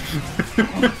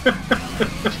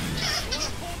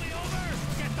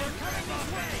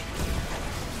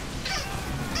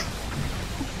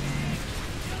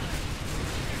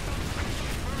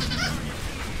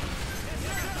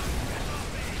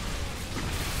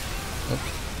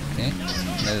 Okay,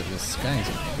 now that the skies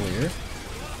are clear,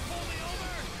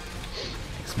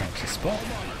 this marks a spot.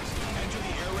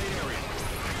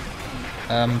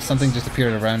 Something just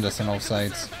appeared around us on all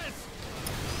sides.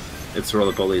 It's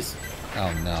roly-polies.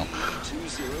 Oh no.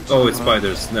 Oh, it's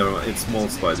spiders. Never mind. It's small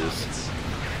spiders.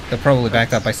 They're probably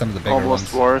backed up by some of the bigger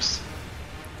Almost ones. worse.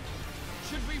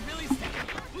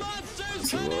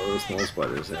 It's a lot of small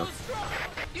spiders, yeah.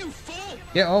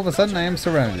 Yeah, all of a sudden I am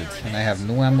surrounded, and I have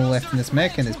no ammo left in this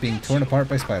mech, and it's being torn apart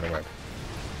by spiderweb.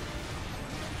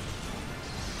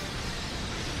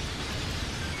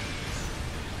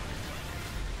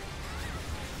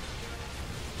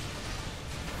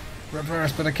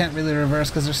 Reverse, but I can't really reverse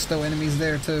because there's still enemies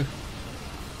there too.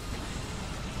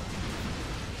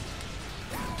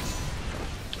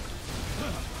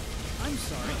 I'm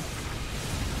sorry.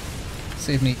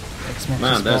 Save me.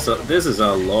 Man, this is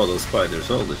a lot of spiders.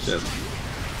 Holy shit.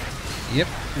 Yep,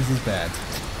 this is bad.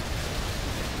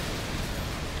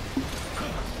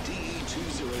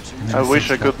 I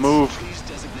wish I could move.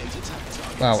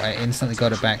 Wow, I instantly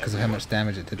got it back because of how much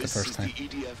damage it did the first time.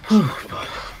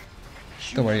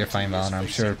 Don't worry, you're fine, Valor. I'm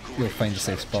sure you'll find a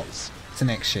safe spot. It's an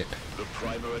X-ship. The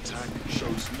Primer attack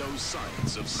shows no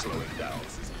signs of slowing down.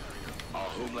 Our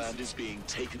homeland is being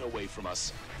taken away from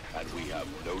us, and we have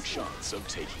no chance of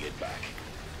taking it back.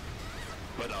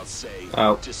 But I'll say,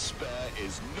 despair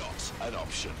is not an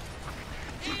option.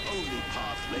 The only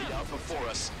path laid out before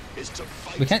us is to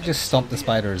fight. We can't just stop the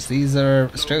spiders. These are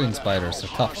Australian spiders. They're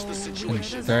tough and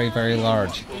very, very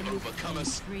large. Overcome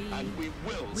us, and we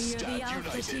will stand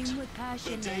united.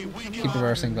 The day we Keep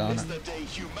reversing down is it. the day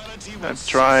humanity will I'm cease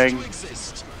trying. to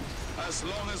exist. As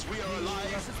long as we are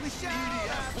alive,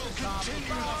 EDF will continue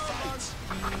the fight.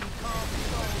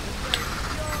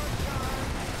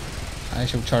 I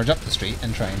shall charge up the street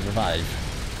and try and revive.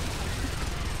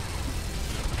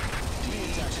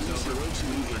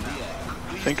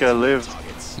 I think I lived.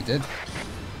 You did.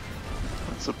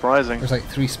 That's surprising. There's like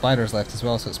 3 spiders left as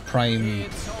well, so it's prime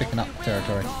picking up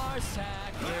territory.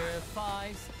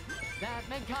 That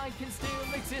mankind can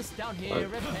still exist down here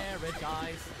in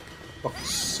paradise.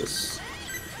 Boxes.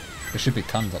 There should be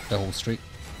tons up the whole street.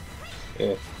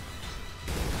 Yeah.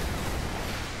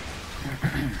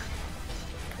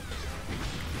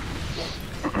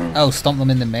 Oh, stomp them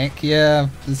in the mech? Yeah,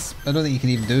 I don't think you can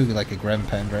even do like a ground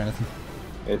pound or anything.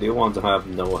 Yeah, do you want to have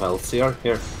no health CR?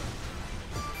 Here.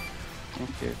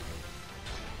 Thank you.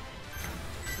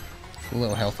 A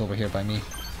little health over here by me.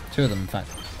 2 of them, in fact.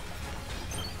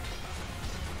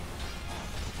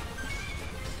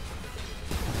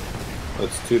 Oh,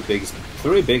 it's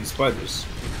 3 big spiders.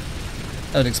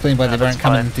 That would explain why they that's weren't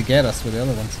coming fine. to get us with the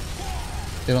other ones.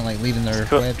 They don't like leaving their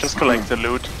webs. Just collect the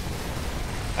loot.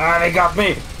 Ah, they got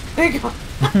me! They got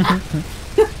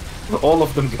All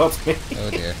of them got me. Oh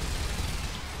dear.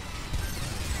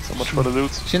 So much for the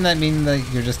loot. Shouldn't that mean that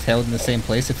you're just held in the same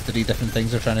place if 3 different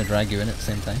things are trying to drag you in at the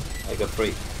same time? I got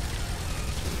 3.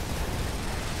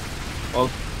 Well,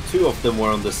 2 of them were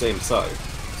on the same side,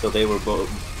 so they were both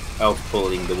out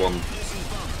pulling the one.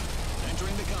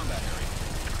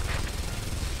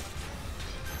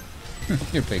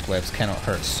 Your big webs cannot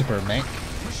hurt Super Mech.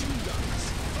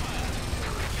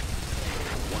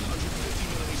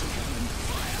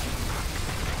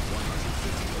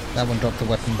 That one dropped the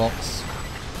weapon box.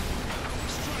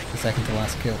 The second to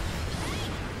last kill.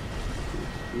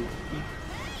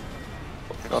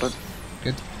 Got it.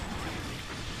 Good.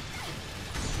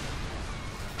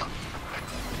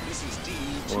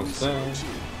 One's down.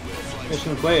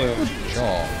 Mission clear.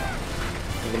 Jaw.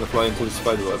 I'm gonna fly into the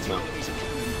spider web now.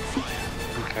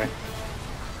 Okay.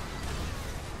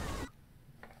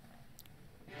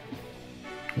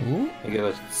 Ooh. I get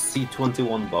a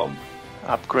C-21 bomb.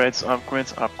 Upgrades,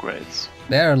 upgrades, upgrades.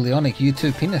 There are Leonic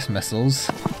U2 penis missiles.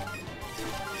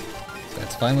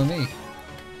 That's fine with me.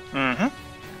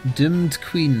 Mm-hmm. Doomed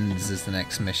Queens is the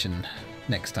next mission.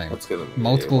 Next time. That's gonna be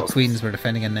Multiple awesome. queens were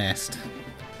defending a nest.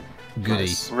 Goody.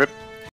 Nice. Rip.